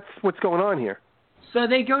dramatic, but that's what's going on here. So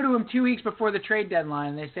they go to him 2 weeks before the trade deadline,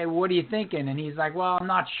 and they say, well, what are you thinking? And he's like, well, I'm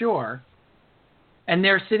not sure. And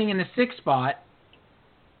they're sitting in the 6th spot.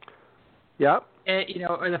 Yep.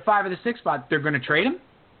 Or the 5 or the 6th spot. They're going to trade him?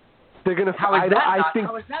 They're going to. How is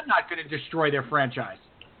that not going to destroy their franchise?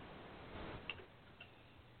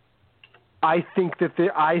 I think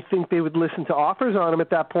they would listen to offers on him at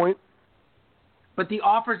that point. But the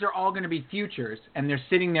offers are all going to be futures, and they're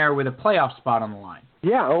sitting there with a playoff spot on the line.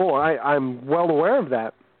 Yeah, I'm well aware of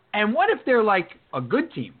that. And what if they're like a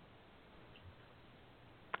good team?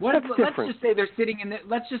 Let's just say they're sitting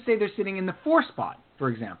in the 4th spot, for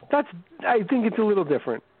example. I think it's a little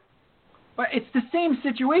different. But it's the same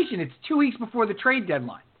situation. It's 2 weeks before the trade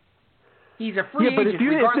deadline. He's a free agent,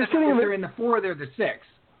 regardless of if they're in the 4 or they're the 6.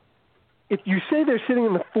 If you say they're sitting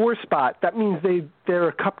in the 4th spot, that means they're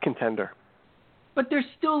a cup contender. But they're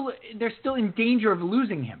still in danger of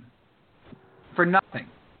losing him for nothing.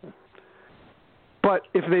 But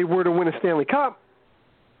if they were to win a Stanley Cup,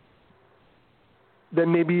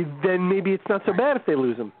 then maybe it's not so bad if they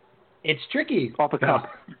lose him. It's tricky. Off a cup.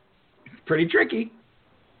 It's pretty tricky.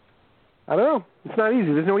 I don't know. It's not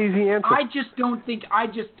easy. There's no easy answer. I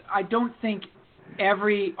don't think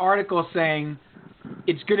every article saying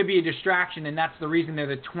it's going to be a distraction and that's the reason they're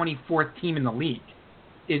the 24th team in the league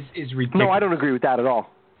is ridiculous. No, I don't agree with that at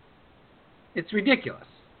all. It's ridiculous.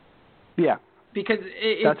 Yeah. Because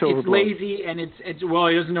it's lazy and it's he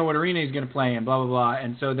doesn't know what arena he's going to play in, blah, blah, blah,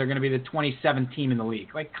 and so they're going to be the 27th team in the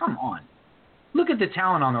league. Like, come on. Look at the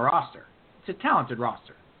talent on the roster. It's a talented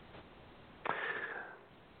roster.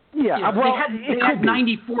 Yeah, they had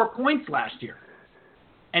 94 points last year,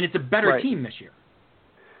 and it's a better team this year.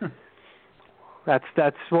 That's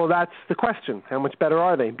the question. How much better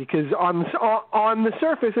are they? Because on the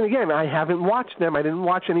surface, and again, I haven't watched them. I didn't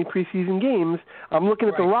watch any preseason games. I'm looking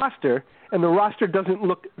at the roster, and the roster doesn't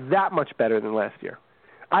look that much better than last year.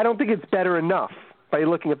 I don't think it's better enough by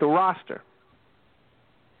looking at the roster.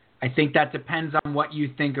 I think that depends on what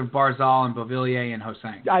you think of Barzal and Beauvillier and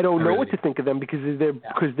Hosang. I don't know what to think of them because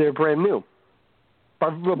they're brand new.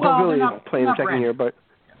 Beauvillier is playing second year, but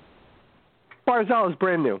Barzal is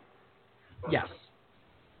brand new. Yes.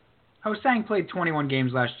 Hosang played 21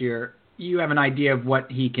 games last year. You have an idea of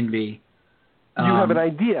what he can be. You have an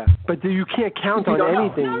idea, but you can't count on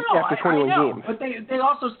anything after 21 games. But they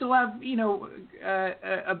also still have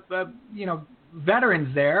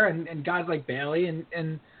veterans there and guys like Bailey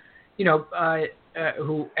and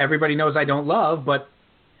who everybody knows I don't love. But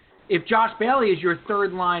if Josh Bailey is your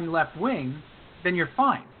third line left wing, then you're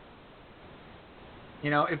fine.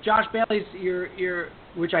 If Josh Bailey's your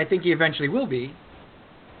which I think he eventually will be,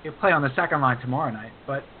 he'll play on the second line tomorrow night.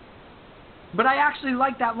 But I actually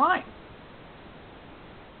like that line.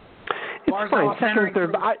 It's fine. Second and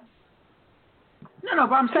third. But I'm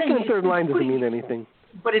saying second and third line doesn't mean anything.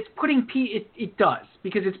 But it's putting it does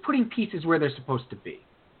because it's putting pieces where they're supposed to be,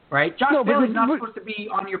 right? Josh Bailey's not supposed to be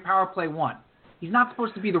on your power play 1. He's not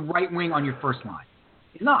supposed to be the right wing on your first line.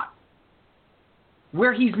 He's not.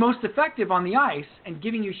 Where he's most effective on the ice and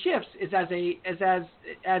giving you shifts is as a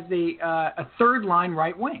third line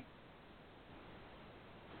right wing.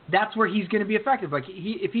 that's where he's going to be effective. Like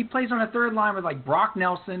if he plays on a third line with like Brock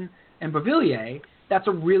Nelson and Beauvillier, that's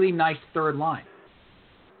a really nice third line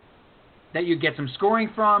that you get some scoring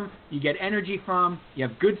from, you get energy from, you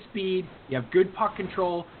have good speed, you have good puck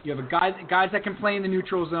control, you have guys that can play in the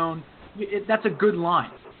neutral zone. That's a good line.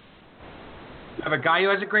 You have a guy who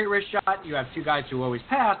has a great wrist shot. You have two guys who always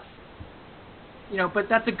pass. But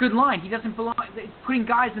that's a good line. He doesn't belong. It's putting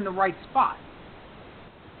guys in the right spot.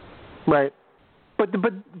 Right. But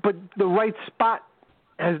the right spot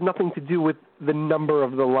has nothing to do with the number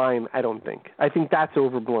of the line, I don't think. I think that's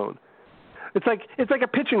overblown. It's like a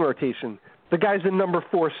pitching rotation. The guy's the number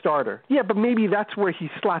 4 starter. Yeah, but maybe that's where he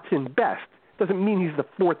slots in best. Doesn't mean he's the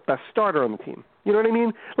 4th best starter on the team. You know what I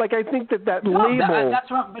mean? Like, I think that label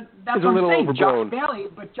that's what is a little overblown.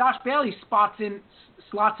 Josh Bailey slots in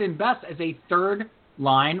best as a third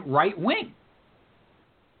line right wing.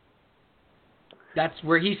 That's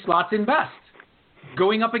where he slots in best,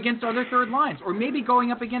 going up against other third lines, or maybe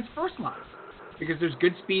going up against first lines, because there's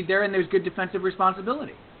good speed there and there's good defensive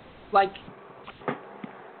responsibility. Like,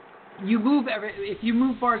 if you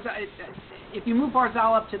move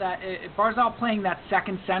Barzal up to that, Barzal playing that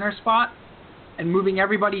second center spot and moving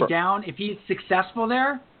everybody down, if he's successful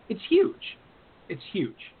there, it's huge. It's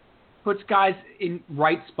huge. Puts guys in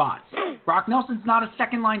right spots. Brock Nelson's not a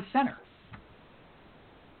second line center.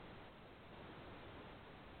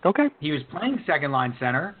 Okay. He was playing second line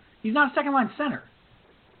center. He's not a second line center.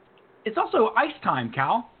 It's also ice time,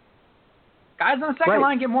 Cal. Guys on the second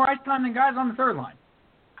line get more ice time than guys on the third line.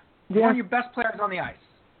 Yeah. One of your best players on the ice.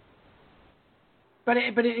 But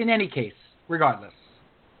in any case, regardless,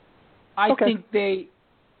 I agree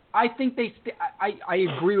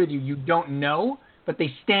with you. You don't know, but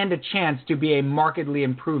they stand a chance to be a markedly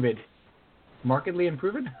improved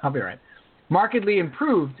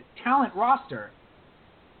talent roster,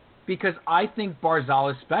 because I think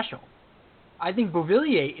Barzal is special. I think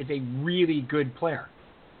Beauvillier is a really good player.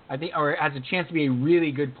 Or has a chance to be a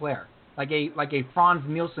really good player, like a Franz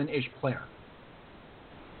Nielsen-ish player.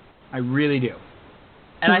 I really do.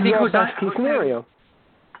 And I think Hosang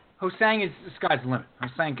is the sky's the limit.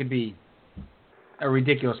 Hosang could be a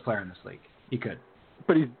ridiculous player in this league. He could.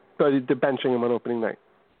 But they're benching him on opening night.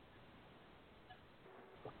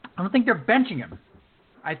 I don't think they're benching him.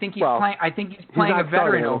 I think he's playing. I think he's playing a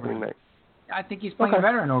veteran over him. Night. I think he's playing a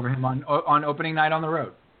veteran over him on opening night on the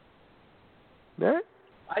road. Yeah.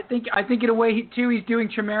 I think in a way too he's doing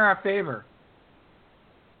Chimera a favor,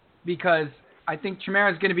 because I think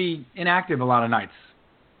Chimera is going to be inactive a lot of nights.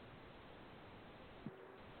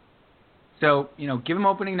 So give him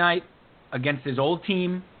opening night against his old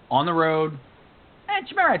team on the road. And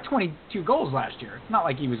Chimera had 22 goals last year. It's not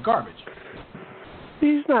like he was garbage.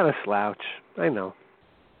 He's not a slouch. I know.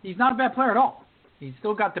 He's not a bad player at all. He's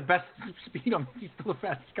still got the best speed on. He's still the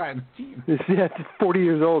fastest guy on the team. Yeah, 40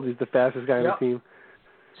 years old. He's the fastest guy on the team.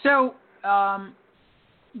 So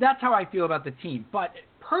that's how I feel about the team. But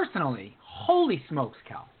personally, holy smokes,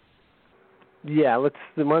 Cal. Yeah, why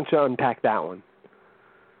don't you unpack that one?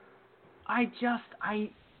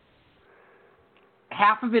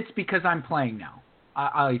 Half of it's because I'm playing now.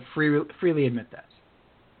 I freely admit that.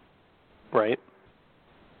 Right.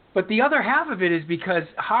 But the other half of it is because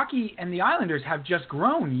hockey and the Islanders have just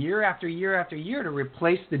grown year after year after year to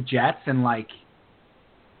replace the Jets, and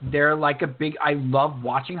they're like a big. I love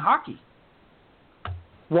watching hockey.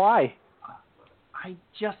 Why?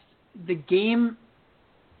 The game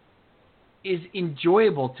is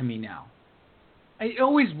enjoyable to me now. It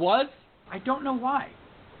always was. I don't know why.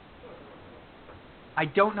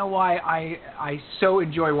 I so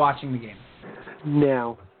enjoy watching the game.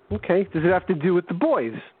 Now, okay, does it have to do with the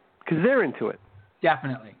boys? Because they're into it.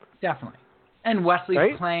 Definitely. And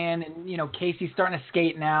Wesley's playing, and Casey's starting to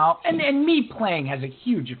skate now, and me playing has a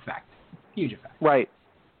huge effect. Right.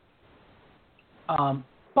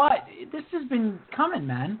 But this has been coming,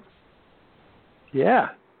 man.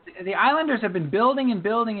 Yeah. The Islanders have been building and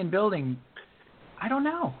building and building. I don't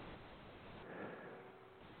know.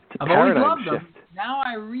 I've always loved them. Now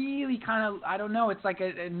I really I don't know. It's like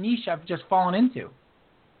a niche I've just fallen into.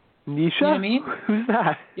 Nisha? You know what I mean? Who's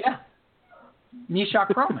that? Yeah. Nisha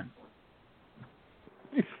Kroman.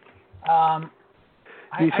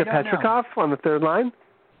 Nisha Petrikov on the third line?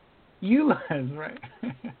 Right.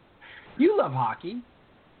 You love hockey.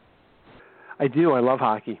 I do. I love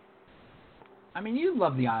hockey. I mean, you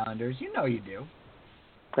love the Islanders. You know you do.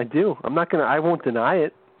 I do. I won't deny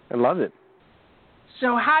it. I love it.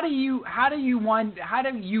 So how do you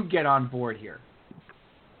get on board here?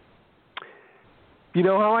 You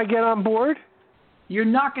know how I get on board? You're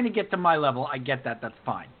not going to get to my level. I get that. That's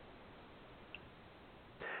fine.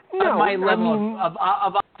 No, my level of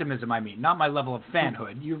optimism, I mean, not my level of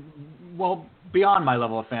fanhood. Beyond my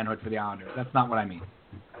level of fanhood for the Islanders. That's not what I mean.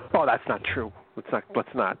 Oh, that's not true. Let's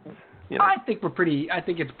not. You know. I think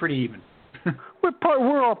it's pretty even.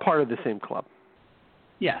 We're all part of the same club.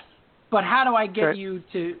 Yes, but how do I get you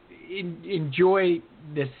to enjoy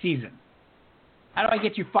this season? How do I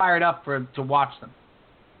get you fired up to watch them?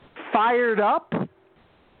 Fired up?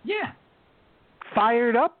 Yeah.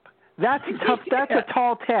 Fired up? That's tough. That's a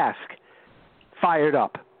tall task. Fired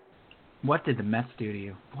up. What did the Mets do to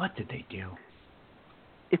you? What did they do?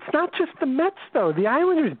 It's not just the Mets, though. The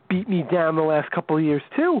Islanders beat me down the last couple of years,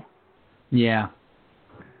 too. Yeah.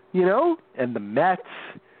 You know? And the Mets.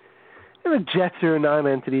 And the Jets are a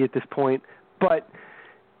non-entity at this point. But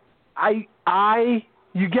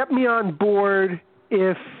you get me on board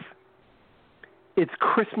if it's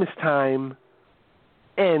Christmas time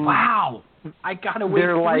and wow. I gotta wait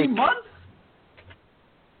 3 months?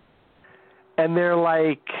 And they're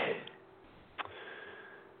like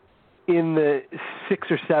in the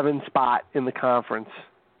 6 or 7 spot in the conference,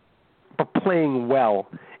 but playing well.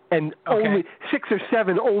 And only 6 or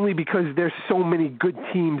 7 only because there's so many good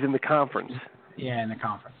teams in the conference. Yeah, in the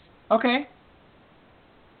conference. Okay.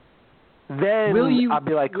 Then I'll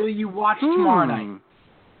be like, will you watch tomorrow night?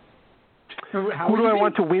 Who do I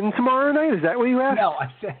want to win tomorrow night? Is that what you asked? No,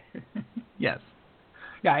 I said yes.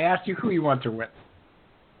 Yeah, I asked you who you want to win.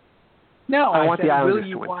 No, I want said, the Islanders will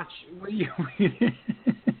you to win. Watch? Will you?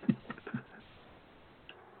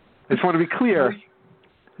 I just want to be clear.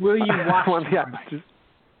 Will you watch tomorrow night?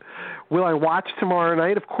 Will I watch tomorrow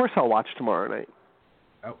night? Of course I'll watch tomorrow night.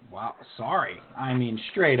 Oh, wow. Sorry. I mean,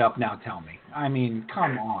 straight up now tell me. I mean,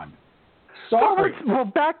 come on. Sorry. Why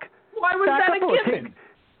was that a given?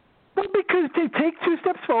 Well, because they take 2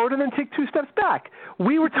 steps forward and then take 2 steps back.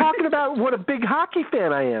 We were talking about what a big hockey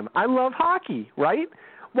fan I am. I love hockey, right?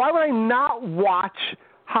 Why would I not watch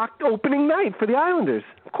opening night for the Islanders?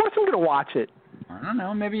 Of course I'm going to watch it. I don't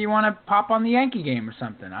know. Maybe you want to pop on the Yankee game or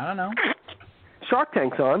something. I don't know. Shark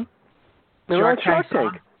Tank's on. Shark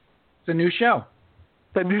Tank. It's a new show.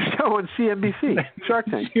 The new show on CNBC. Shark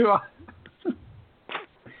Tank.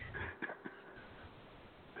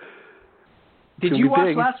 Did you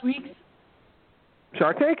watch last week?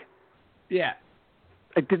 Shark Tank? Yeah.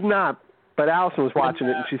 I did not, but Allison was watching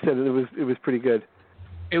it and she said it was pretty good.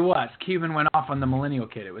 It was. Cuban went off on the millennial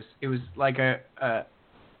kid. It was like a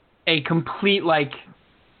complete like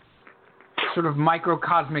sort of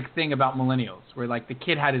microcosmic thing about millennials, where like the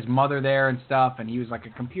kid had his mother there and stuff, and he was like a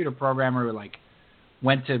computer programmer who like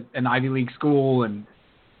went to an Ivy League school, and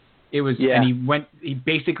it was and he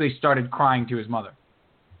basically started crying to his mother.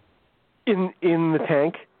 In the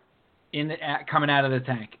tank? Coming out of the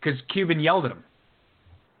tank, because Cuban yelled at him.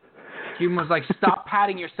 Cuban was like, "Stop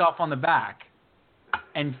patting yourself on the back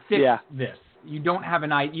and fix this. You don't have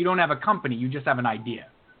a company. You just have an idea."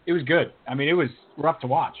 It was good. I mean, it was rough to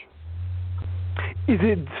watch. Is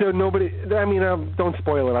it so nobody? I mean, don't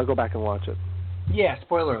spoil it. I'll go back and watch it. Yeah,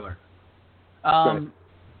 spoiler alert.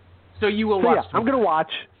 So you will watch. Yeah, I'm gonna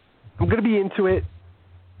watch. I'm gonna be into it.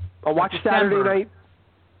 I'll watch Saturday night.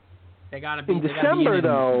 They gotta be in December,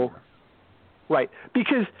 though. Right,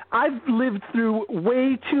 because I've lived through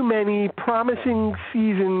way too many promising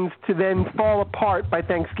seasons to then fall apart by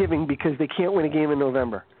Thanksgiving because they can't win a game in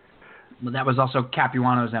November. Well, that was also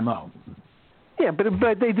Capuano's MO. Yeah, but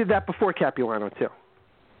they did that before Capuano, too.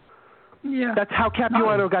 Yeah. That's how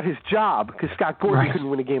Capuano got his job, because Scott Gordon couldn't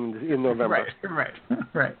win a game in November.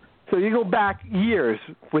 Right. So you go back years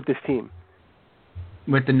with this team.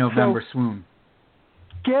 With the November swoon.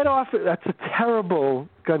 Get off it. That's a terrible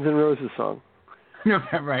Guns N' Roses song.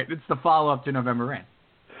 Right. It's the follow-up to November Rain.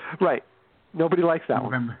 Right. Nobody likes that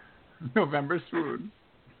one. November swoon.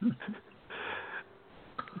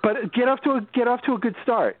 But get off to a good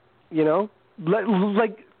start, you know?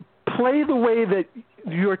 Play the way that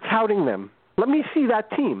you're touting them. Let me see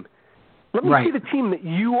that team. Let me see the team that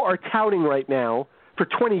you are touting right now for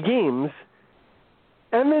 20 games,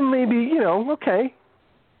 and then maybe, okay.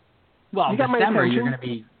 Well, December you're going to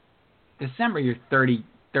be – December you're 30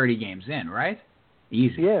 games in, right?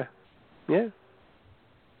 Easy. Yeah.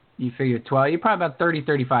 You figure 12 – you're probably about 30,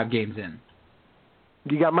 35 games in.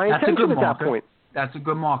 You got my attention at that point. That's a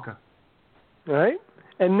good marker. All right.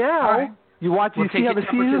 And now you see how the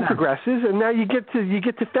season progresses, and now you get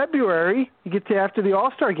to February, you get to after the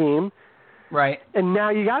All-Star game. Right. And now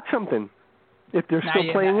you got something if they're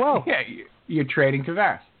still playing well. Yeah, you're trading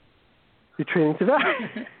Tavares. You're trading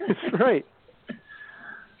Tavares. That's right.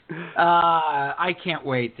 I can't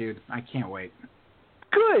wait, dude. I can't wait.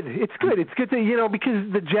 good. It's good. It's good to,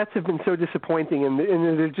 because the Jets have been so disappointing, and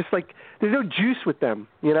they're just like, there's no juice with them,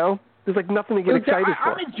 There's like nothing to get excited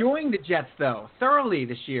for. I'm enjoying the Jets though thoroughly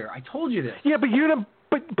this year. I told you this. Yeah, but you don't.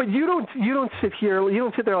 But you don't sit here. You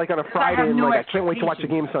don't sit there like on a Friday and I can't wait to watch the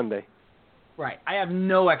game Sunday. Right. I have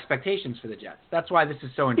no expectations for the Jets. That's why this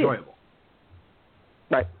is so enjoyable.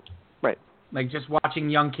 Yeah. Right. Like just watching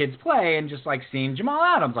young kids play and just like seeing Jamal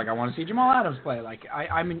Adams. Like I want to see Jamal Adams play. Like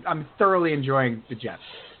I'm thoroughly enjoying the Jets.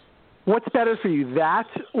 What's better for you, that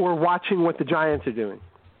or watching what the Giants are doing?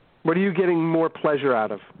 What are you getting more pleasure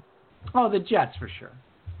out of? Oh, the Jets for sure.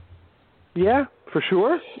 Yeah, for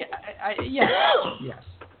sure. Yeah, yes.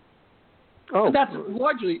 Oh, but that's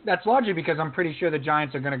largely because I'm pretty sure the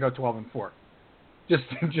Giants are going to go 12-4, just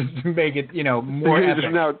to make it more epic.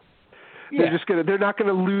 They're not going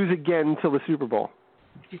to lose again until the Super Bowl.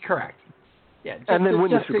 Correct. Yeah, and then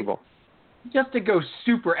win the Super Bowl. Just to go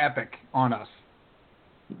super epic on us.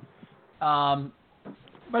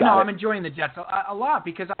 But I'm enjoying the Jets a lot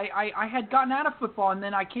because I had gotten out of football and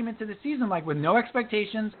then I came into the season like with no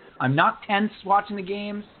expectations. I'm not tense watching the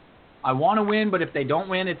games. I want to win, but if they don't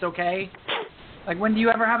win, it's okay. Like when do you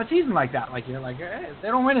ever have a season like that? Like you're like, hey, if they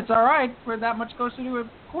don't win, it's all right. We're that much closer to a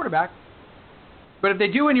quarterback. But if they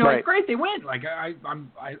do win, you're like, great, they win. Like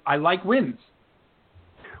I like wins.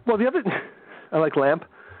 Well, I like Lamp.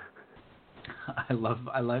 I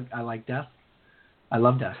like death. I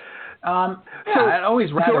love death. I'd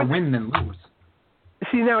always rather win than lose.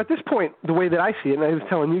 See, now at this point, the way that I see it, and I was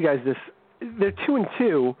telling you guys this, they're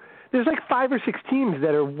 2-2. There's like 5 or 6 teams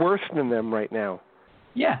that are worse than them right now.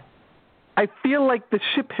 Yeah. I feel like the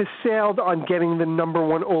ship has sailed on getting the number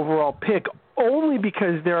 1 overall pick only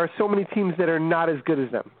because there are so many teams that are not as good as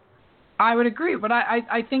them. I would agree, but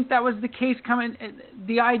I think that was the case coming.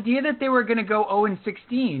 The idea that they were going to go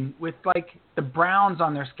 0-16 with like the Browns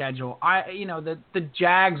on their schedule, the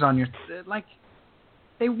Jags on your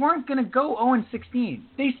they weren't going to go 0-16.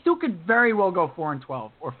 They still could very well go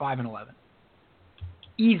 4-12 or 5-11,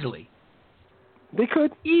 easily. They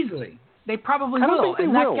could easily. They probably will,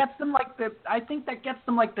 and that gets them I think that gets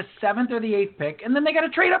them like the 7th or the 8th pick, and then they got to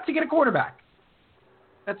trade up to get a quarterback.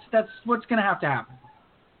 That's what's going to have to happen.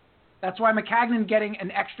 That's why McCagnon getting an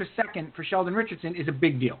extra second for Sheldon Richardson is a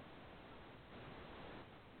big deal.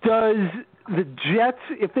 Does the Jets,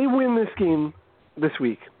 if they win this game this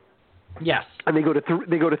week, yes, and they go to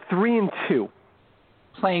 3-2,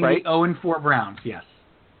 playing right? the 0-4 Browns, yes.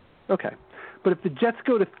 Okay, but if the Jets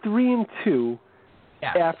go to 3-2,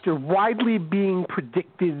 yes, after widely being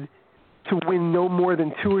predicted to win no more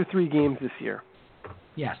than 2 or 3 games this year,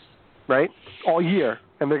 yes, right, all year,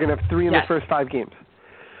 and they're going to have 3 in the first 5 games.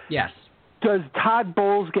 Yes. Does Todd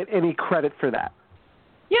Bowles get any credit for that?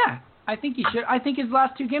 Yeah, I think he should. I think his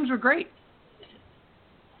last 2 games were great.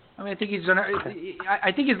 I mean, I think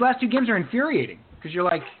his last 2 games are infuriating because you're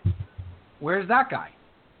like, where's that guy?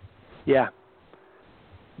 Yeah.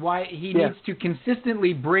 Why he needs to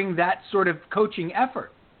consistently bring that sort of coaching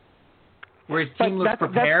effort, where his team looks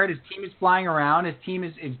prepared, his team is flying around, his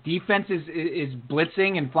defense is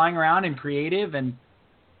blitzing and flying around and creative, and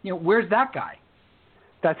where's that guy?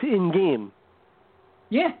 That's in game.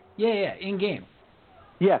 Yeah, in game.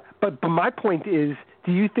 Yeah, but my point is,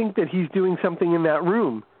 do you think that he's doing something in that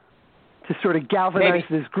room to sort of galvanize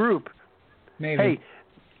this group? Maybe. Hey,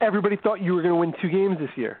 everybody thought you were going to win 2 games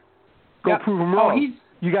this year. Go prove them wrong.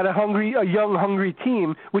 You got a young, hungry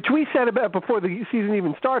team, which we said about before the season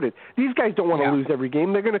even started. These guys don't want to lose every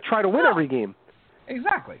game. They're going to try to win every game.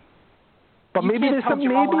 Exactly. But maybe there's some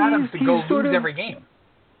Adams to go sort lose of every game.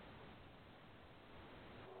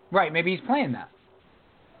 Right, maybe he's playing that.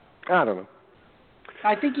 I don't know.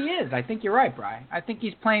 I think he is. I think you're right, Brian. I think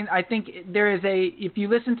he's playing. I think there is if you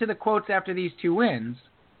listen to the quotes after these 2 wins,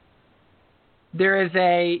 there is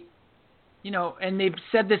and they've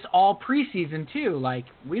said this all preseason too, like,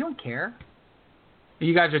 we don't care.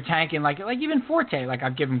 You guys are tanking, like even Forte, like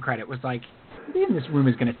I've given him credit, was like, who in this room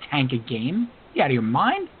is going to tank a game? You out of your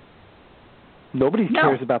mind? Nobody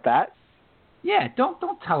cares about that. Yeah, don't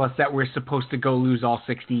tell us that we're supposed to go lose all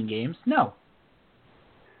 16 games. No.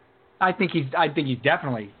 I think he's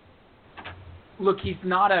definitely. Look, he's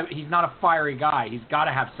not a fiery guy. He's got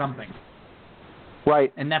to have something.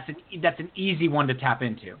 Right. And that's an easy one to tap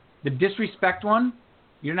into. The disrespect one,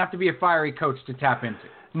 you don't have to be a fiery coach to tap into.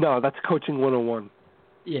 No, that's coaching 101.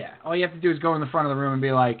 Yeah, all you have to do is go in the front of the room and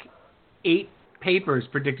be like, 8 papers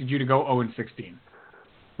predicted you to go 0-16.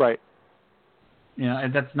 Right.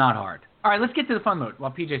 And that's not hard. All right, let's get to the fun load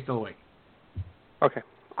while PJ's still awake. Okay,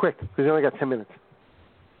 quick, because we only got 10 minutes.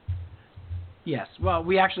 Yes, well,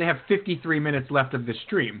 we actually have 53 minutes left of the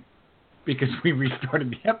stream because we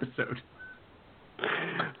restarted the episode.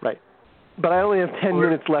 Right. But I only have 10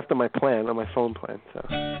 minutes left on my plan, on my phone plan. So.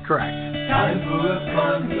 Correct.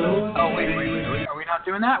 Oh, wait. Are we not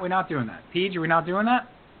doing that? We're not doing that. Paige, are we not doing that?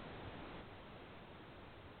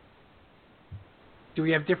 Do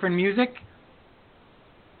we have different music?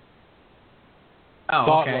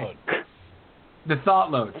 Oh, okay. The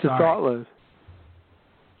THOUGHTload. The THOUGHTload.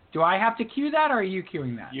 Do I have to cue that, or are you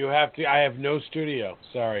cueing that? You have to. I have no studio.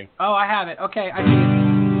 Sorry. Oh, I have it. Okay, I see it.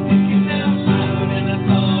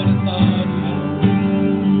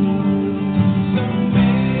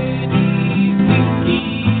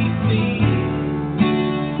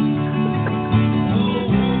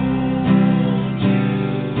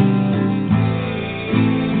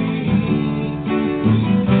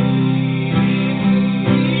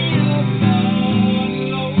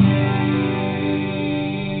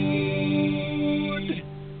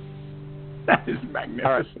 That is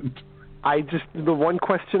magnificent. Right. The one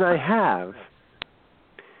question I have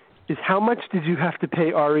is how much did you have to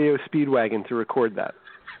pay REO Speedwagon to record that?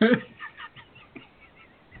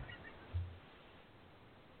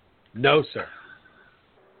 No, sir.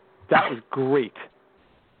 That was great.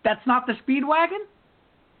 That's not the Speedwagon?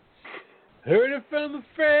 Heard it from a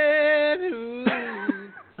friend.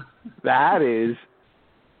 That is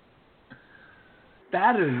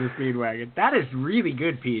the Speedwagon. That is really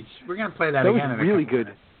good, Peach. We're going to play that That again. was really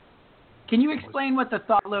good. Can you explain what the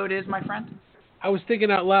THOUGHTload is, my friend? I was thinking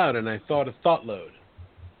out loud, and I thought of THOUGHTload.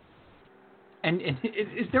 And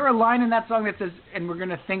is there a line in that song that says, and we're going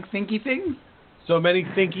to think thinky things? So many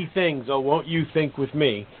thinky things. Oh, won't you think with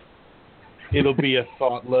me? It'll be a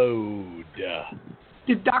THOUGHTload.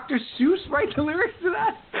 Did Dr. Seuss write the lyrics to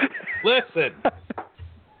that? Listen.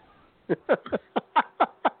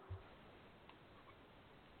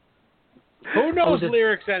 Who knows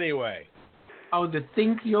lyrics anyway? Oh, the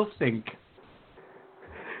things you'll think.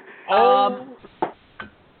 Are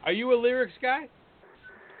you a lyrics guy?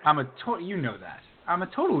 You know that. I'm a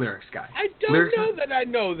total lyrics guy. I don't know that I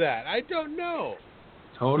know that. I don't know.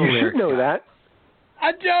 Total you lyrics should know guy. that.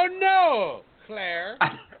 I don't know, Claire.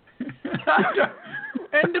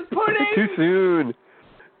 And the pudding. Too soon.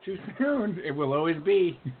 Too soon. It will always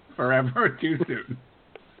be forever too soon.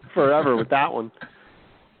 Forever with that one.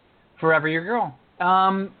 Forever your girl.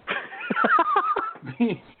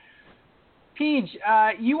 Peach,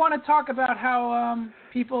 you want to talk about how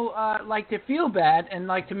people like to feel bad and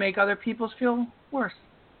like to make other people feel worse?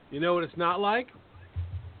 You know what it's not like?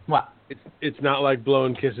 What? It's not like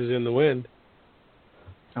blowing kisses in the wind.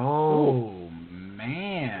 Oh,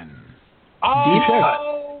 man.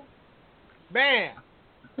 Oh, man.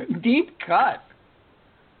 Deep cut.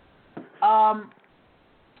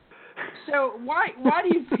 So why do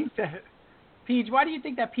you think that, Peach? Why do you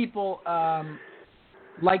think that people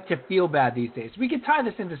like to feel bad these days? We could tie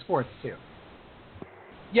this into sports too.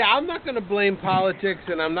 Yeah, I'm not going to blame politics,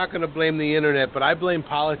 and I'm not going to blame the internet, but I blame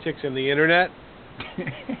politics and the internet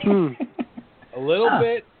a little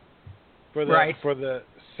bit for the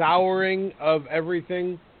souring of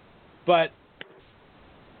everything. But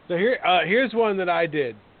so here's one that I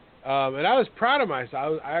did, and I was proud of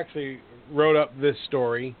myself. I actually wrote up this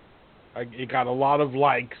story. It got a lot of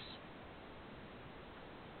likes.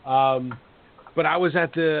 But I was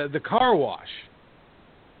at the car wash.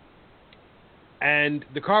 And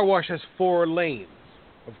the car wash has 4 lanes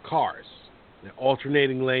of cars.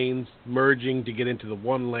 Alternating lanes, merging to get into the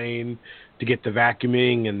one lane, to get the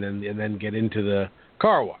vacuuming, and then get into the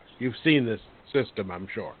car wash. You've seen this system, I'm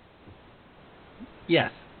sure.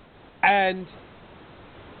 Yes. And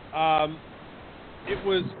it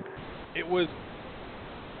was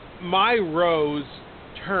my row's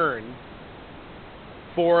turn.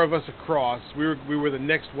 4 of us across. We were the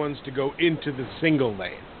next ones to go into the single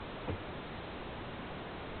lane.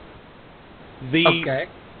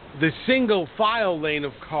 The single file lane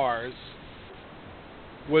of cars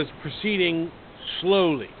was proceeding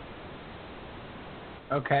slowly.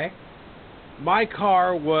 Okay. My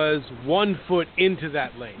car was 1 foot into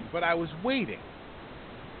that lane, but I was waiting.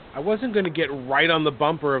 I wasn't going to get right on the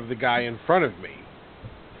bumper of the guy in front of me.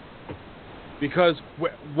 Because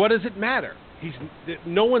what does it matter?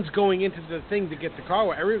 No one's going into the thing to get the car.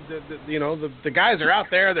 The guys are out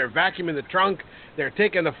there. They're vacuuming the trunk. They're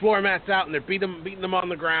taking the floor mats out and they're beating them on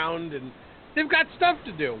the ground. And they've got stuff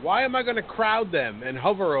to do. Why am I going to crowd them and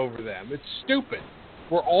hover over them? It's stupid.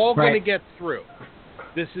 We're all going to get through.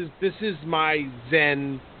 This is my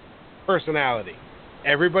Zen personality.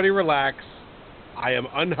 Everybody relax. I am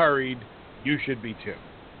unhurried. You should be too.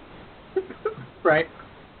 Right.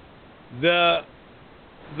 The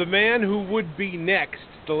man who would be next,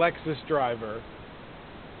 the Lexus driver,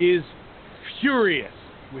 is furious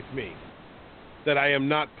with me. that I am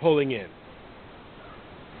not pulling in.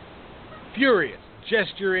 Furious,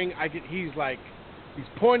 gesturing. He's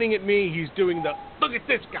pointing at me. He's doing the, look at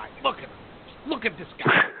this guy. Look at him. Look at this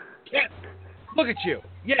guy. Can't, look at you.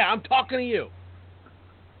 Yeah, I'm talking to you.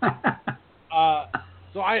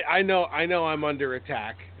 So I know I'm under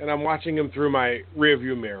attack, and I'm watching him through my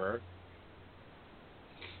rearview mirror.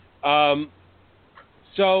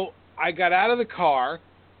 So I got out of the car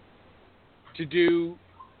to do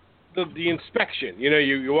the inspection. You know,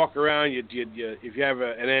 you walk around. You if you have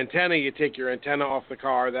an antenna, you take your antenna off the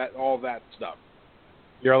car. All that stuff.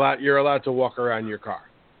 You're allowed to walk around your car.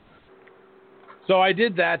 So I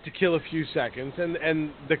did that to kill a few seconds,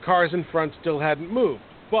 and the cars in front still hadn't moved.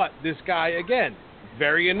 But this guy, again,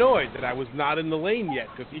 very annoyed that I was not in the lane yet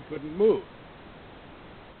because he couldn't move.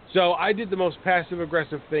 So I did the most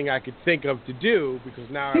passive-aggressive thing I could think of to do because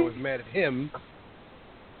now I was mad at him,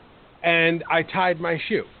 and I tied my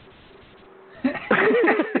shoe.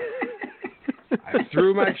 I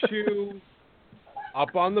threw my shoe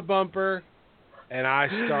up on the bumper, and I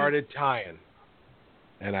started tying.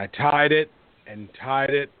 And I tied it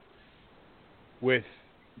with,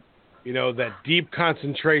 you know, that deep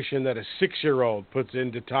concentration that a 6-year-old puts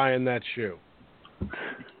into tying that shoe.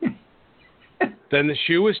 Then the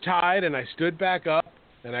shoe was tied, and I stood back up,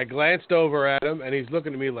 and I glanced over at him, and he's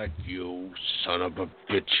looking at me like, you son of a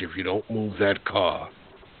bitch, if you don't move that car.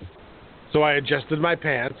 So I adjusted my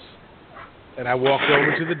pants, and I walked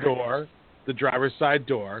over to the door, the driver's side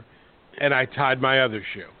door, and I tied my other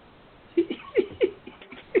shoe.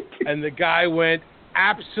 And the guy went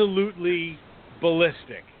absolutely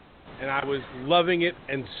ballistic, and I was loving it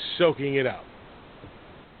and soaking it up.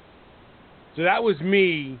 So that was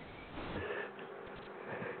me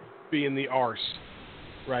being the arse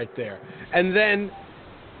right there. And then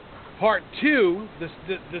part 2,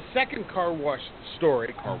 the second car wash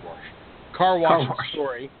story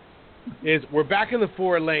is we're back in the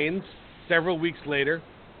 4 lanes several weeks later,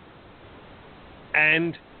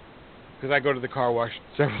 and because I go to the car wash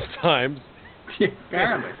several times.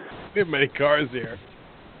 Apparently. We have many cars here.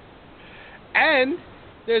 And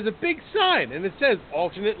there's a big sign, and it says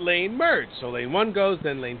alternate lane merge. So lane 1 goes,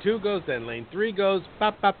 then lane 2 goes, then lane 3 goes,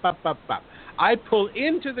 pop, pop, pop, pop, pop. I pull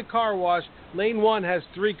into the car wash. Lane 1 has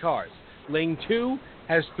 3 cars. Lane 2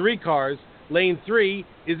 has 3 cars. Lane 3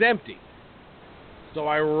 is empty. So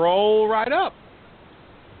I roll right up.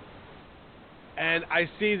 And I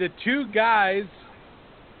see the 2 guys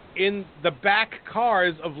in the back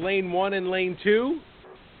cars of lane 1 and lane 2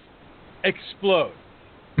 explode.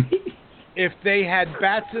 If they had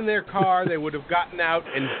bats in their car, they would have gotten out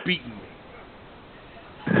and beaten me.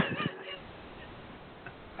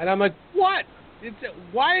 And I'm like, what?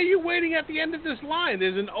 Why are you waiting at the end of this line?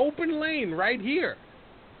 There's an open lane right here.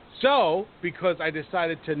 So, because I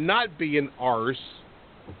decided to not be an arse,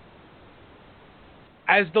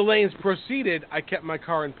 as the lanes proceeded, I kept my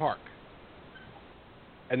car in park.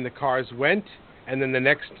 And the cars went, and then the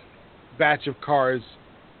next batch of cars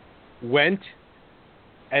went.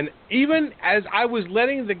 And even as I was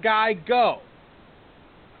letting the guy go,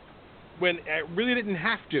 when I really didn't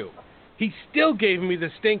have to, he still gave me the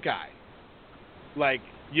stink eye. Like,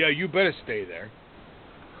 yeah, you better stay there.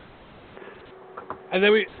 And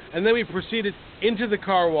then we proceeded into the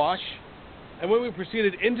car wash. And when we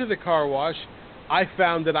proceeded into the car wash, I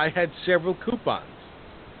found that I had several coupons.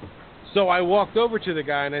 So I walked over to the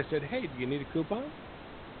guy and I said, hey, do you need a coupon?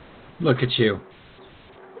 Look at you.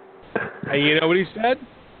 And you know what he said?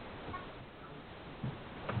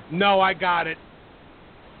 No, I got it.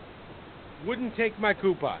 Wouldn't take my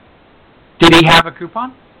coupon. Did he have a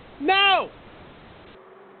coupon? No!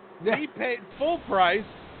 He paid full price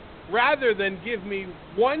rather than give me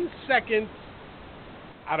 1 second,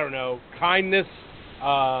 I don't know, kindness,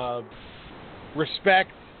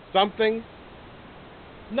 respect, something.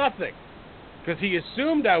 Nothing. Because he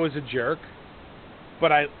assumed I was a jerk,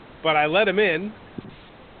 but I let him in,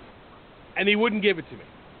 and he wouldn't give it to me.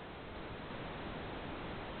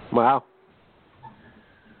 Wow.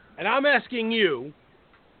 And I'm asking you,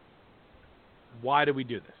 why do we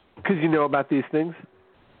do this? Because you know about these things.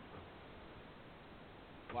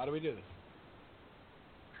 Why do we do this?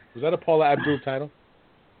 Was that a Paula Abdul title?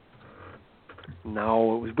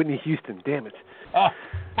 No, it was Whitney Houston. Damn it. Oh.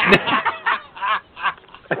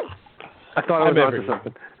 I thought I was onto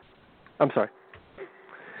something. I'm sorry.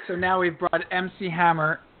 So now we've brought MC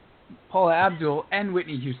Hammer, Paula Abdul, and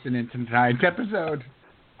Whitney Houston into tonight's episode.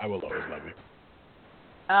 I will always love you.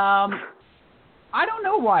 I don't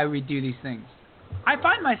know why we do these things. I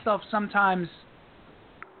find myself sometimes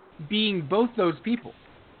being both those people.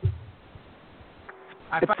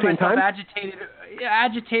 I find myself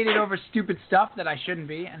agitated over stupid stuff that I shouldn't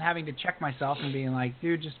be, and having to check myself and being like,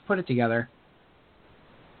 dude, just put it together.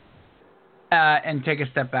 And take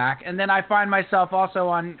a step back. And then I find myself also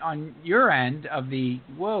on your end of the,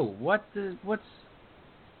 whoa, what's,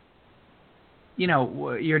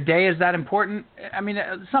 your day is that important? I mean,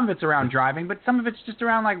 some of it's around driving, but some of it's just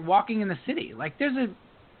around like walking in the city. Like there's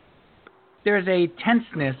a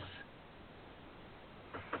tenseness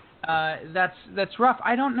that's rough.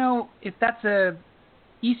 I don't know if that's a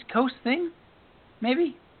East Coast thing,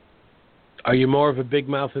 maybe. Are you more of a big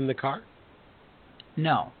mouth in the car?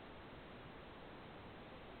 No.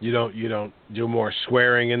 You don't do more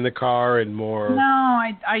swearing in the car and more. No,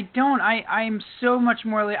 I don't. I'm so much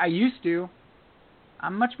more. I used to.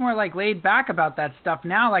 I'm much more like laid back about that stuff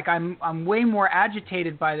now. Like I'm way more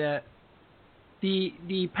agitated by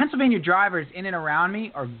the Pennsylvania drivers in and around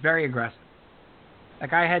me are very aggressive.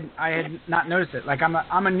 Like I had not noticed it. Like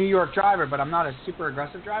I'm a New York driver, but I'm not a super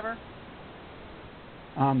aggressive driver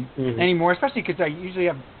anymore. Especially because I usually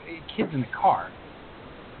have kids in the car.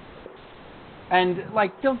 And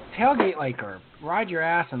like they'll tailgate like or ride your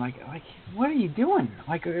ass and like what are you doing?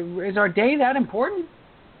 Like is our day that important?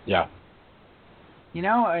 Yeah.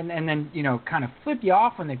 And then kind of flip you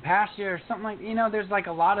off when they pass you or something like there's like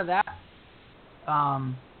a lot of that.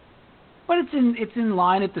 But it's in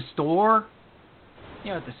line at the store,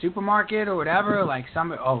 at the supermarket or whatever. Like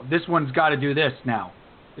this one's got to do this now.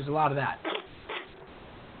 There's a lot of that.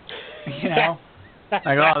 Like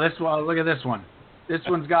this one, look at this one. This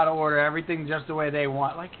one's got to order everything just the way they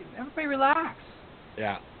want. Like, everybody relax.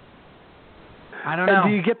 Yeah. I don't know. And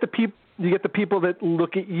do you get the people that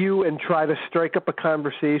look at you and try to strike up a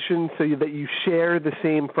conversation so that you share the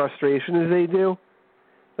same frustration as they do?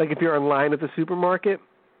 Like if you're in line at the supermarket?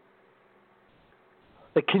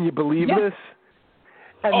 Like, can you believe this?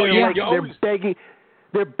 And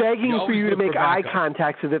they're begging for you to make eye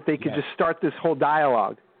contact so that they could just start this whole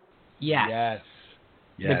dialogue. Yes.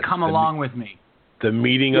 They come along with me. The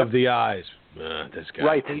meeting of the eyes. This guy.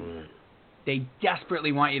 Right. They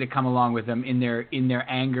desperately want you to come along with them in their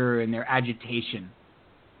anger and their agitation.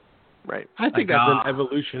 Right. I think that's an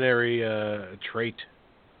evolutionary trait.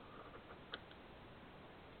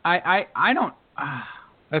 I don't.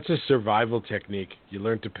 That's a survival technique. You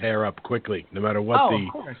learn to pair up quickly, no matter what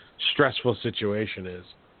the stressful situation is.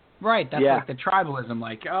 Right. That's like the tribalism.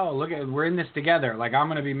 Like, we're in this together. Like, I'm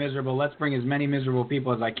going to be miserable. Let's bring as many miserable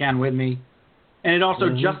people as I can with me. And it also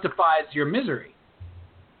justifies your misery.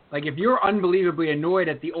 Like if you're unbelievably annoyed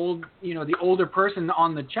at the older person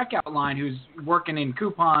on the checkout line who's working in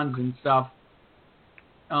coupons and stuff,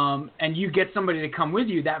 and you get somebody to come with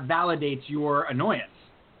you, that validates your annoyance.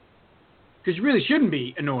 Because you really shouldn't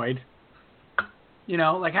be annoyed.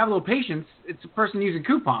 Like have a little patience. It's a person using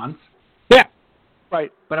coupons. Yeah.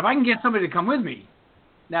 Right. But if I can get somebody to come with me,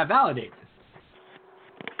 that validates it.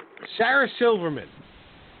 Sarah Silverman.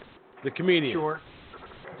 The comedian. Sure.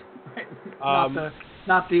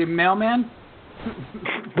 Not the mailman?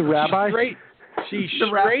 The rabbi? She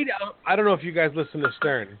straight up, I don't know if you guys listen to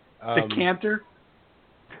Stern. The cantor?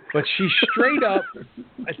 But she straight up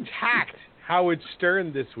attacked Howard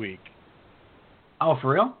Stern this week. Oh,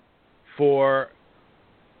 for real?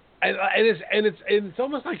 And it's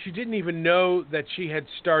almost like she didn't even know that she had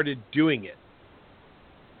started doing it.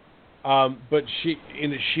 But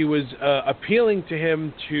she was appealing to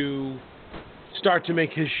him to start to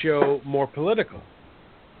make his show more political,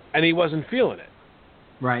 and he wasn't feeling it.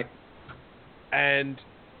 Right. And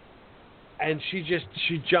she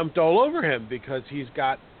jumped all over him because he's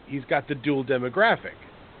got the dual demographic.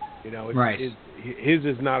 Right. His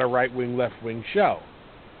is not a right wing, left wing show.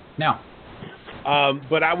 No.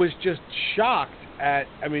 But I was just shocked at.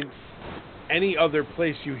 I mean, any other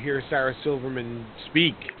place you hear Sarah Silverman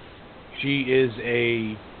speak, she is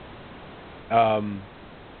a,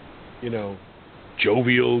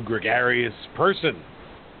 jovial, gregarious person.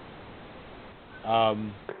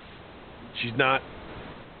 She's not,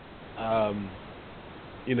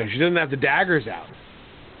 she doesn't have the daggers out.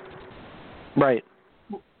 Right.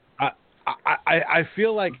 I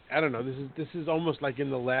feel like, I don't know, this is almost like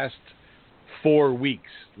in the last 4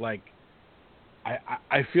 weeks. Like,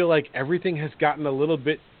 I feel like everything has gotten a little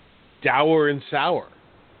bit dour and sour.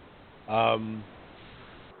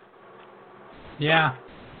 Yeah.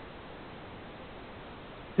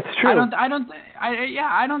 It's true. I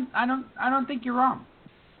don't think you're wrong.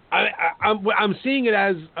 I'm seeing it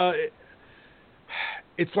as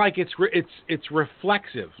it's like it's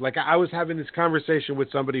reflexive. Like I was having this conversation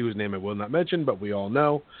with somebody whose name I will not mention, but we all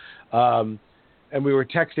know, and we were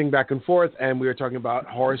texting back and forth, and we were talking about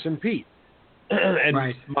Horace and Pete, and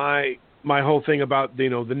right. my whole thing about the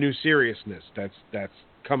new seriousness that's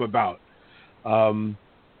come about,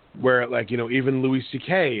 where like even Louis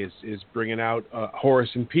C.K. is bringing out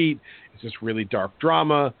Horace and Pete. It's this really dark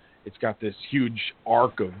drama. It's got this huge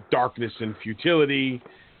arc of darkness and futility,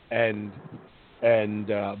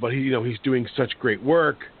 but he's doing such great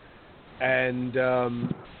work, and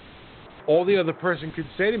all the other person could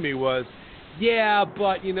say to me was, yeah,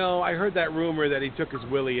 but I heard that rumor that he took his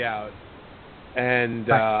willy out,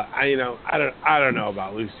 and I don't know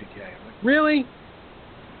about Louis C.K. I'm like, really?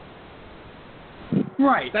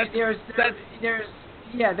 Right. There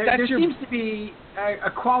seems to be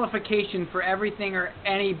a qualification for everything or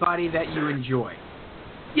anybody that you enjoy.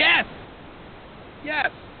 Yes.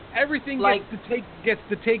 Everything gets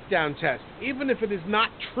the takedown test, even if it is not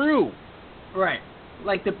true. Right.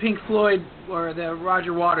 Like the Pink Floyd or the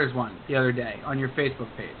Roger Waters one the other day on your Facebook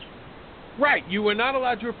page. Right. You were not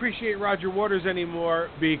allowed to appreciate Roger Waters anymore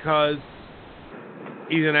because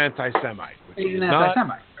he's an anti-Semite. He's an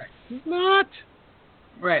anti-Semite. Right. He's not.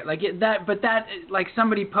 Right, like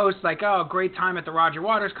somebody posts like, oh, great time at the Roger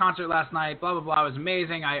Waters concert last night, blah, blah, blah, it was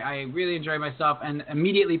amazing, I really enjoyed myself, and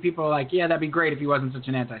immediately people are like, yeah, that'd be great if he wasn't such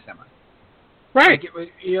an anti-Semite. Right.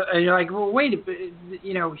 And you're like, well, wait,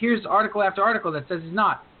 here's article after article that says he's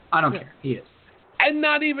not. I don't care, he is. And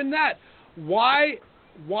not even that. Why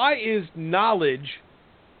is knowledge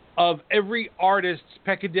of every artist's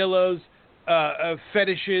peccadillos,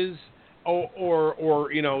 fetishes, or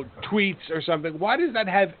tweets or something, why does that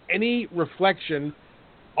have any reflection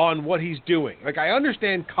on what he's doing? Like, I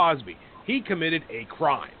understand Cosby. He committed a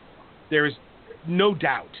crime. There's no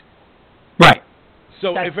doubt. Right.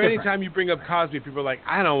 So That's if different. anytime you bring up Cosby, people are like,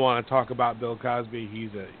 I don't want to talk about Bill Cosby.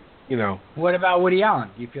 He's a, What about Woody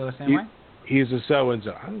Allen? Do you feel the same way? He's a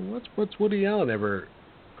so-and-so. What's Woody Allen ever...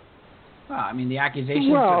 Well, I mean, the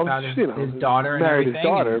accusations about his daughter and married everything. his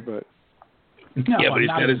daughter, but... No, yeah, but he's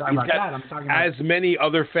I'm talking about as many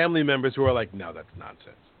other family members who are like, no, that's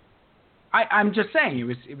nonsense. I'm just saying it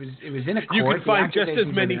was in a court. You can find just as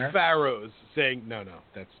many pharaohs saying, no,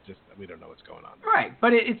 that's just, we don't know what's going on there. Right,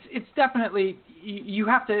 but it's definitely, you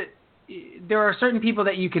have to, there are certain people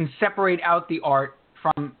that you can separate out the art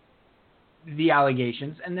from the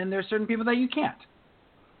allegations, and then there's certain people that you can't.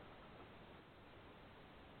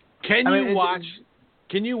 Can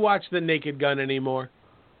you watch The Naked Gun anymore?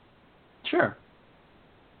 Sure.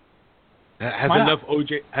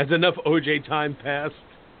 Has enough OJ time passed?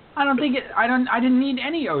 I don't think I didn't need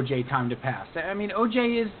any OJ time to pass. I mean,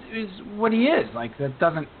 OJ is what he is. Like, that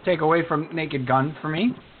doesn't take away from Naked Gun for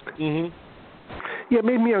me. Mm-hmm. Yeah, it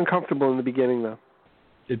made me uncomfortable in the beginning, though.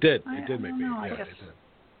 It did. It did make me. I guess.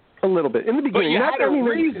 A little bit in the beginning.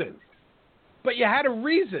 But you had a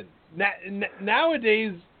reason.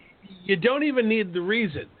 Nowadays, you don't even need the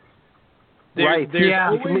reason. You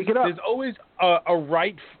can make it up. There's always a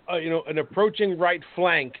right, an approaching right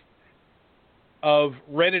flank of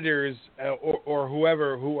Redditors or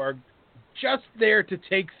whoever who are just there to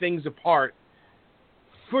take things apart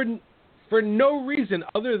for no reason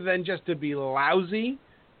other than just to be lousy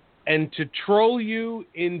and to troll you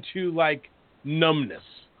into like numbness.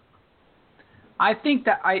 I think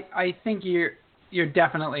you're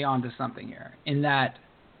definitely onto something here in that.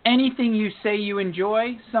 Anything you say you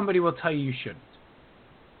enjoy, somebody will tell you shouldn't.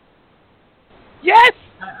 Yes.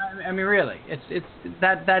 I mean, really, it's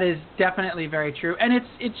that is definitely very true, and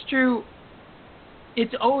it's true.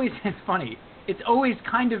 It's funny. It's always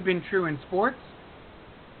kind of been true in sports.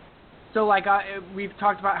 So like we've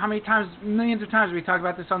talked about how many times, millions of times we talked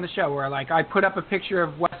about this on the show, where like I put up a picture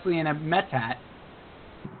of Wesley in a Mets hat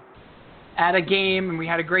at a game, and we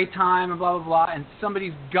had a great time, and blah blah blah, and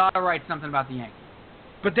somebody's got to write something about the Yankees.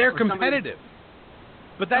 But they're competitive.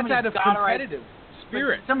 But that's out of competitive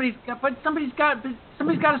spirit. Somebody's got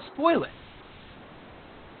to spoil it.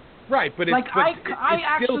 Right, but like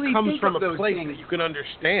it still comes from a place that you can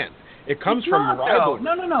understand. It comes from rivalry.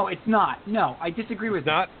 No, it's not. No, I disagree with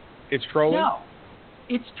that. It's trolling? No,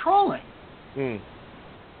 it's trolling. Hmm.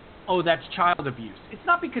 Oh, that's child abuse. It's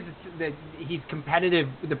not because that he's competitive.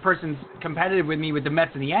 The person's competitive with me with the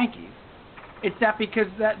Mets and the Yankees. It's that because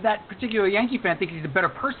that particular Yankee fan thinks he's a better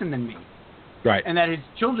person than me. Right. And that his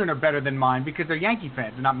children are better than mine because they're Yankee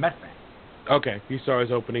fans and not Mets fans. Okay. He saw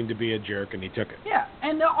his opening to be a jerk and he took it. Yeah.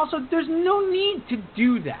 And also, there's no need to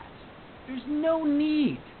do that. There's no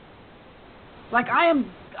need. Like, I am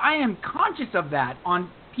conscious of that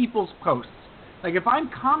on people's posts. Like, if I'm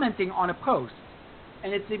commenting on a post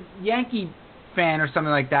and it's a Yankee fan or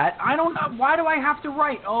something like that, I don't know. Why do I have to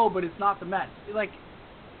write, oh, but it's not the Mets? Like,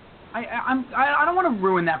 I don't want to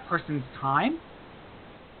ruin that person's time.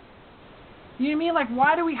 You know what I mean? Like,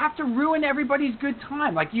 why do we have to ruin everybody's good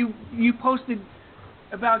time? Like, you posted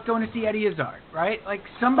about going to see Eddie Izzard, right? Like,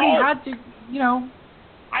 somebody had to, you know.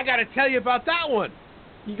 I got to tell you about that one.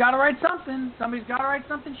 You got to write something. Somebody's got to write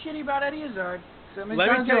something shitty about Eddie Izzard. Somebody's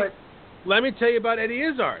got to do it. Let me tell you about Eddie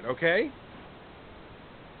Izzard, okay?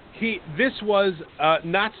 This was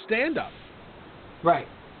not stand-up. Right.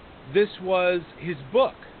 This was his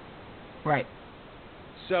book. Right.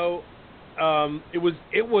 So it was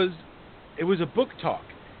a book talk.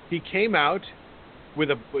 He came out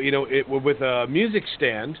with a music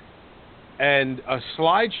stand and a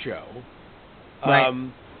slideshow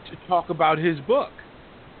to talk about his book.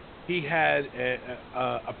 He had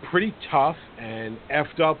a pretty tough and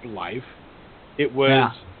effed up life. It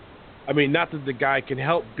was, I mean, not that the guy can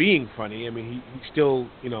help being funny. I mean, he still,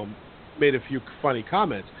 made a few funny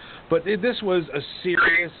comments. But this was a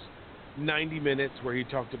serious 90 minutes where he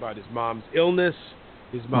talked about his mom's illness,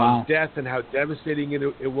 his mom's death, and how devastating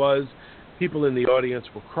it was. People in the audience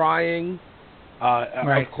were crying.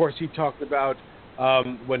 Of course, he talked about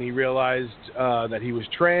when he realized that he was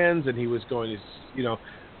trans and he was going to,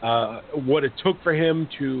 what it took for him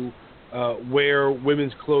to wear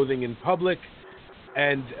women's clothing in public.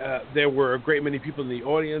 And there were a great many people in the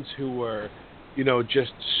audience who were,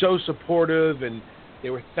 just so supportive, and they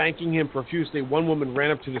were thanking him profusely. One woman ran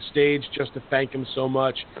up to the stage just to thank him so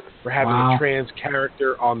much for having a trans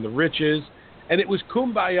character on The Riches. And it was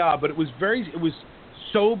kumbaya, but it was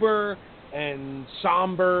sober and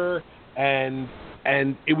somber, and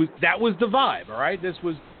that was the vibe, all right? This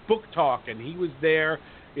was book talk, and he was there,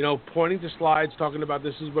 pointing to slides, talking about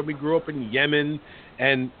this is when we grew up in Yemen,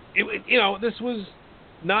 and this was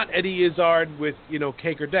not Eddie Izzard with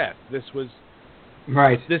cake or death. This was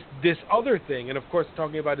this other thing, and of course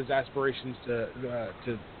talking about his aspirations to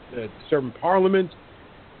serve in Parliament,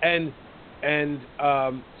 and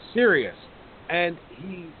serious. And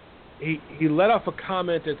he let off a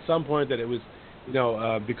comment at some point that it was,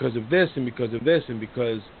 because of this and because of this and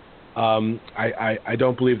because I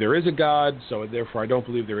don't believe there is a God, so therefore I don't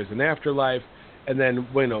believe there is an afterlife, and then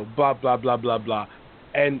blah blah blah blah blah,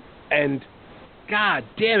 and God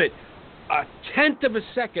damn it, a tenth of a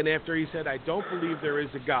second after he said I don't believe there is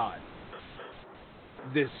a God,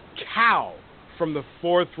 this cow from the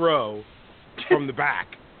fourth row from the back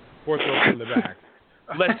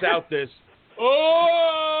lets out this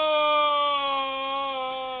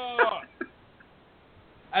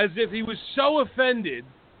as if he was so offended,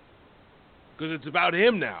 because it's about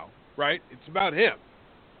him now, right? It's about him.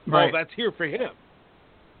 Right. Oh, that's here for him.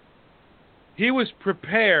 He was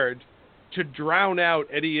prepared to drown out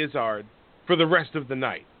Eddie Izzard for the rest of the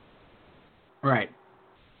night. Right.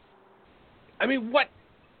 I mean, what?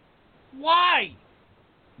 Why?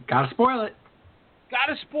 Gotta spoil it.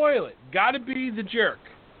 Gotta be the jerk.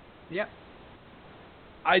 Yep.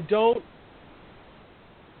 I do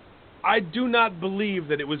not believe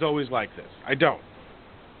that it was always like this. I don't.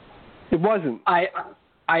 It wasn't. That's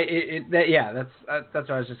what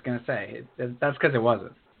I was just gonna say. That's because it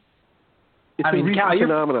wasn't. It's a recent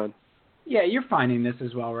phenomenon. Yeah, you're finding this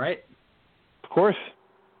as well, right? Of course.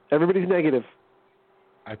 Everybody's negative.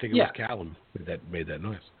 I think it was Callum that made that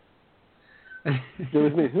noise. It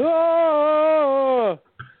was me. Oh!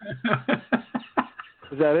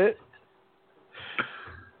 Is that it?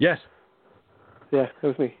 Yes. Yeah, that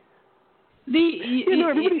was me.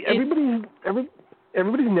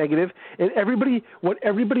 Everybody's negative, and what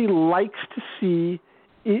everybody likes to see,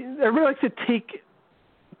 everybody likes to take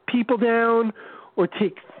people down or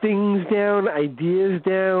take things down, ideas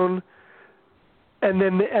down, and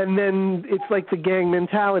then it's like the gang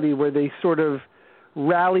mentality where they sort of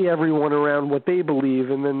rally everyone around what they believe,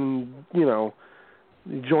 and then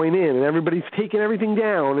join in, and everybody's taking everything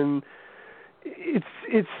down, and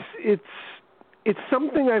it's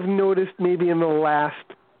something I've noticed maybe in the last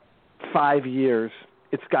 5 years.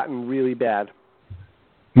 It's gotten really bad.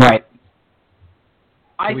 Right.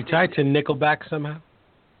 Can we tie it to Nickelback somehow?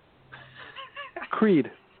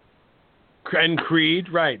 Creed. And Creed,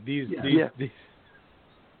 right. These.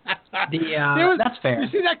 That's fair. You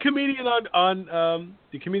see that comedian on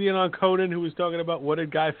the comedian on Conan who was talking about what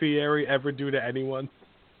did Guy Fieri ever do to anyone?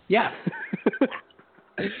 Yeah.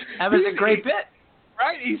 That was a great bit.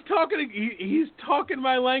 Right? He's talking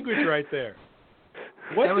my language right there.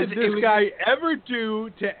 What did this guy ever do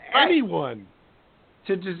to anyone?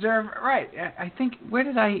 To deserve I think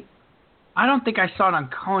I don't think I saw it on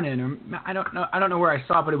Conan, or I don't know where I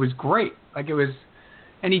saw it, but it was great. Like it was,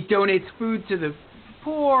 and he donates food to the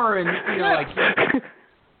poor, and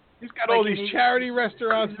he's got all these charity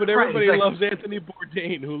restaurants, but everybody loves Anthony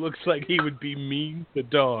Bourdain, who looks like he would be mean to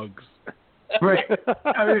dogs. Right.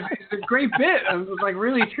 It's a great bit. It was like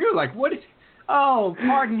really true. Like, what is? Oh,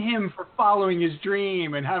 pardon him for following his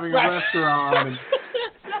dream and having a restaurant. And...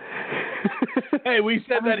 Hey, we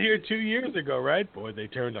said that here 2 years ago, right? Boy, they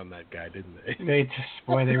turned on that guy, didn't they? They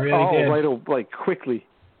really did. Right, like quickly.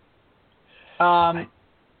 I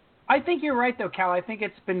think you're right, though, Cal. I think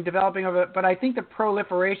it's been developing over, but I think the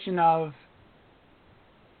proliferation of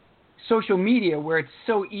social media, where it's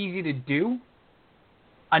so easy to do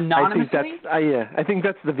anonymously. I think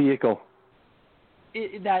that's the vehicle.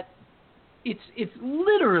 It's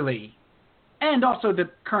literally, and also the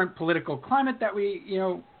current political climate that we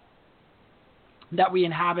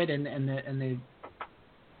inhabit, and the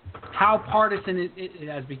how partisan it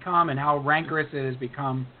has become and how rancorous it has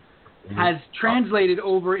become, has translated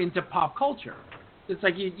over into pop culture. It's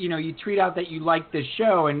like you tweet out that you like this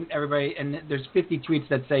show, and there's 50 tweets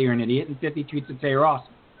that say you're an idiot and 50 tweets that say you're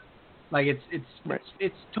awesome. Like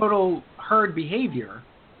it's total herd behavior.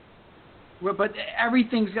 But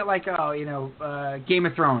everything's got like Game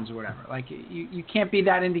of Thrones or whatever. Like you can't be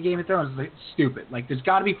that into Game of Thrones. It's stupid. Like there's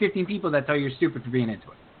got to be 15 people that tell you you're stupid for being into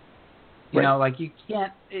it. You know, like you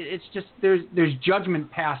can't. It's just there's judgment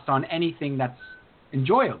passed on anything that's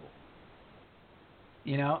enjoyable.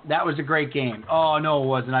 You know, that was a great game. Oh no, it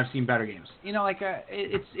wasn't. I've seen better games. You know, like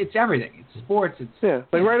it's everything. It's sports. It's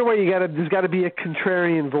right away there's got to be a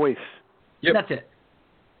contrarian voice. Yep. That's it.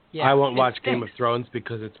 Yeah, I won't watch Game of Thrones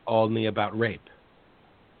because it's only about rape.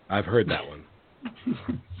 I've heard that one.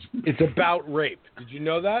 It's about rape. Did you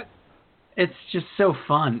know that? It's just so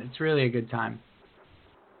fun. It's really a good time.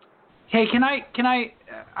 Hey, can I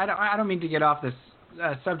don't mean to get off this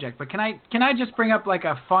subject, but can I just bring up like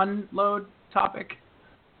a fun load topic?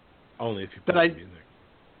 Only if you play music.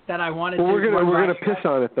 That I wanted to. We're gonna piss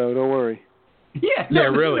on it though. Don't worry. Yeah,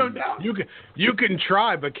 really. No doubt. You can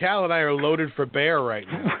try, but Cal and I are loaded for bear right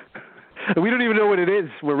now. We don't even know what it is.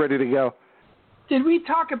 We're ready to go. Did we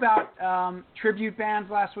talk about tribute bands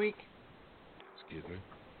last week? Excuse me.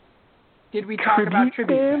 Did we talk about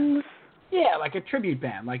tribute bands? Yeah, like a tribute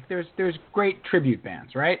band. Like there's great tribute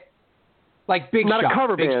bands, right? Like Big Shot. Not a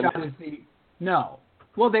cover Big band. Shot is no.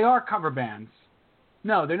 Well, they are cover bands.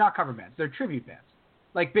 No, they're not cover bands. They're tribute bands.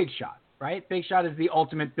 Like Big Shot, right? Big Shot is the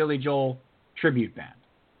ultimate Billy Joel tribute band.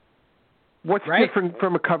 What's different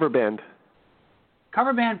from a cover band?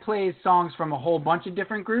 Cover band plays songs from a whole bunch of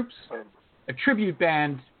different groups. A tribute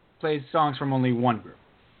band plays songs from only one group.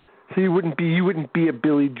 So you wouldn't be a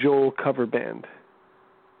Billy Joel cover band.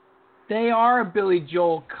 They are a Billy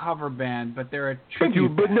Joel cover band, but they're a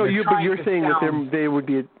tribute band. But you're saying that they would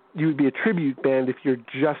be you would be a tribute band if you're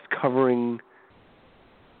just covering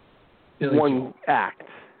Billy one Joel. act.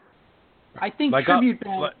 I think tribute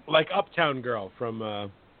band like Uptown Girl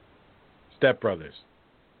from Step Brothers.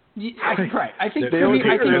 Right. I think they're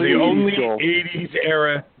the only 80s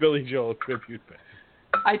era Billy Joel tribute band.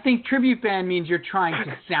 I think tribute band means you're trying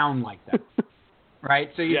to sound like them,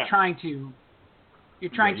 right? So you're trying to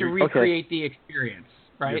recreate the experience,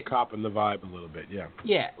 right? You're copping the vibe a little bit, yeah.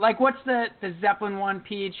 Yeah, like what's the Zeppelin one,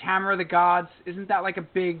 Peach, Hammer of the Gods? Isn't that like a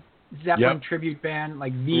big Zeppelin tribute band,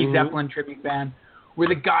 like the Zeppelin tribute band, where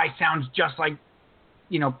the guy sounds just like,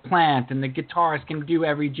 Plant, and the guitarist can do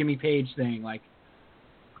every Jimmy Page thing, like.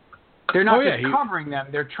 They're not covering them.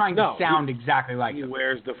 They're trying to sound exactly like them. He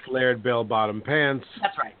wears the flared bell-bottom pants.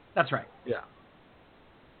 That's right. Yeah.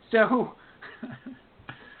 So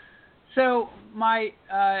my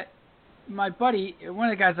buddy, one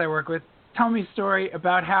of the guys I work with, told me a story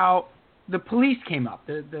about how the Police came up.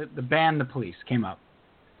 The band The Police came up.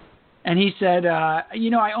 And he said,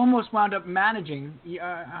 I almost wound up managing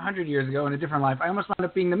 100 years ago in a different life. I almost wound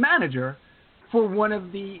up being the manager for one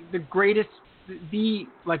of the greatest, the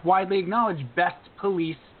like widely acknowledged best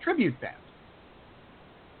Police tribute band.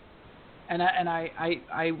 And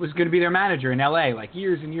I was going to be their manager in L.A. like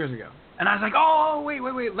years and years ago. And I was like, oh, wait,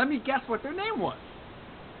 let me guess what their name was.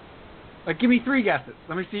 Like, give me 3 guesses.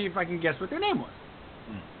 Let me see if I can guess what their name was.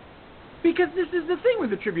 Because this is the thing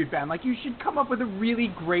with a tribute band. Like, you should come up with a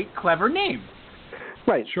really great, clever name.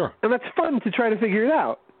 Right. Sure. And that's fun to try to figure it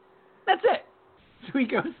out. That's it. So he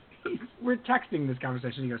goes, we're texting this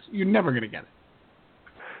conversation. He goes, you're never going to get it.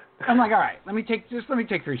 I'm like, all right, let me take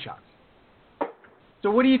 3 shots.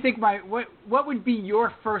 So what do you think what would be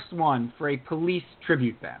your first one for a Police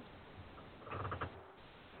tribute band?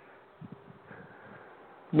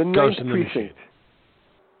 The Ninth Precinct.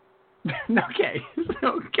 Okay,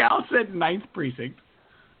 so Cal said Ninth Precinct.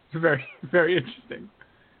 It's very, very interesting.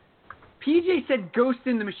 PJ said Ghost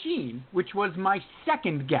in the Machine, which was my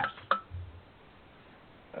second guess.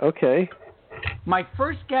 Okay. My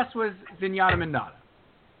first guess was Zenyatta Mondatta.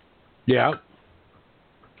 Yeah.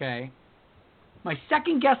 Okay. My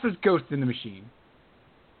second guess was Ghost in the Machine.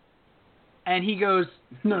 And he goes,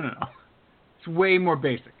 no. It's way more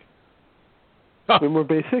basic. Way more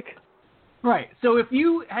basic? Right. So if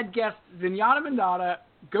you had guessed Zenyatta Mandata,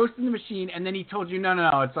 Ghost in the Machine, and then he told you,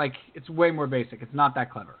 no, it's way more basic. It's not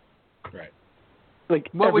that clever. Right. Like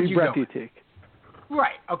what every would you breath go you with? take.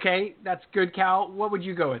 Right. Okay. That's good, Cal. What would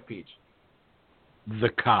you go with, Peach? The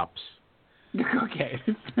Cops. Okay.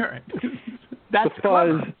 All right. That's The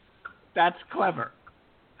clever. Fuzz. That's clever.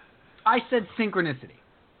 I said Synchronicity.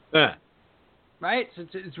 Right? So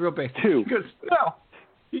it's real basic. 2. He goes, no.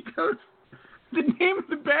 He goes, the name of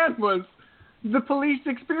the band was The Police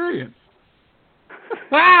Experience.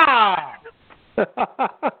 Wow!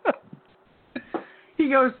 He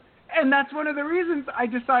goes, and that's one of the reasons I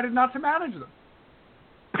decided not to manage them.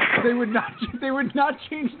 They would not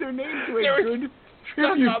change their name to a good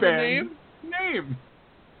tribute band name.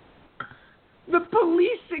 The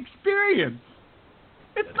Police Experience.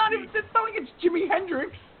 It's not like it's Jimi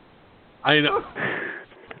Hendrix. I know.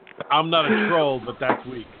 I'm not a troll, but that's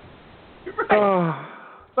weak. Right.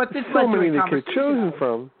 But this So led to many a they could have conversation. chosen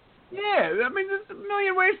from. Yeah, I mean, there's a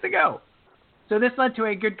million ways to go. So this led to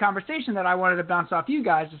a good conversation that I wanted to bounce off you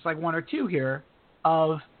guys, just like one or two here,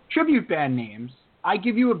 of tribute band names. I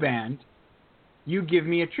give you a band. You give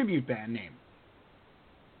me a tribute band name.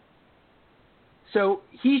 So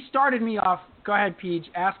he started me off. Go ahead, Peach.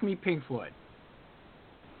 Ask me Pink Floyd.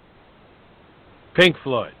 Pink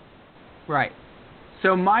Floyd. Right.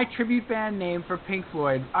 So my tribute band name for Pink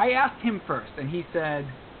Floyd, I asked him first, and he said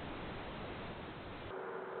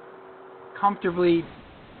Comfortably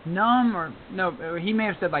Numb, or no, he may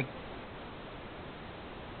have said like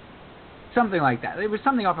something like that. It was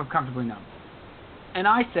something off of Comfortably Numb. And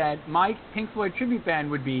I said my Pink Floyd tribute band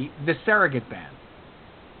would be the Surrogate Band.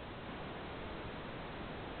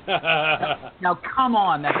 Now come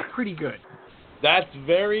on, that's pretty good. That's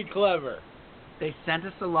very clever. They sent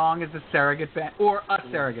us along as a surrogate band, or a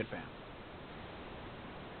surrogate band.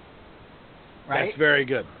 Right? That's very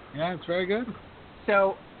good. Yeah, it's very good.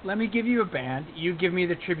 So, let me give you a band. You give me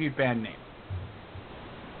the tribute band name.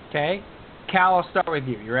 Okay? Cal, I'll start with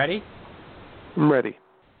you. You ready? I'm ready.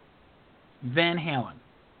 Van Halen.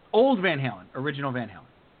 Old Van Halen. Original Van Halen.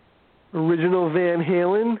 Original Van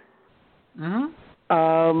Halen.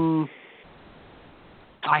 Mm-hmm.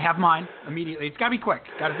 I have mine immediately. It's got to be quick.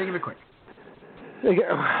 Got to think of it quick.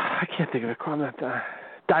 I can't think of it. I'm not.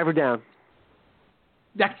 Diver Down.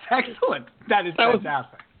 That's excellent. That is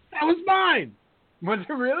fantastic. That was mine. Was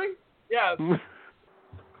it really? Yeah.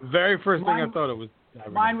 Very first thing I thought it was.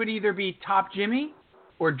 Mine would either be Top Jimmy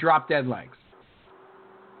or Drop Dead Legs.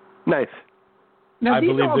 Nice. Now, I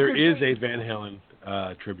believe there is names. a Van Halen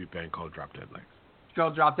tribute band called Drop Dead Legs.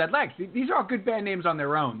 Called Drop Dead Legs. These are all good band names on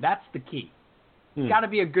their own. That's the key. It's got to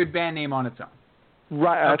be a good band name on its own.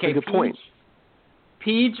 Right. That's a good point.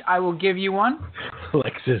 Peach, I will give you one.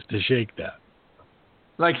 Like Sister Shake That.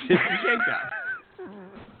 Like Sister Shake That.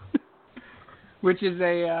 Which is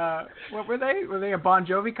a, what were they? Were they a Bon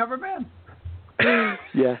Jovi cover band?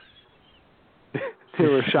 Yeah. They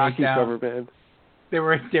were a Shockey cover band. They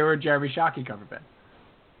were a Jeremy Shockey cover band.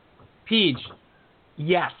 Peach,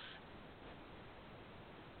 yes.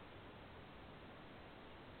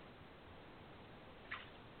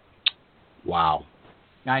 Wow.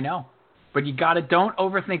 I know. But you don't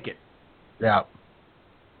overthink it. Yeah.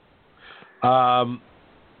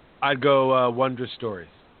 I'd go Wondrous Stories.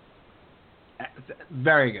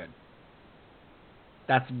 Very good.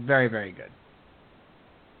 That's very, very good.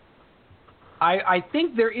 I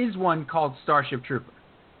think there is one called Starship Trooper.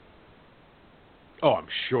 Oh, I'm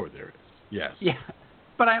sure there is. Yes. Yeah.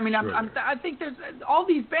 But I mean, Sure I think there's all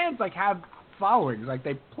these bands like have followings, like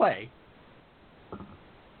they play.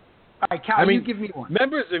 All right, Cal, you give me one.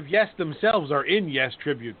 Members of Yes themselves are in Yes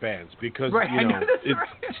tribute bands because right, you know it's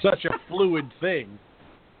right. such a fluid thing.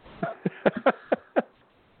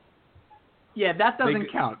 Yeah, that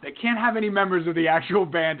doesn't count. They can't have any members of the actual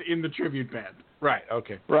band in the tribute band. Right.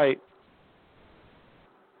 Okay. Right.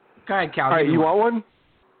 Go ahead, Cal. All right, you want one?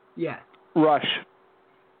 Yeah. Rush.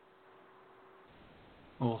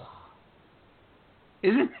 Oh.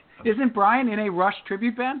 Isn't Brian in a Rush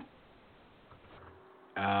tribute band?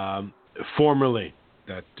 Formerly,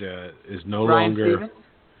 that is no Brian longer. Stevens?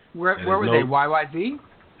 Where were they? YYZ?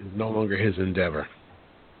 Is no longer his endeavor.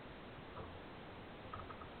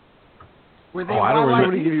 Were they I don't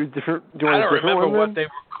remember. Give you different, I don't remember one, what they were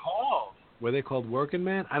called. Were they called Working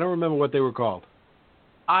Man? I don't remember what they were called.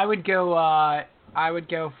 I would go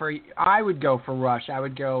for Rush. I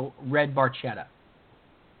would go Red Barchetta.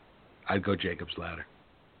 I'd go Jacob's Ladder.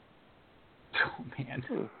 Oh man,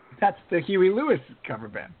 that's the Huey Lewis cover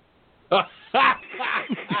band.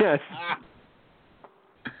 Yes.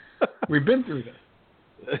 We've been through this.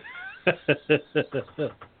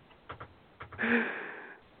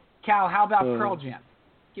 Cal, how about Pearl Jam?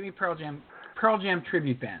 Give me Pearl Jam. Pearl Jam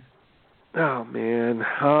tribute band. Oh man.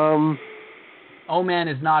 Oh man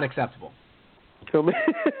is not acceptable. Oh man.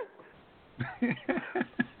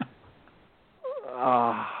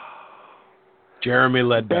 Jeremy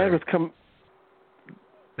Ledbetter.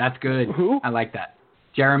 That's good. Who? I like that.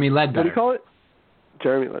 Jeremy Ledbetter. What do you call it?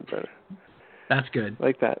 Jeremy Ledbetter. That's good.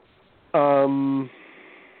 Like that. Oh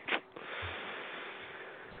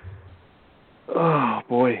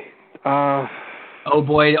boy. Oh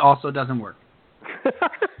boy also doesn't work.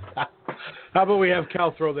 How about we have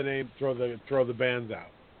Cal throw the bands out?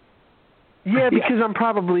 Yeah, because I'm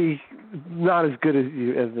probably not as good as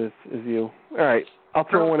you. All right, I'll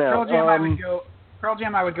throw one out. Pearl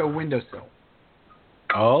Jam, I would go Windowsill.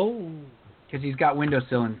 Oh. Because he's got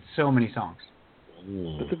Windowsill in so many songs.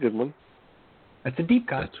 That's a good one. That's a deep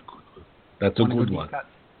cut. That's a good one.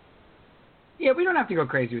 Yeah, we don't have to go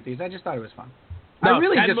crazy with these. I just thought it was fun. No, I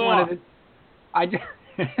really 10 just more. wanted to.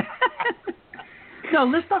 No,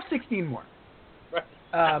 list off 16 more.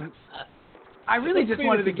 I really just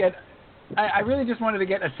wanted to get. I really just wanted to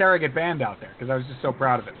get a surrogate band out there because I was just so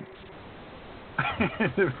proud of it.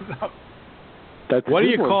 What do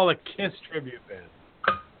you call a Kiss tribute band?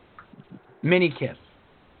 Mini Kiss.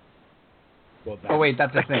 Well, oh wait,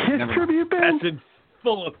 that's a thing. Kiss Never tribute band? That's in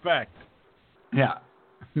full effect. Yeah,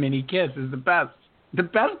 Mini Kiss is the best. The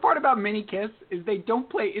best part about Mini Kiss is they don't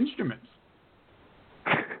play instruments.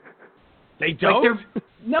 They don't? Like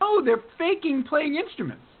they're faking playing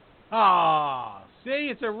instruments. See,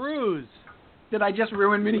 it's a ruse. Did I just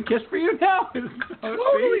ruin Mini Kiss for you now?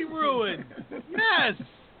 Totally ruined. Yes.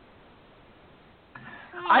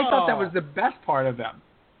 I thought that was the best part of them.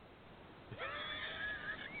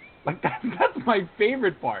 Like that's my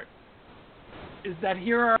favorite part. Is that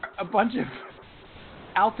here are a bunch of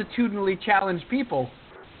altitudinally challenged people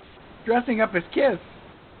dressing up as Kiss,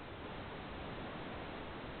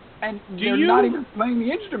 and they're not even playing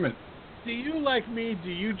the instrument. Do you, like me,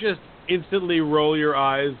 do you just instantly roll your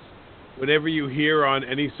eyes whenever you hear on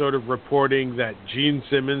any sort of reporting that Gene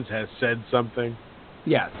Simmons has said something?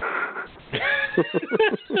 Yes.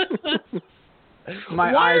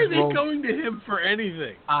 Why are they going to him for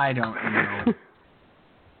anything? I don't know.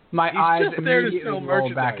 My He's eyes just there to immediately sell roll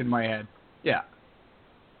back merchandise. in my head. Yeah.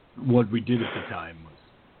 What we did at the time was...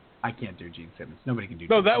 I can't do Gene Simmons. Nobody can do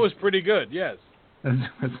No, Gene that was pretty good, yes. Simmons.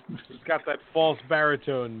 It's got that false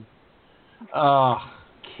baritone. Oh,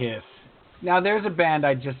 Kiss. Now, there's a band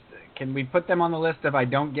can we put them on the list if I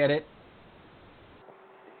don't get it?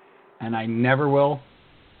 And I never will.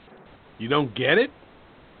 You don't get it?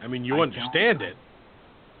 I mean, you understand it.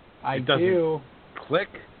 I It doesn't do. click.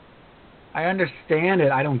 I understand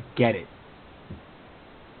it. I don't get it.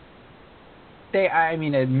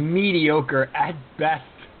 A mediocre, at best,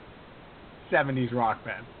 70s rock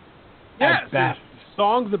band. Yes, At best.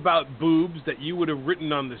 songs about boobs that you would have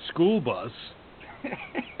written on the school bus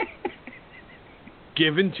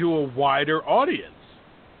given to a wider audience.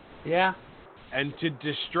 Yeah. And to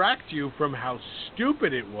distract you from how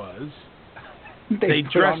stupid it was, put they on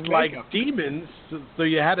dressed like makeup. demons so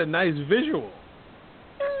you had a nice visual.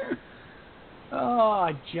 Oh,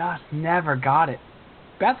 I just never got it.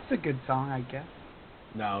 Beth's a good song, I guess.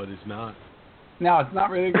 No, it is not. No, it's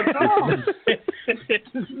not really a good song.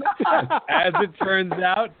 It's not. As it turns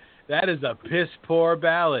out, that is a piss-poor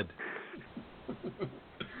ballad.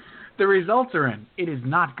 The results are in. It is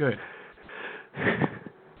not good.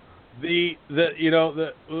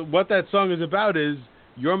 What that song is about is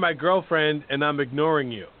you're my girlfriend and I'm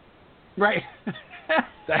ignoring you. Right.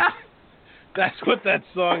 That's what that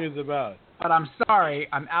song is about. But I'm sorry,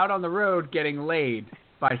 I'm out on the road getting laid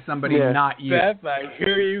by somebody not you. Beth, I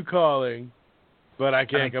hear you calling, but I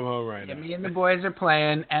can't come home right now. Me and the boys are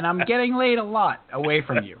playing, and I'm getting laid a lot away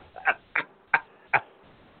from you.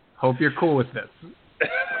 Hope you're cool with this.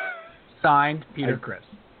 Signed, Peter Chris.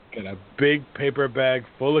 Got a big paper bag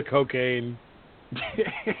full of cocaine.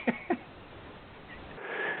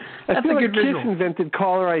 I feel a like good Kiss visual. invented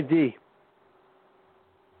caller ID.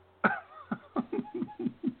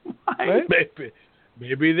 Right?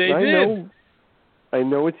 Maybe they did. I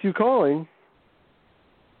know it's you calling.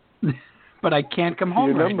 But I can't come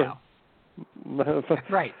home Your right number. now.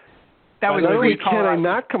 Right. That was Not a only recall. can I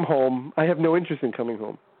not come home, I have no interest in coming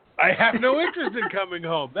home. I have no interest in coming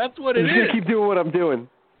home. That's what it I'm just is. gonna keep doing what I'm doing.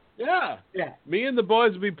 Yeah. Yeah. Me and the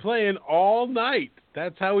boys will be playing all night.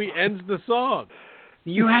 That's how he ends the song.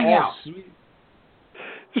 You hang out. Sweet.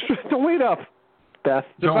 Just don't wait up, Beth.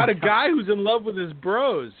 It's about a guy who's in love with his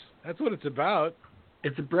bros. That's what it's about.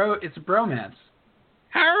 It's a bromance.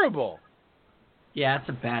 Terrible. Yeah, it's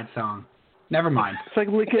a bad song. Never mind. It's like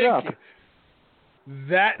Lick It Up.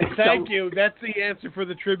 Thank you. That's the answer for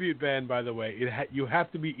the tribute band, by the way. You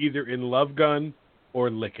have to be either in Love Gun or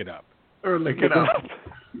Lick It Up. Or Lick It Up.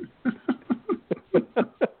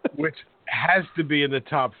 Which has to be in the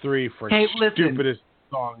top 3 for stupidest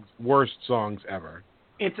songs, worst songs ever.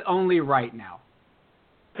 It's only right now.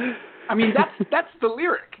 I mean, that's the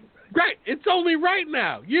lyric. Right. It's only right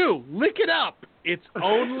now. You, lick it up. It's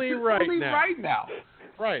only right only now. right now.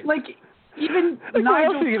 Right. Like, even what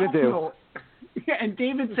Nigel else are you going to do? And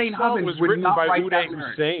David St. Song Hubbins was would written not by write Uday that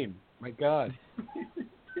lyric. Hussein. My God.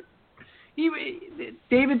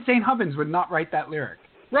 David St. Hubbins would not write that lyric.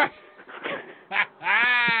 Right.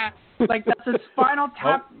 Like, that's a Spinal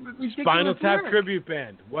Tap. Spinal Tap lyric. tribute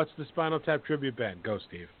band. What's the Spinal Tap tribute band? Go,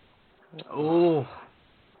 Steve. Oh.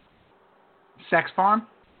 Sex Farm?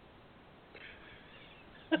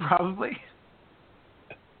 Probably.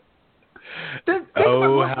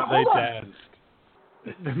 How they danced.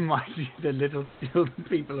 The little children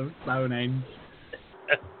people of Stonehenge.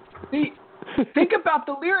 Think about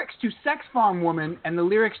the lyrics to Sex Farm Woman and the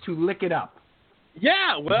lyrics to Lick It Up.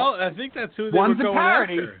 Yeah, well, I think that's who they One's were a going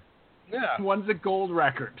parody. after. Yeah. One's a gold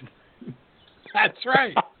record. That's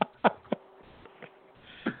right.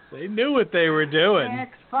 They knew what they were doing.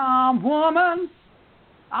 Sex Farm Woman,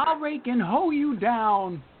 I'll rake and hoe you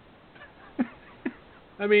down.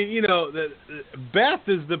 I mean, you know, Beth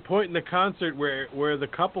is the point in the concert where the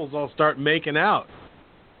couples all start making out.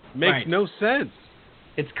 Makes Right. no sense.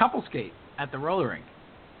 It's couple skate at the roller rink.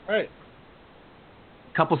 Right.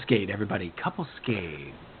 Couple skate, everybody. Couple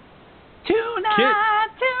skate. Tonight.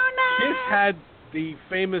 Kiss had the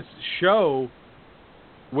famous show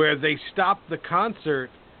where they stopped the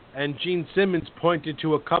concert and Gene Simmons pointed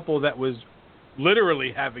to a couple that was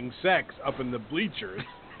literally having sex up in the bleachers.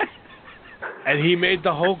 And he made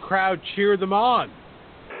the whole crowd cheer them on.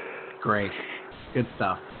 Great. Good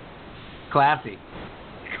stuff. Classy.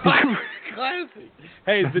 Classy.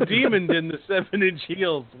 Hey, the demon in the 7-inch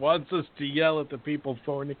heels wants us to yell at the people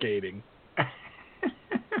fornicating.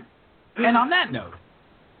 And on that note,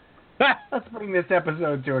 let's bring this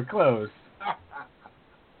episode to a close.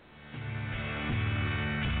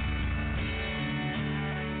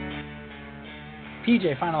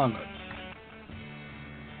 PJ, final unload.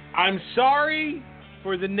 I'm sorry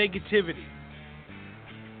for the negativity.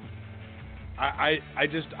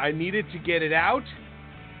 I needed to get it out.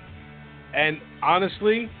 And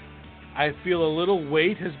honestly, I feel a little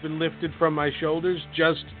weight has been lifted from my shoulders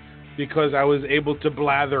just because I was able to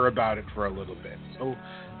blather about it for a little bit. So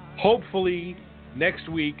hopefully next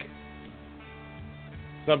week,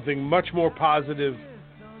 something much more positive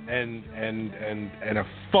and a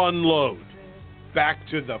fun load. Back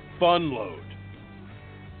to the fun load.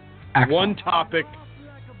 Excellent. One topic,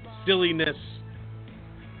 silliness,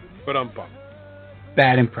 but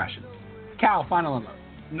Bad impressions. Cal, final unload.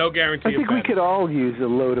 no guarantee. I think we could all use a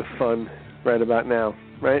load of fun right about now,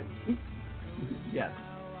 right? Yes.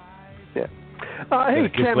 Yeah. Hey,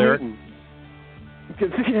 Kiss Cam lyric? Newton.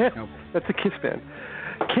 Yeah, Nope. that's a Kiss band.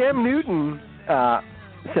 Cam Newton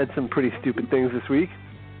said some pretty stupid things this week.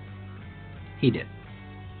 He did.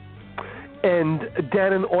 And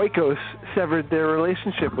Dan and Oikos severed their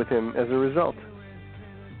relationship with him as a result.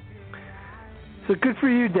 So good for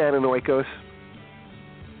you, Dan and Oikos.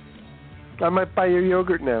 I might buy your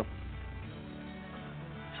yogurt now.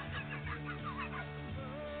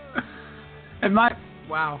 And my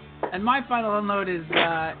final unload is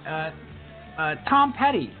Tom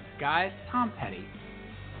Petty, guys. Tom Petty.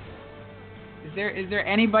 Is there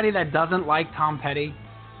anybody that doesn't like Tom Petty?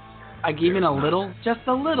 Like even a little, just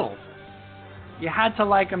a little. You had to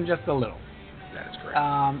like him just a little. That is correct.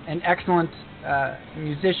 An excellent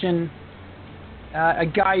musician, a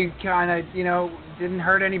guy who kind of didn't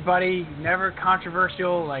hurt anybody, never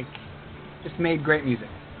controversial, like just made great music.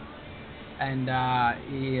 And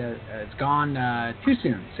he is gone too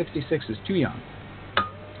soon. 66 is too young.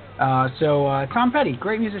 So Tom Petty,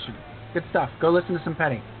 great musician, good stuff. Go listen to some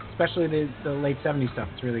Petty, especially the late 70s stuff.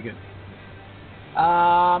 It's really good.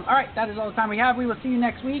 All right, that is all the time we have. We will see you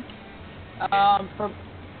next week. Lick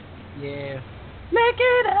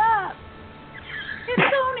it up.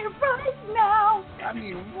 It's only right now. I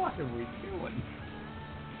mean, what are we doing?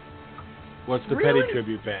 What's the Really? Petty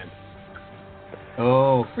tribute band?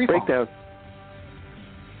 Oh, free fall. Breakdown.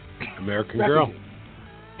 American Girl.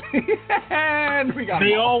 And we got They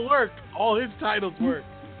them all work. All his titles work.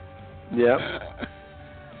 Yep.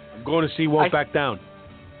 I'm going to see Won't Back Down.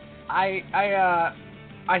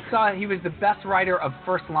 I saw he was the best writer of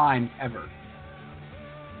First Line ever.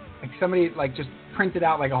 Like somebody like just printed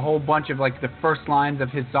out like a whole bunch of like the first lines of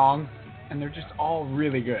his songs, and they're just all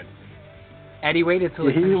really good. Eddie waited till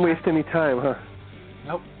he didn't waste any time, huh?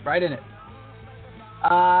 Nope, right in it.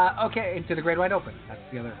 Okay, Into the Great Wide Open. That's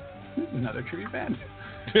the other, another tribute band.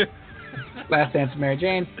 Last Dance with Mary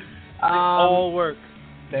Jane. All work.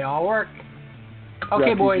 They all work.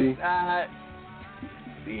 Okay, Refugee. boys.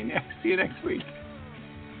 See you next week.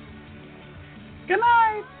 Good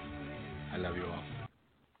night. I love you all.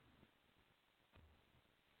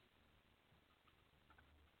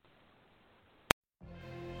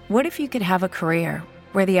 What if you could have a career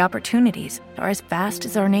where the opportunities are as vast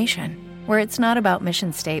as our nation, where it's not about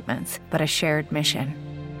mission statements, but a shared mission?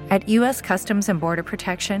 At U.S. Customs and Border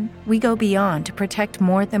Protection, we go beyond to protect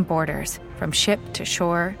more than borders. From ship to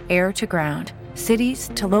shore, air to ground, cities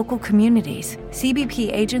to local communities,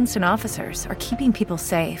 CBP agents and officers are keeping people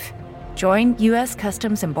safe. Join U.S.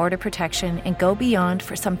 Customs and Border Protection and go beyond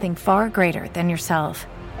for something far greater than yourself.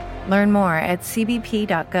 Learn more at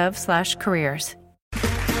cbp.gov/careers.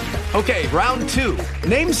 Okay, round 2.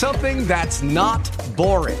 Name something that's not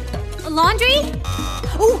boring. A laundry?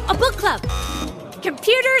 Ooh, a book club.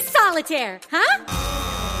 Computer solitaire, huh?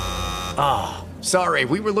 Ah, sorry,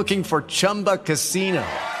 we were looking for Chumba Casino.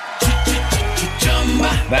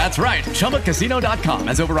 That's right, ChumbaCasino.com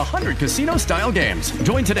has over 100 casino-style games.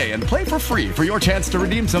 Join today and play for free for your chance to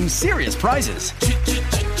redeem some serious prizes.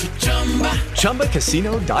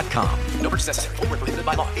 ChumbaCasino.com. No purchase necessary. Void where prohibited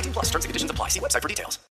by law. 18+ terms and conditions apply. See website for details.